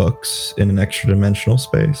hides books in an extra dimensional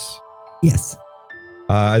space. Yes.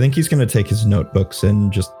 I think he's going to take his notebooks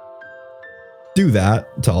and just do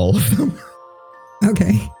that to all of them.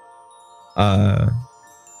 Okay.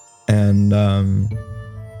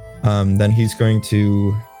 Then he's going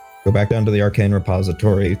to go back down to the arcane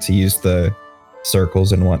repository to use the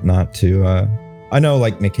circles and whatnot to, I know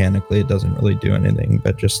like mechanically it doesn't really do anything,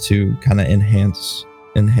 but just to kind of enhance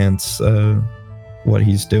what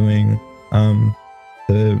he's doing, to,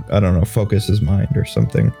 I don't know, focus his mind or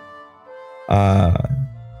something.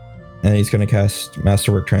 And he's going to cast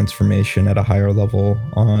Masterwork Transformation at a higher level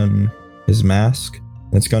on his mask.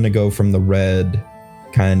 And it's going to go from the red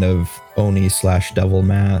kind of Oni/devil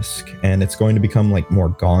mask, and it's going to become like more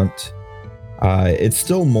gaunt. It's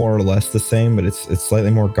still more or less the same, but it's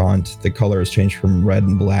slightly more gaunt. The color has changed from red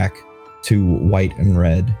and black to white and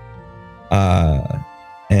red.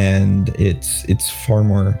 And it's far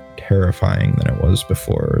more terrifying than it was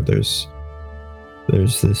before. There's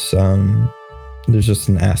this there's just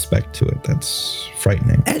an aspect to it that's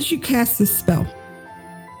frightening. As you cast this spell,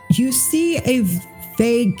 you see a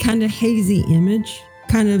vague, kind of hazy image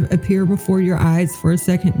kind of appear before your eyes for a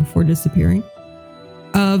second before disappearing,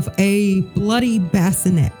 of a bloody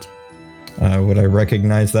bassinet. Would I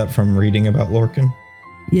recognize that from reading about Lorcan?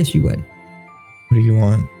 Yes, you would. What do you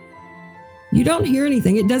want? You don't hear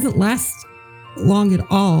anything. It doesn't last long at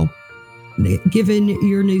all. Given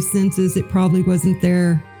your new senses, it probably wasn't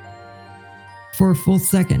there for a full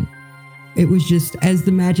second. It was just as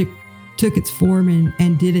the magic took its form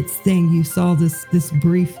and did its thing, you saw this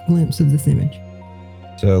brief glimpse of this image.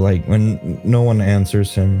 So like when no one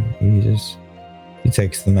answers him, he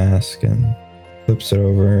takes the mask and flips it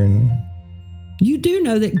over, and you do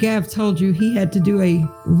know that Gav told you he had to do a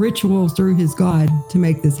ritual through his god to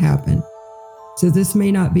make this happen. So this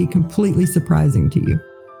may not be completely surprising to you.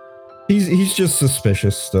 He's just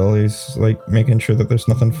suspicious still. He's like making sure that there's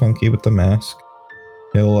nothing funky with the mask.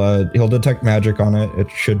 He'll detect magic on it.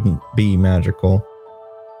 It shouldn't be magical.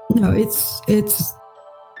 No, it's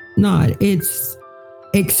not. It's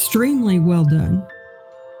extremely well done.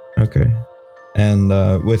 Okay. And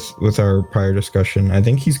with our prior discussion, I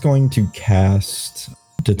think he's going to cast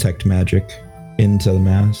detect magic into the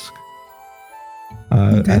mask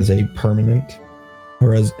as a permanent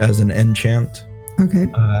or as an enchant.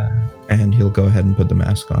 Okay. And he'll go ahead and put the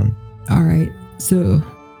mask on. All right. So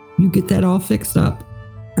you get that all fixed up.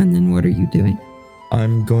 And then what are you doing?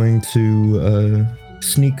 I'm going to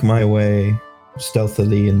sneak my way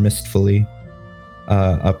stealthily and mistfully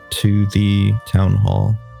up to the town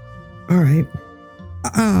hall. All right.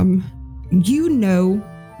 You know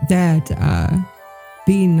that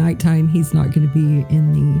being nighttime, he's not going to be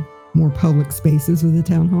in the more public spaces of the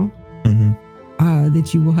town hall. Mm-hmm.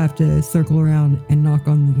 That you will have to circle around and knock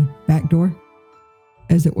on the back door,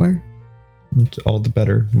 as it were. It's all the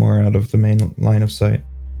better, more out of the main line of sight.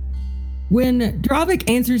 When Dravik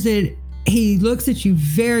answers it, he looks at you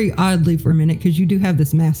very oddly for a minute because you do have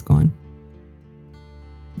this mask on.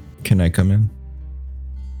 Can I come in?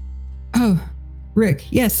 Oh, Rick,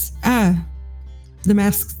 yes. The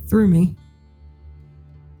mask threw me.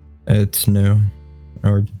 It's new.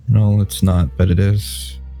 Or, no, it's not, but it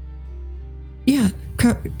is. Yeah,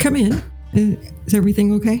 come in. Is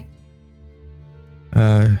everything okay?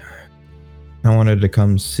 I wanted to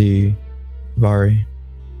come see Vari,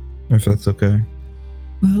 if that's okay.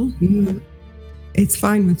 Well, it's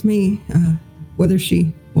fine with me. Whether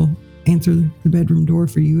she will answer the bedroom door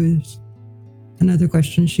for you is another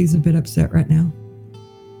question. She's a bit upset right now.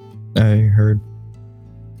 I heard.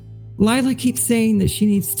 Lila keeps saying that she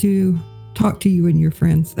needs to talk to you and your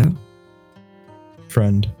friends, though.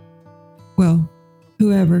 Friend. Well,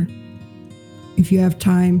 whoever. If you have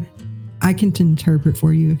time, I can interpret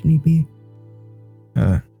for you if need be.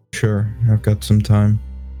 Sure. I've got some time.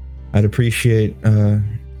 I'd appreciate,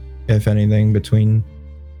 if anything, between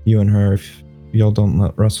you and her, if y'all don't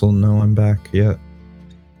let Russell know I'm back yet.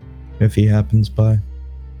 If he happens by.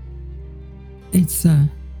 It's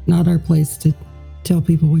not our place to tell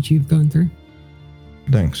people what you've gone through.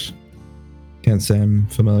 Thanks. Can't say I'm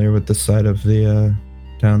familiar with this side of the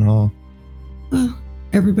town hall. Well,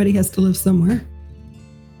 everybody has to live somewhere.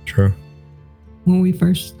 True. When we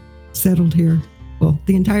first settled here, well,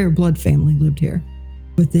 the entire Blood family lived here.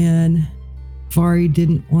 But then Vari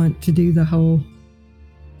didn't want to do the whole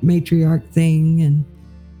matriarch thing, and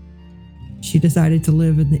she decided to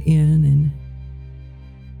live in the inn, and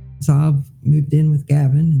Zav moved in with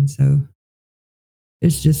Gavin, and so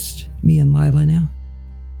it's just me and Lila now.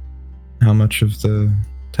 How much of the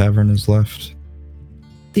tavern is left?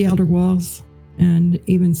 The outer walls and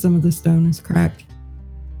even some of the stone is cracked.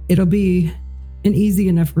 It'll be an easy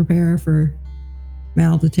enough repair for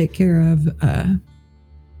Mal to take care of.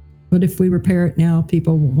 But if we repair it now,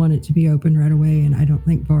 people will want it to be open right away, and I don't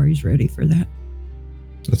think Vari's ready for that.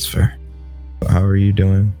 That's fair. How are you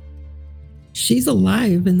doing? She's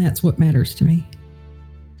alive, and that's what matters to me.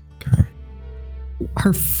 Okay.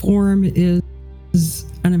 Her form is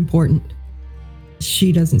unimportant.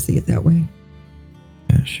 She doesn't see it that way.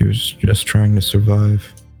 Yeah, she was just trying to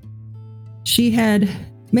survive. She had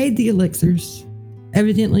made the elixirs.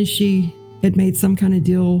 Evidently, she had made some kind of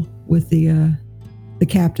deal with the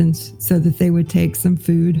captains so that they would take some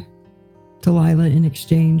food to Lila in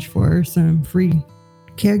exchange for some free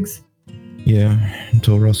kegs. Yeah,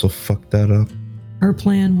 until Russell fucked that up. Her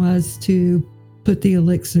plan was to put the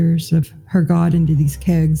elixirs of her god into these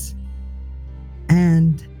kegs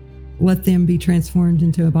and let them be transformed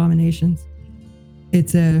into abominations.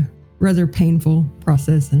 It's a rather painful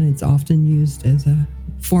process, and it's often used as a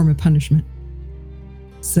form of punishment.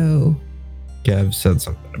 So, Gav said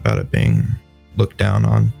something about it being looked down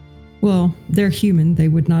on. well, they're human. They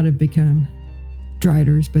would not have become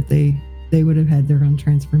Driders, but they would have had their own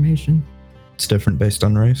transformation. It's different based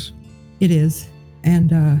on race. It is. And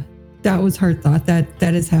that was her thought. That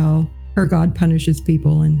is how her god punishes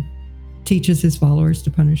people and teaches his followers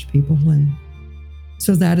to punish people. And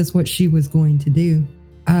so that is what she was going to do.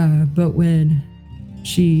 But when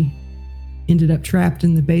she ended up trapped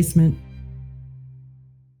in the basement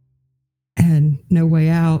and no way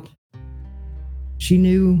out, she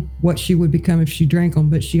knew what she would become if she drank them,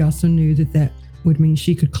 but she also knew that would mean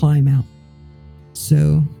she could climb out.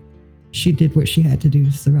 So she did what she had to do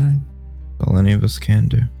to survive. All any of us can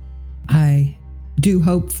do. I do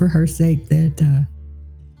hope for her sake that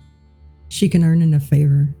she can earn enough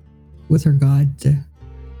favor with her god to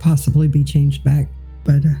possibly be changed back.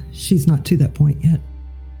 But she's not to that point yet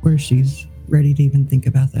where she's ready to even think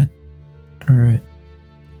about that. All right.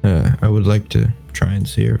 I would like to try and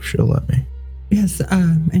see her if she'll let me. Yes,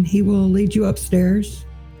 and he will lead you upstairs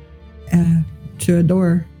to a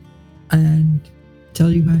door and tell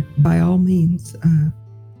you by all means,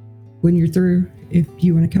 when you're through, if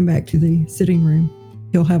you want to come back to the sitting room,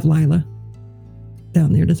 he'll have Lila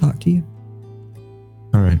down there to talk to you.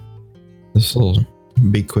 All right. This will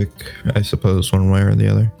be quick, I suppose, one way or the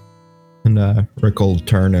other. And Rick will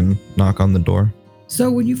turn and knock on the door. So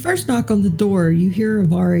when you first knock on the door, you hear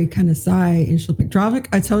Avari kind of sigh, and she'll be, Dravik,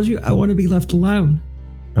 I told you I want to be left alone.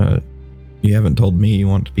 You haven't told me you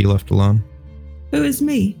want to be left alone. Who is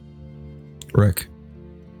me? Rick.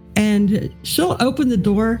 And she'll open the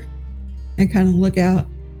door and kind of look out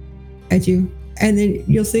at you. And then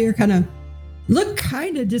you'll see her kind of look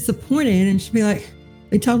kind of disappointed, and she'll be like,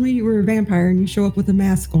 they told me you were a vampire and you show up with a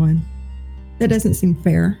mask on. That doesn't seem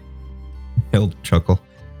fair. He'll chuckle.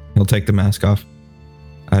 He'll take the mask off.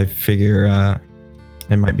 I figure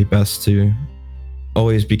it might be best to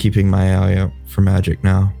always be keeping my eye out for magic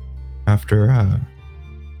now, after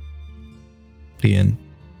the inn.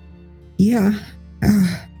 Yeah,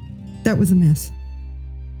 that was a mess.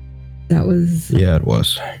 That was Yeah, it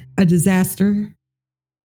was. a disaster.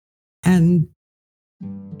 And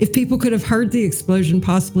if people could have heard the explosion,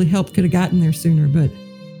 possibly help could have gotten there sooner, but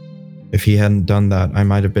If he hadn't done that, I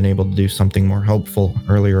might have been able to do something more helpful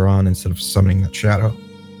earlier on instead of summoning that shadow.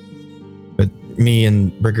 But me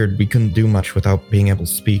and Brigard, we couldn't do much without being able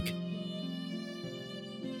to speak.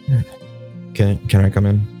 Can I come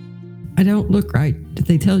in? I don't look right. Did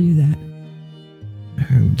they tell you that?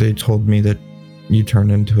 They told me that you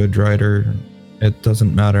turned into a Drider. It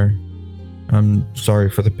doesn't matter. I'm sorry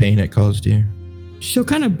for the pain it caused you. She'll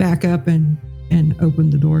kind of back up and open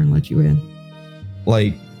the door and let you in.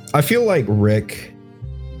 Like, I feel like Rick,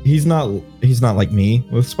 he's not like me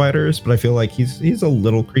with spiders, but I feel like he's a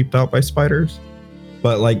little creeped out by spiders.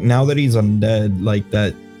 But like now that he's undead, like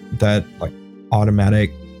that like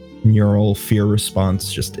automatic neural fear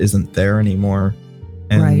response just isn't there anymore.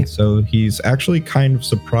 And Right. so he's actually kind of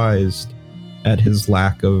surprised at his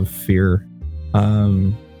lack of fear.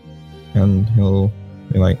 And he'll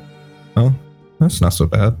be like, "Oh, that's not so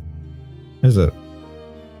bad, is it?"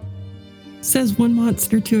 Says one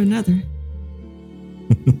monster to another.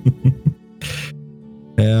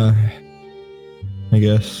 Yeah, I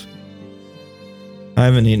guess. I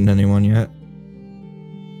haven't eaten anyone yet.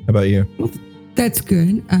 How about you? That's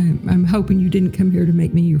good. I'm hoping you didn't come here to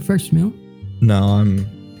make me your first meal. No, I'm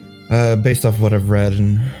based off what I've read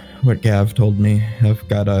and what Gav told me, I've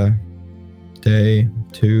got a day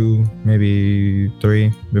 2, maybe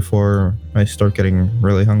 3 before I start getting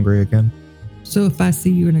really hungry again. So if I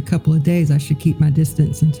see you in a couple of days, I should keep my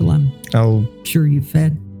distance until I'm I'll sure you've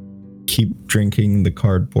fed. keep drinking the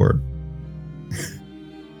cardboard.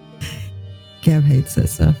 Gav hates that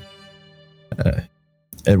stuff.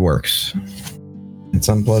 It works. It's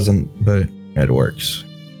unpleasant, but it works.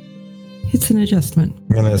 It's an adjustment.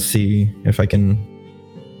 I'm gonna see if I can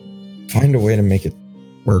find a way to make it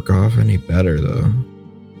work off any better, though.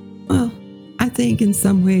 Well, I think in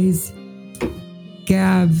some ways,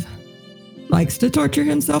 Gav likes to torture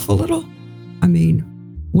himself a little. I mean,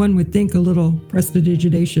 one would think a little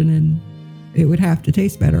prestidigitation and it would have to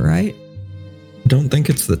taste better, right? I don't think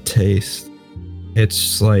it's the taste.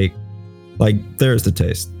 It's like there's the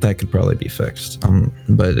taste that could probably be fixed.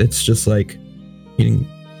 But it's just like eating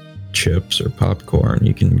chips or popcorn.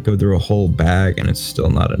 You can go through a whole bag and it's still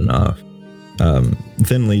not enough.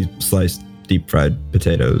 Thinly sliced deep fried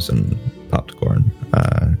potatoes and popped corn,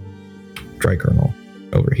 dry kernel,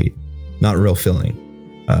 overheat. Not real filling.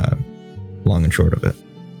 Long and short of it.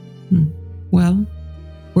 Well,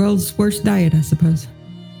 world's worst diet, I suppose.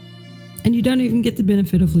 And you don't even get the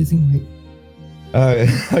benefit of losing weight.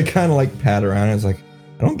 I kind of like pat around. It's like,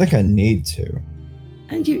 I don't think I need to.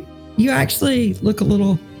 And you actually look a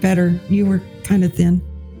little better. You were kind of thin.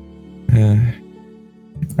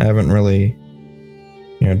 I haven't really,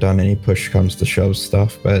 done any push comes to shove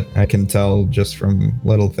stuff, but I can tell just from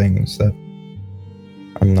little things that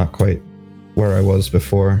I'm not quite where I was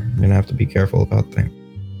before. I'm gonna have to be careful about things.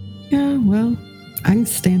 Yeah, well, I can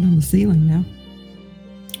stand on the ceiling now.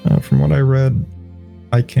 From what I read,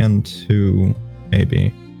 I can too,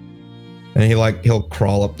 maybe. And he'll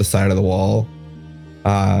crawl up the side of the wall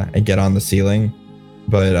and get on the ceiling.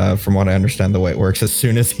 But from what I understand, the way it works, as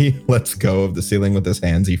soon as he lets go of the ceiling with his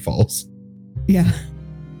hands, he falls. Yeah.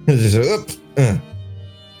 It's just,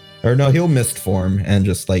 or no, he'll mist form and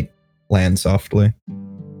just like land softly.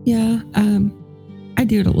 Yeah, I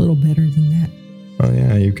do it a little better than that. Oh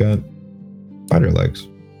yeah, you've got spider legs.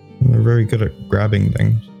 And they're very good at grabbing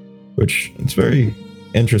things, which it's very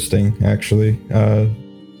interesting, actually.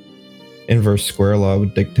 Inverse square law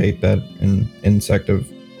would dictate that an insect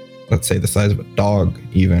of, let's say, the size of a dog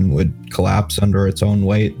even would collapse under its own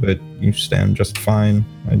weight, but you stand just fine.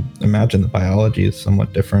 I imagine the biology is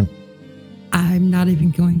somewhat different. I'm not even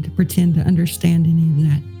going to pretend to understand any of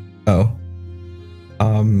that. Oh.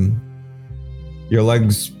 Your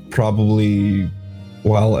legs probably,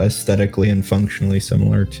 while aesthetically and functionally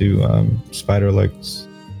similar to spider legs,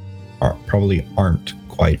 probably aren't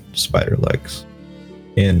quite spider legs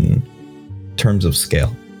in terms of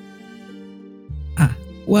scale.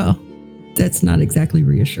 Well, that's not exactly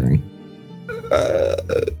reassuring.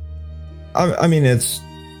 I mean,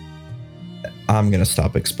 I'm going to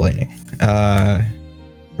stop explaining.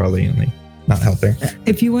 Probably only not helping.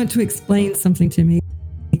 If you want to explain something to me,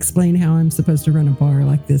 explain how I'm supposed to run a bar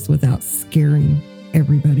like this without scaring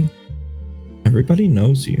everybody. Everybody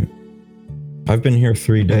knows you. I've been here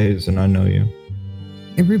 3 days and I know you.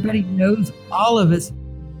 Everybody knows all of us,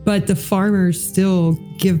 but the farmers still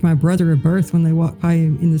give my brother a berth when they walk by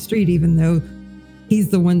him in the street, even though he's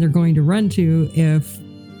the one they're going to run to if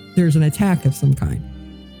there's an attack of some kind.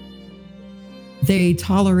 They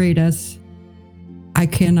tolerate us. I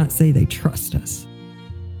cannot say they trust us.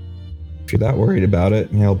 If you're that worried about it,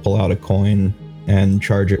 he'll pull out a coin and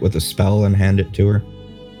charge it with a spell and hand it to her.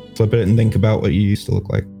 Flip it and think about what you used to look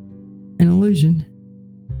like. An illusion.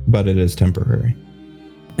 But it is temporary.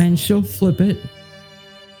 And she'll flip it.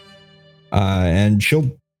 And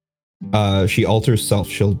she alters self.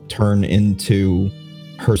 She'll turn into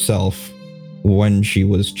herself when she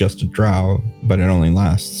was just a drow, but it only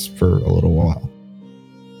lasts for a little while.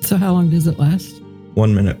 So how long does it last?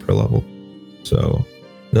 1 minute per level. So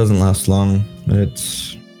it doesn't last long.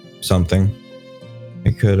 It's something.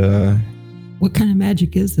 It could, What kind of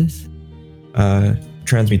magic is this?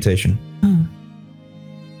 Transmutation. Huh.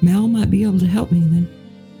 Mel might be able to help me then.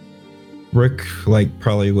 Rick,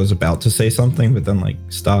 probably was about to say something, but then,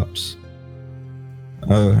 stops.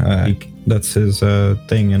 That's his,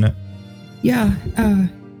 thing, in it? Yeah,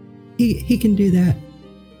 he can do that,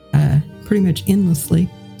 pretty much endlessly.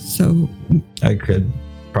 So I could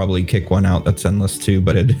probably kick one out that's endless too,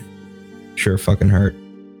 but it'd sure fucking hurt.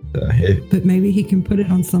 But maybe he can put it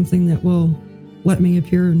on something that will let me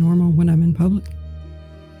appear normal when I'm in public.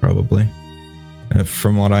 Probably.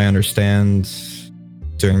 From what I understand,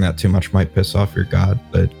 doing that too much might piss off your god,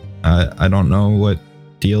 but I don't know what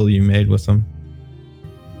deal you made with him.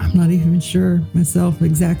 I'm not even sure myself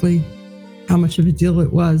exactly how much of a deal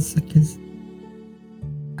it was, because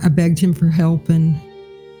I begged him for help and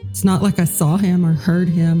It's not like I saw him or heard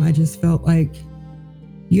him. I just felt like,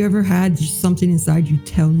 you ever had something inside you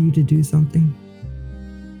tell you to do something?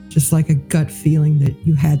 Just like a gut feeling that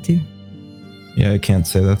you had to. Yeah, I can't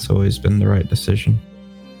say that's always been the right decision.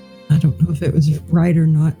 I don't know if it was right or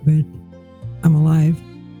not, but I'm alive.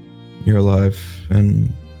 You're alive,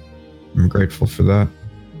 and I'm grateful for that.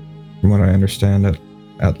 From what I understand,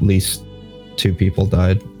 at least 2 people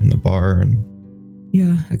died in the bar, and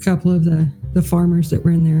Yeah, a couple of the farmers that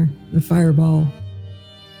were in there, the fireball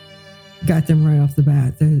got them right off the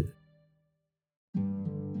bat.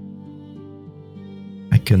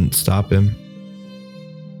 I couldn't stop him.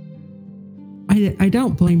 I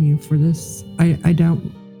don't blame you for this. I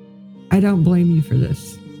don't blame you for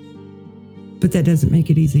this. But that doesn't make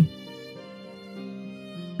it easy.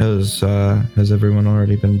 Has everyone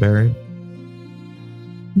already been buried?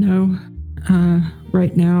 No.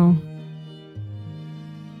 Right now,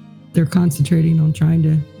 they're concentrating on trying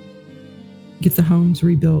to get the homes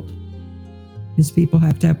rebuilt. Because people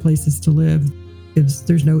have to have places to live. Because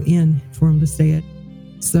there's no inn for them to stay at.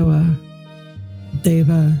 So they've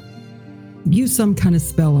used some kind of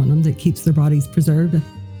spell on them that keeps their bodies preserved.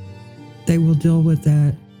 They will deal with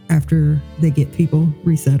that after they get people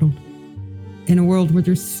resettled. In a world where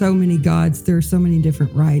there's so many gods, there are so many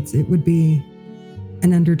different rites, it would be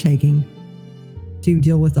an undertaking to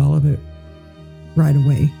deal with all of it right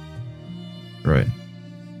away. Right.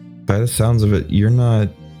 By the sounds of it, you're not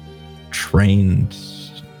trained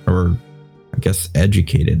or, I guess,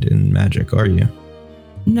 educated in magic, are you?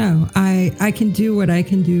 No, I can do what I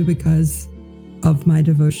can do because of my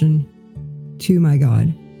devotion to my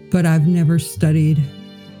God, but I've never studied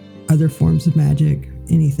other forms of magic,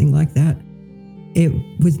 anything like that. It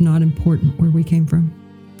was not important where we came from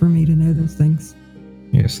for me to know those things.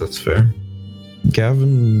 Yes, that's fair.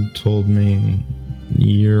 Gavin told me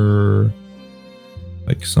you're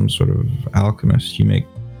like some sort of alchemist. You make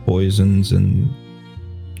poisons and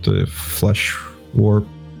the flesh warp,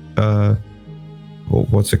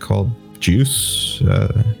 what's it called? Juice?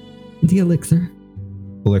 The elixir.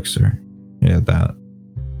 Elixir. Yeah, that.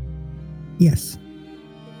 Yes.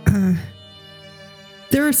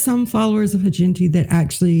 There are some followers of Hajinti that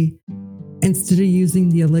actually, instead of using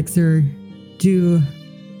the elixir, do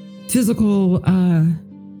physical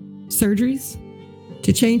surgeries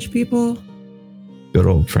to change people. Good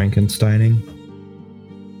old Frankensteining.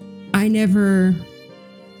 I never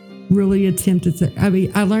really attempted to. I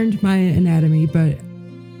mean, I learned my anatomy, but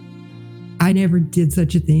I never did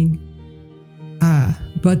such a thing.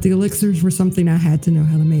 But the elixirs were something I had to know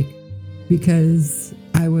how to make because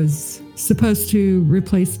I was supposed to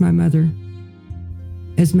replace my mother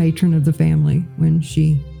as matron of the family when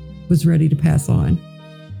she was ready to pass on.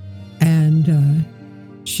 And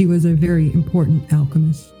she was a very important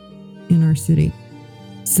alchemist in our city.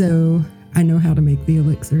 So I know how to make the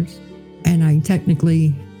elixirs. And I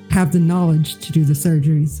technically have the knowledge to do the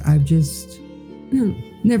surgeries. I've just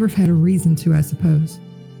never had a reason to, I suppose.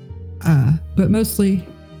 But mostly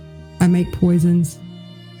I make poisons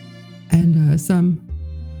and some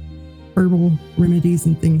herbal remedies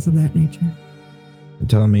and things of that nature. You're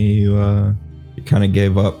telling me you kind of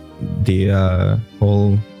gave up the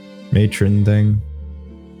whole matron thing?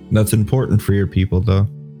 That's important for your people, though,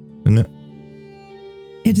 isn't it?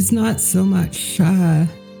 It is not so much that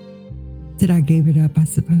I gave it up. I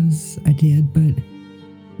suppose I did, but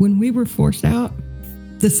when we were forced out,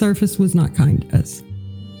 the surface was not kind to us.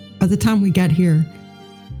 By the time we got here,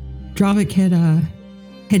 Dravik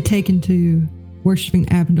had taken to worshiping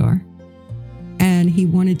Abendar, and he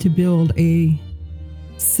wanted to build a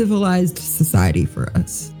civilized society for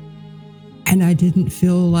us. And I didn't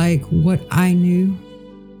feel like what I knew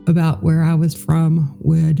about where I was from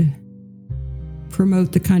would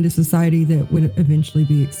promote the kind of society that would eventually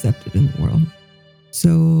be accepted in the world.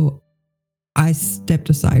 So I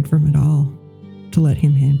stepped aside from it all to let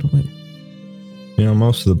him handle it. You know,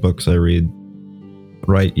 most of the books I read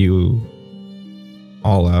write you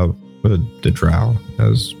all out with the Drow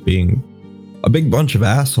as being a big bunch of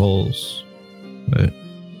assholes. But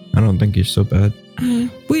I don't think you're so bad.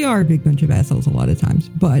 We are a big bunch of assholes a lot of times,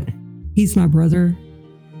 but he's my brother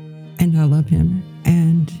and I love him.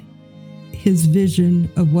 And his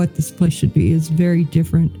vision of what this place should be is very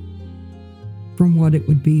different from what it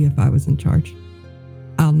would be if I was in charge.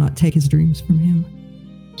 I'll not take his dreams from him.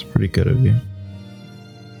 It's pretty good of you.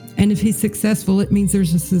 And if he's successful, it means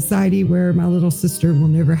there's a society where my little sister will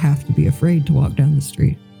never have to be afraid to walk down the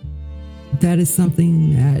street. That is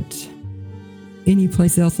something that any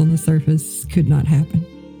place else on the surface could not happen.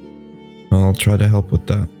 Well, I'll try to help with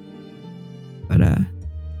that. But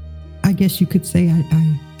I guess you could say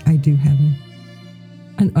I do have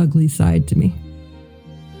an ugly side to me,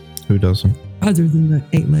 Who doesn't? other than the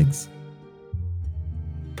 8 legs.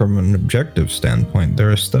 From an objective standpoint,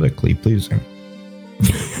 they're aesthetically pleasing.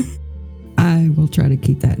 I will try to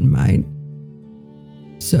keep that in mind.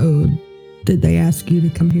 So, did they ask you to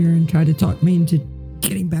come here and try to talk me into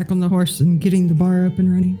getting back on the horse and getting the bar up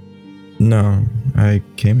and running? No, I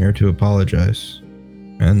came here to apologize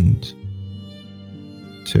and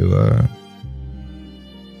to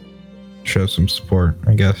show some support,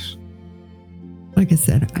 I guess. Like I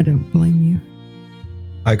said, I don't blame you.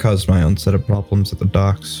 I caused my own set of problems at the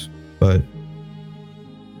docks, but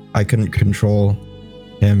I couldn't control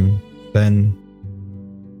him then.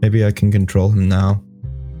 Maybe I can control him now.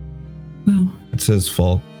 Well, It's his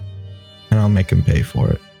fault, and I'll make him pay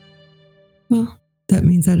for it. well, that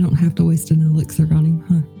means I don't have to waste an elixir on him,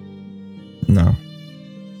 huh? No.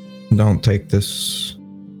 Don't take this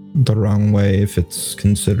the wrong way if it's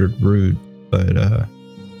considered rude, but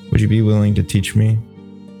would you be willing to teach me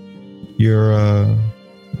your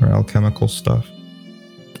alchemical stuff?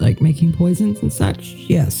 Like making poisons and such?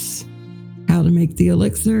 Yes. How to make the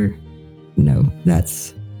elixir? No,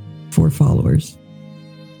 that's for followers.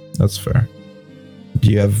 That's fair.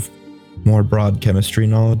 Do you have more broad chemistry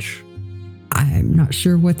knowledge? I'm not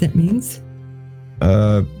sure what that means.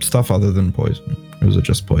 Stuff other than poison. Or is it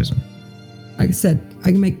just poison? Like I said,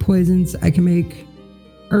 I can make poisons, I can make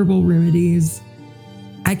herbal remedies,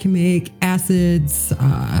 I can make acids,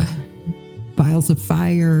 vials of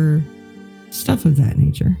fire, stuff of that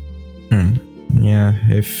nature. Yeah,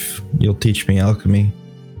 if you'll teach me alchemy,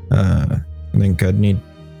 I think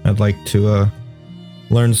I'd like to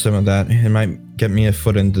learn some of that. It might get me a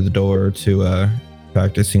foot into the door to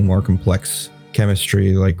practicing more complex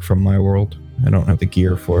chemistry, like from my world. I don't have the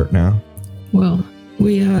gear for it now. Well,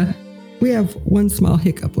 we have one small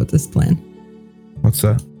hiccup with this plan. What's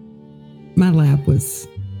that? My lab was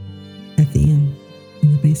at the inn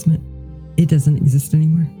in the basement. It doesn't exist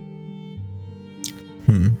anymore.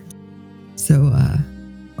 So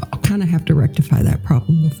I'll kind of have to rectify that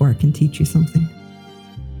problem before I can teach you something.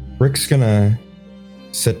 Rick's gonna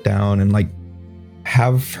sit down and like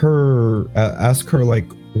have her ask her like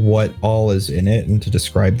what all is in it and to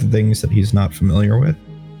describe the things that he's not familiar with.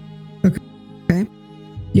 Okay.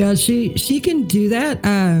 Yeah, she can do that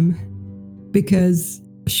because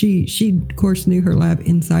she of course knew her lab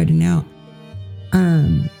inside and out.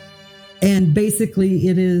 And basically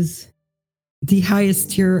it is the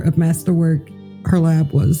highest tier of masterwork. Her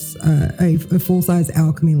lab was a full-size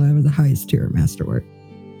alchemy lab of the highest tier of masterwork.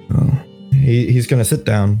 Oh. He's gonna sit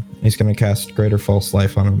down. He's gonna cast Greater False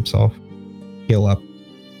Life on himself. Heal up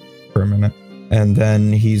for a minute. And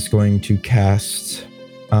then he's going to cast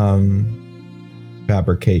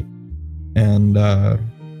Fabricate. And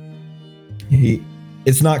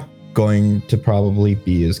it's not going to probably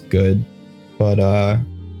be as good, but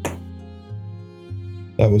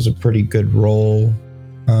that was a pretty good roll.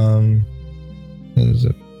 I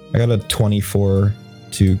got a 24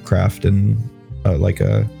 to craft in like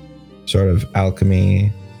a sort of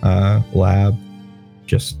alchemy lab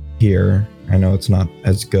just here. I know it's not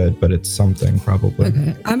as good, but it's something probably.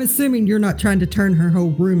 Okay. I'm assuming you're not trying to turn her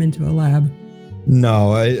whole room into a lab.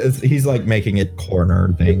 No, he's like making it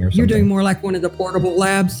corner thing or something. You're doing more like one of the portable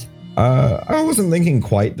labs? I wasn't thinking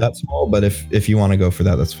quite that small, but if you want to go for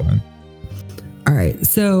that, that's fine. All right.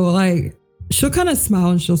 So like she'll kind of smile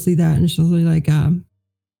and she'll see that and she'll be like,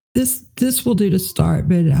 this will do to start,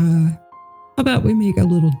 but how about we make a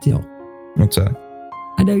little deal? What's that?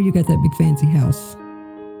 I know you got that big fancy house.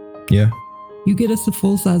 Yeah. You get us a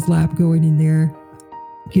full-size lab going in there,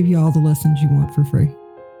 give you all the lessons you want for free.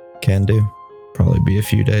 Can do. Probably be a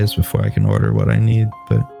few days before I can order what I need,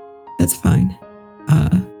 but That's fine.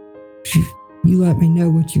 You let me know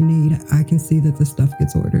what you need. I can see that the stuff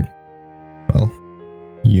gets ordered. well,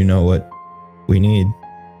 you know what we need.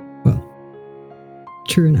 Well,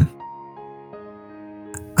 true enough.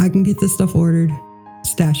 I can get this stuff ordered,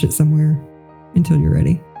 stash it somewhere until you're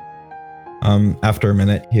ready. After a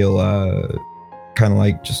minute, he'll kind of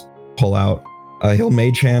like just pull out. He'll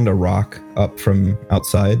mage hand a rock up from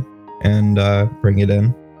outside and bring it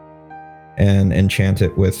in and enchant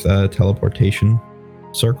it with a teleportation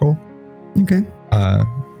circle. Okay.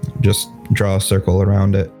 Just draw a circle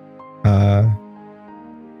around it.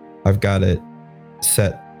 I've got it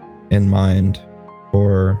set in mind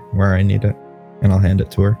for where I need it, and I'll hand it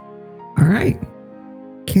to her. All right.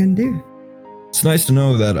 Can do. It's nice to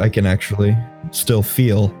know that I can actually still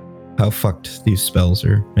feel how fucked these spells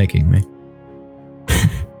are making me.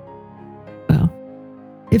 Well,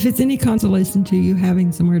 if it's any consolation to you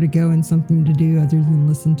having somewhere to go and something to do other than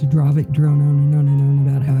listen to Dravik drone on and on and on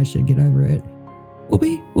about how I should get over it,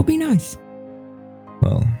 we'll be nice.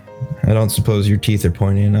 Well, I don't suppose your teeth are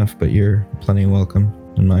pointy enough, but you're plenty welcome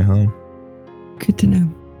in my home. Good to know.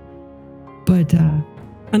 But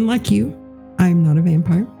unlike you, I'm not a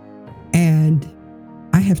vampire, and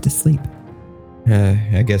I have to sleep.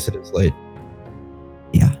 I guess it is late.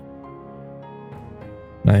 Yeah.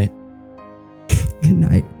 Night. Good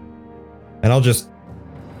night. And I'll just,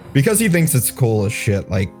 because he thinks it's cool as shit,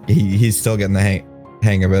 like he's still getting the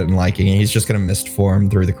hang of it and liking it, he's just gonna mist form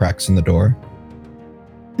through the cracks in the door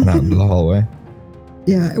and out into the hallway.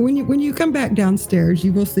 Yeah, when you come back downstairs,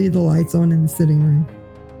 you will see the lights on in the sitting room,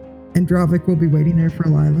 and Dravik will be waiting there for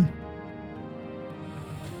Lila.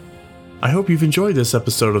 I hope you've enjoyed this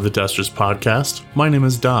episode of the Desters Podcast. My name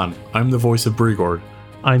is Don. I'm the voice of Brigord.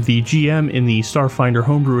 I'm the GM in the Starfinder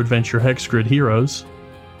homebrew adventure Hexgrid Heroes.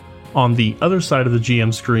 On the other side of the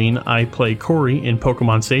GM screen, I play Corey in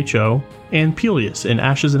Pokemon Seicho and Peleus in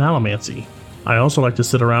Ashes and Allomancy. I also like to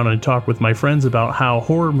sit around and talk with my friends about how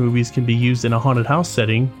horror movies can be used in a haunted house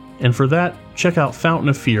setting, and for that, check out Fountain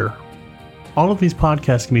of Fear. All of these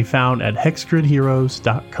podcasts can be found at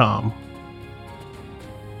hexgridheroes.com.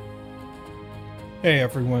 Hey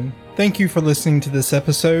everyone, thank you for listening to this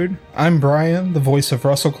episode. I'm Brian, the voice of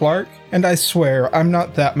Russell Clark, and I swear I'm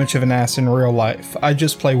not that much of an ass in real life, I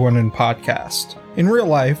just play one in podcast. In real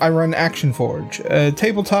life, I run Action Forge, a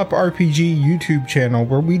tabletop RPG YouTube channel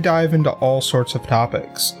where we dive into all sorts of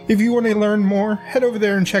topics. If you want to learn more, head over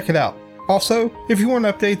there and check it out. Also, if you want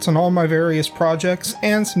updates on all my various projects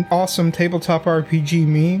and some awesome tabletop RPG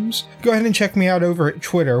memes, go ahead and check me out over at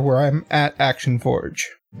Twitter where I'm at Action Forge.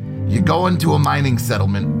 You go into a mining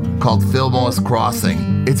settlement called Fillmore's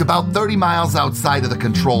Crossing. It's about 30 miles outside of the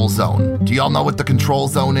control zone. Do y'all know what the control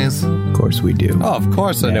zone is? Of course we do. Oh, of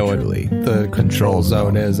course I know what the control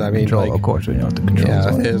zone is. I mean, of course we know what the control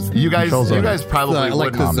zone is. You guys probably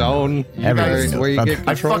like wouldn't. the zone where you get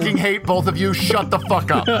I control. fucking hate both of you. Shut the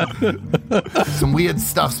fuck up. Some weird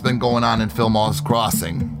stuff's been going on in Fillmore's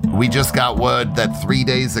Crossing. We just got word that 3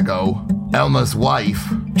 days ago, Elma's wife,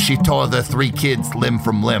 she tore their 3 kids limb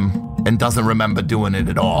from limb and doesn't remember doing it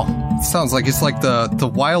at all. Sounds like it's like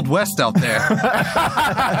the Wild West out there.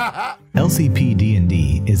 LCP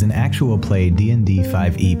D&D is an actual play D&D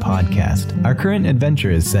 5e podcast. Our current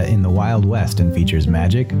adventure is set in the Wild West and features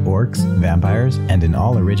magic, orcs, vampires, and an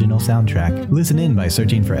all-original soundtrack. Listen in by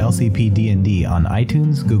searching for LCP D&D on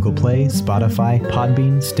iTunes, Google Play, Spotify,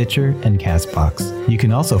 Podbean, Stitcher, and CastBox. You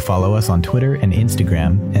can also follow us on Twitter and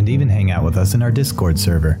Instagram, and even hang out with us in our Discord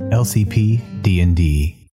server, LCP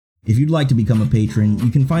D&D. If you'd like to become a patron,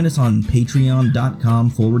 you can find us on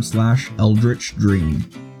patreon.com/Eldritch Dream.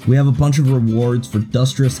 We have a bunch of rewards for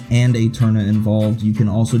Dustress and Aeterna involved. You can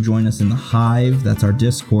also join us in the Hive, that's our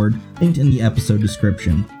Discord, linked in the episode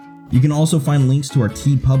description. You can also find links to our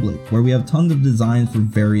TeePublic, where we have tons of designs for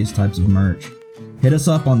various types of merch. Hit us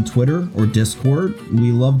up on Twitter or Discord.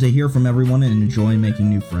 We love to hear from everyone and enjoy making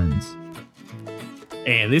new friends.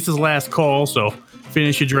 And this is last call, so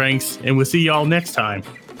finish your drinks, and we'll see y'all next time.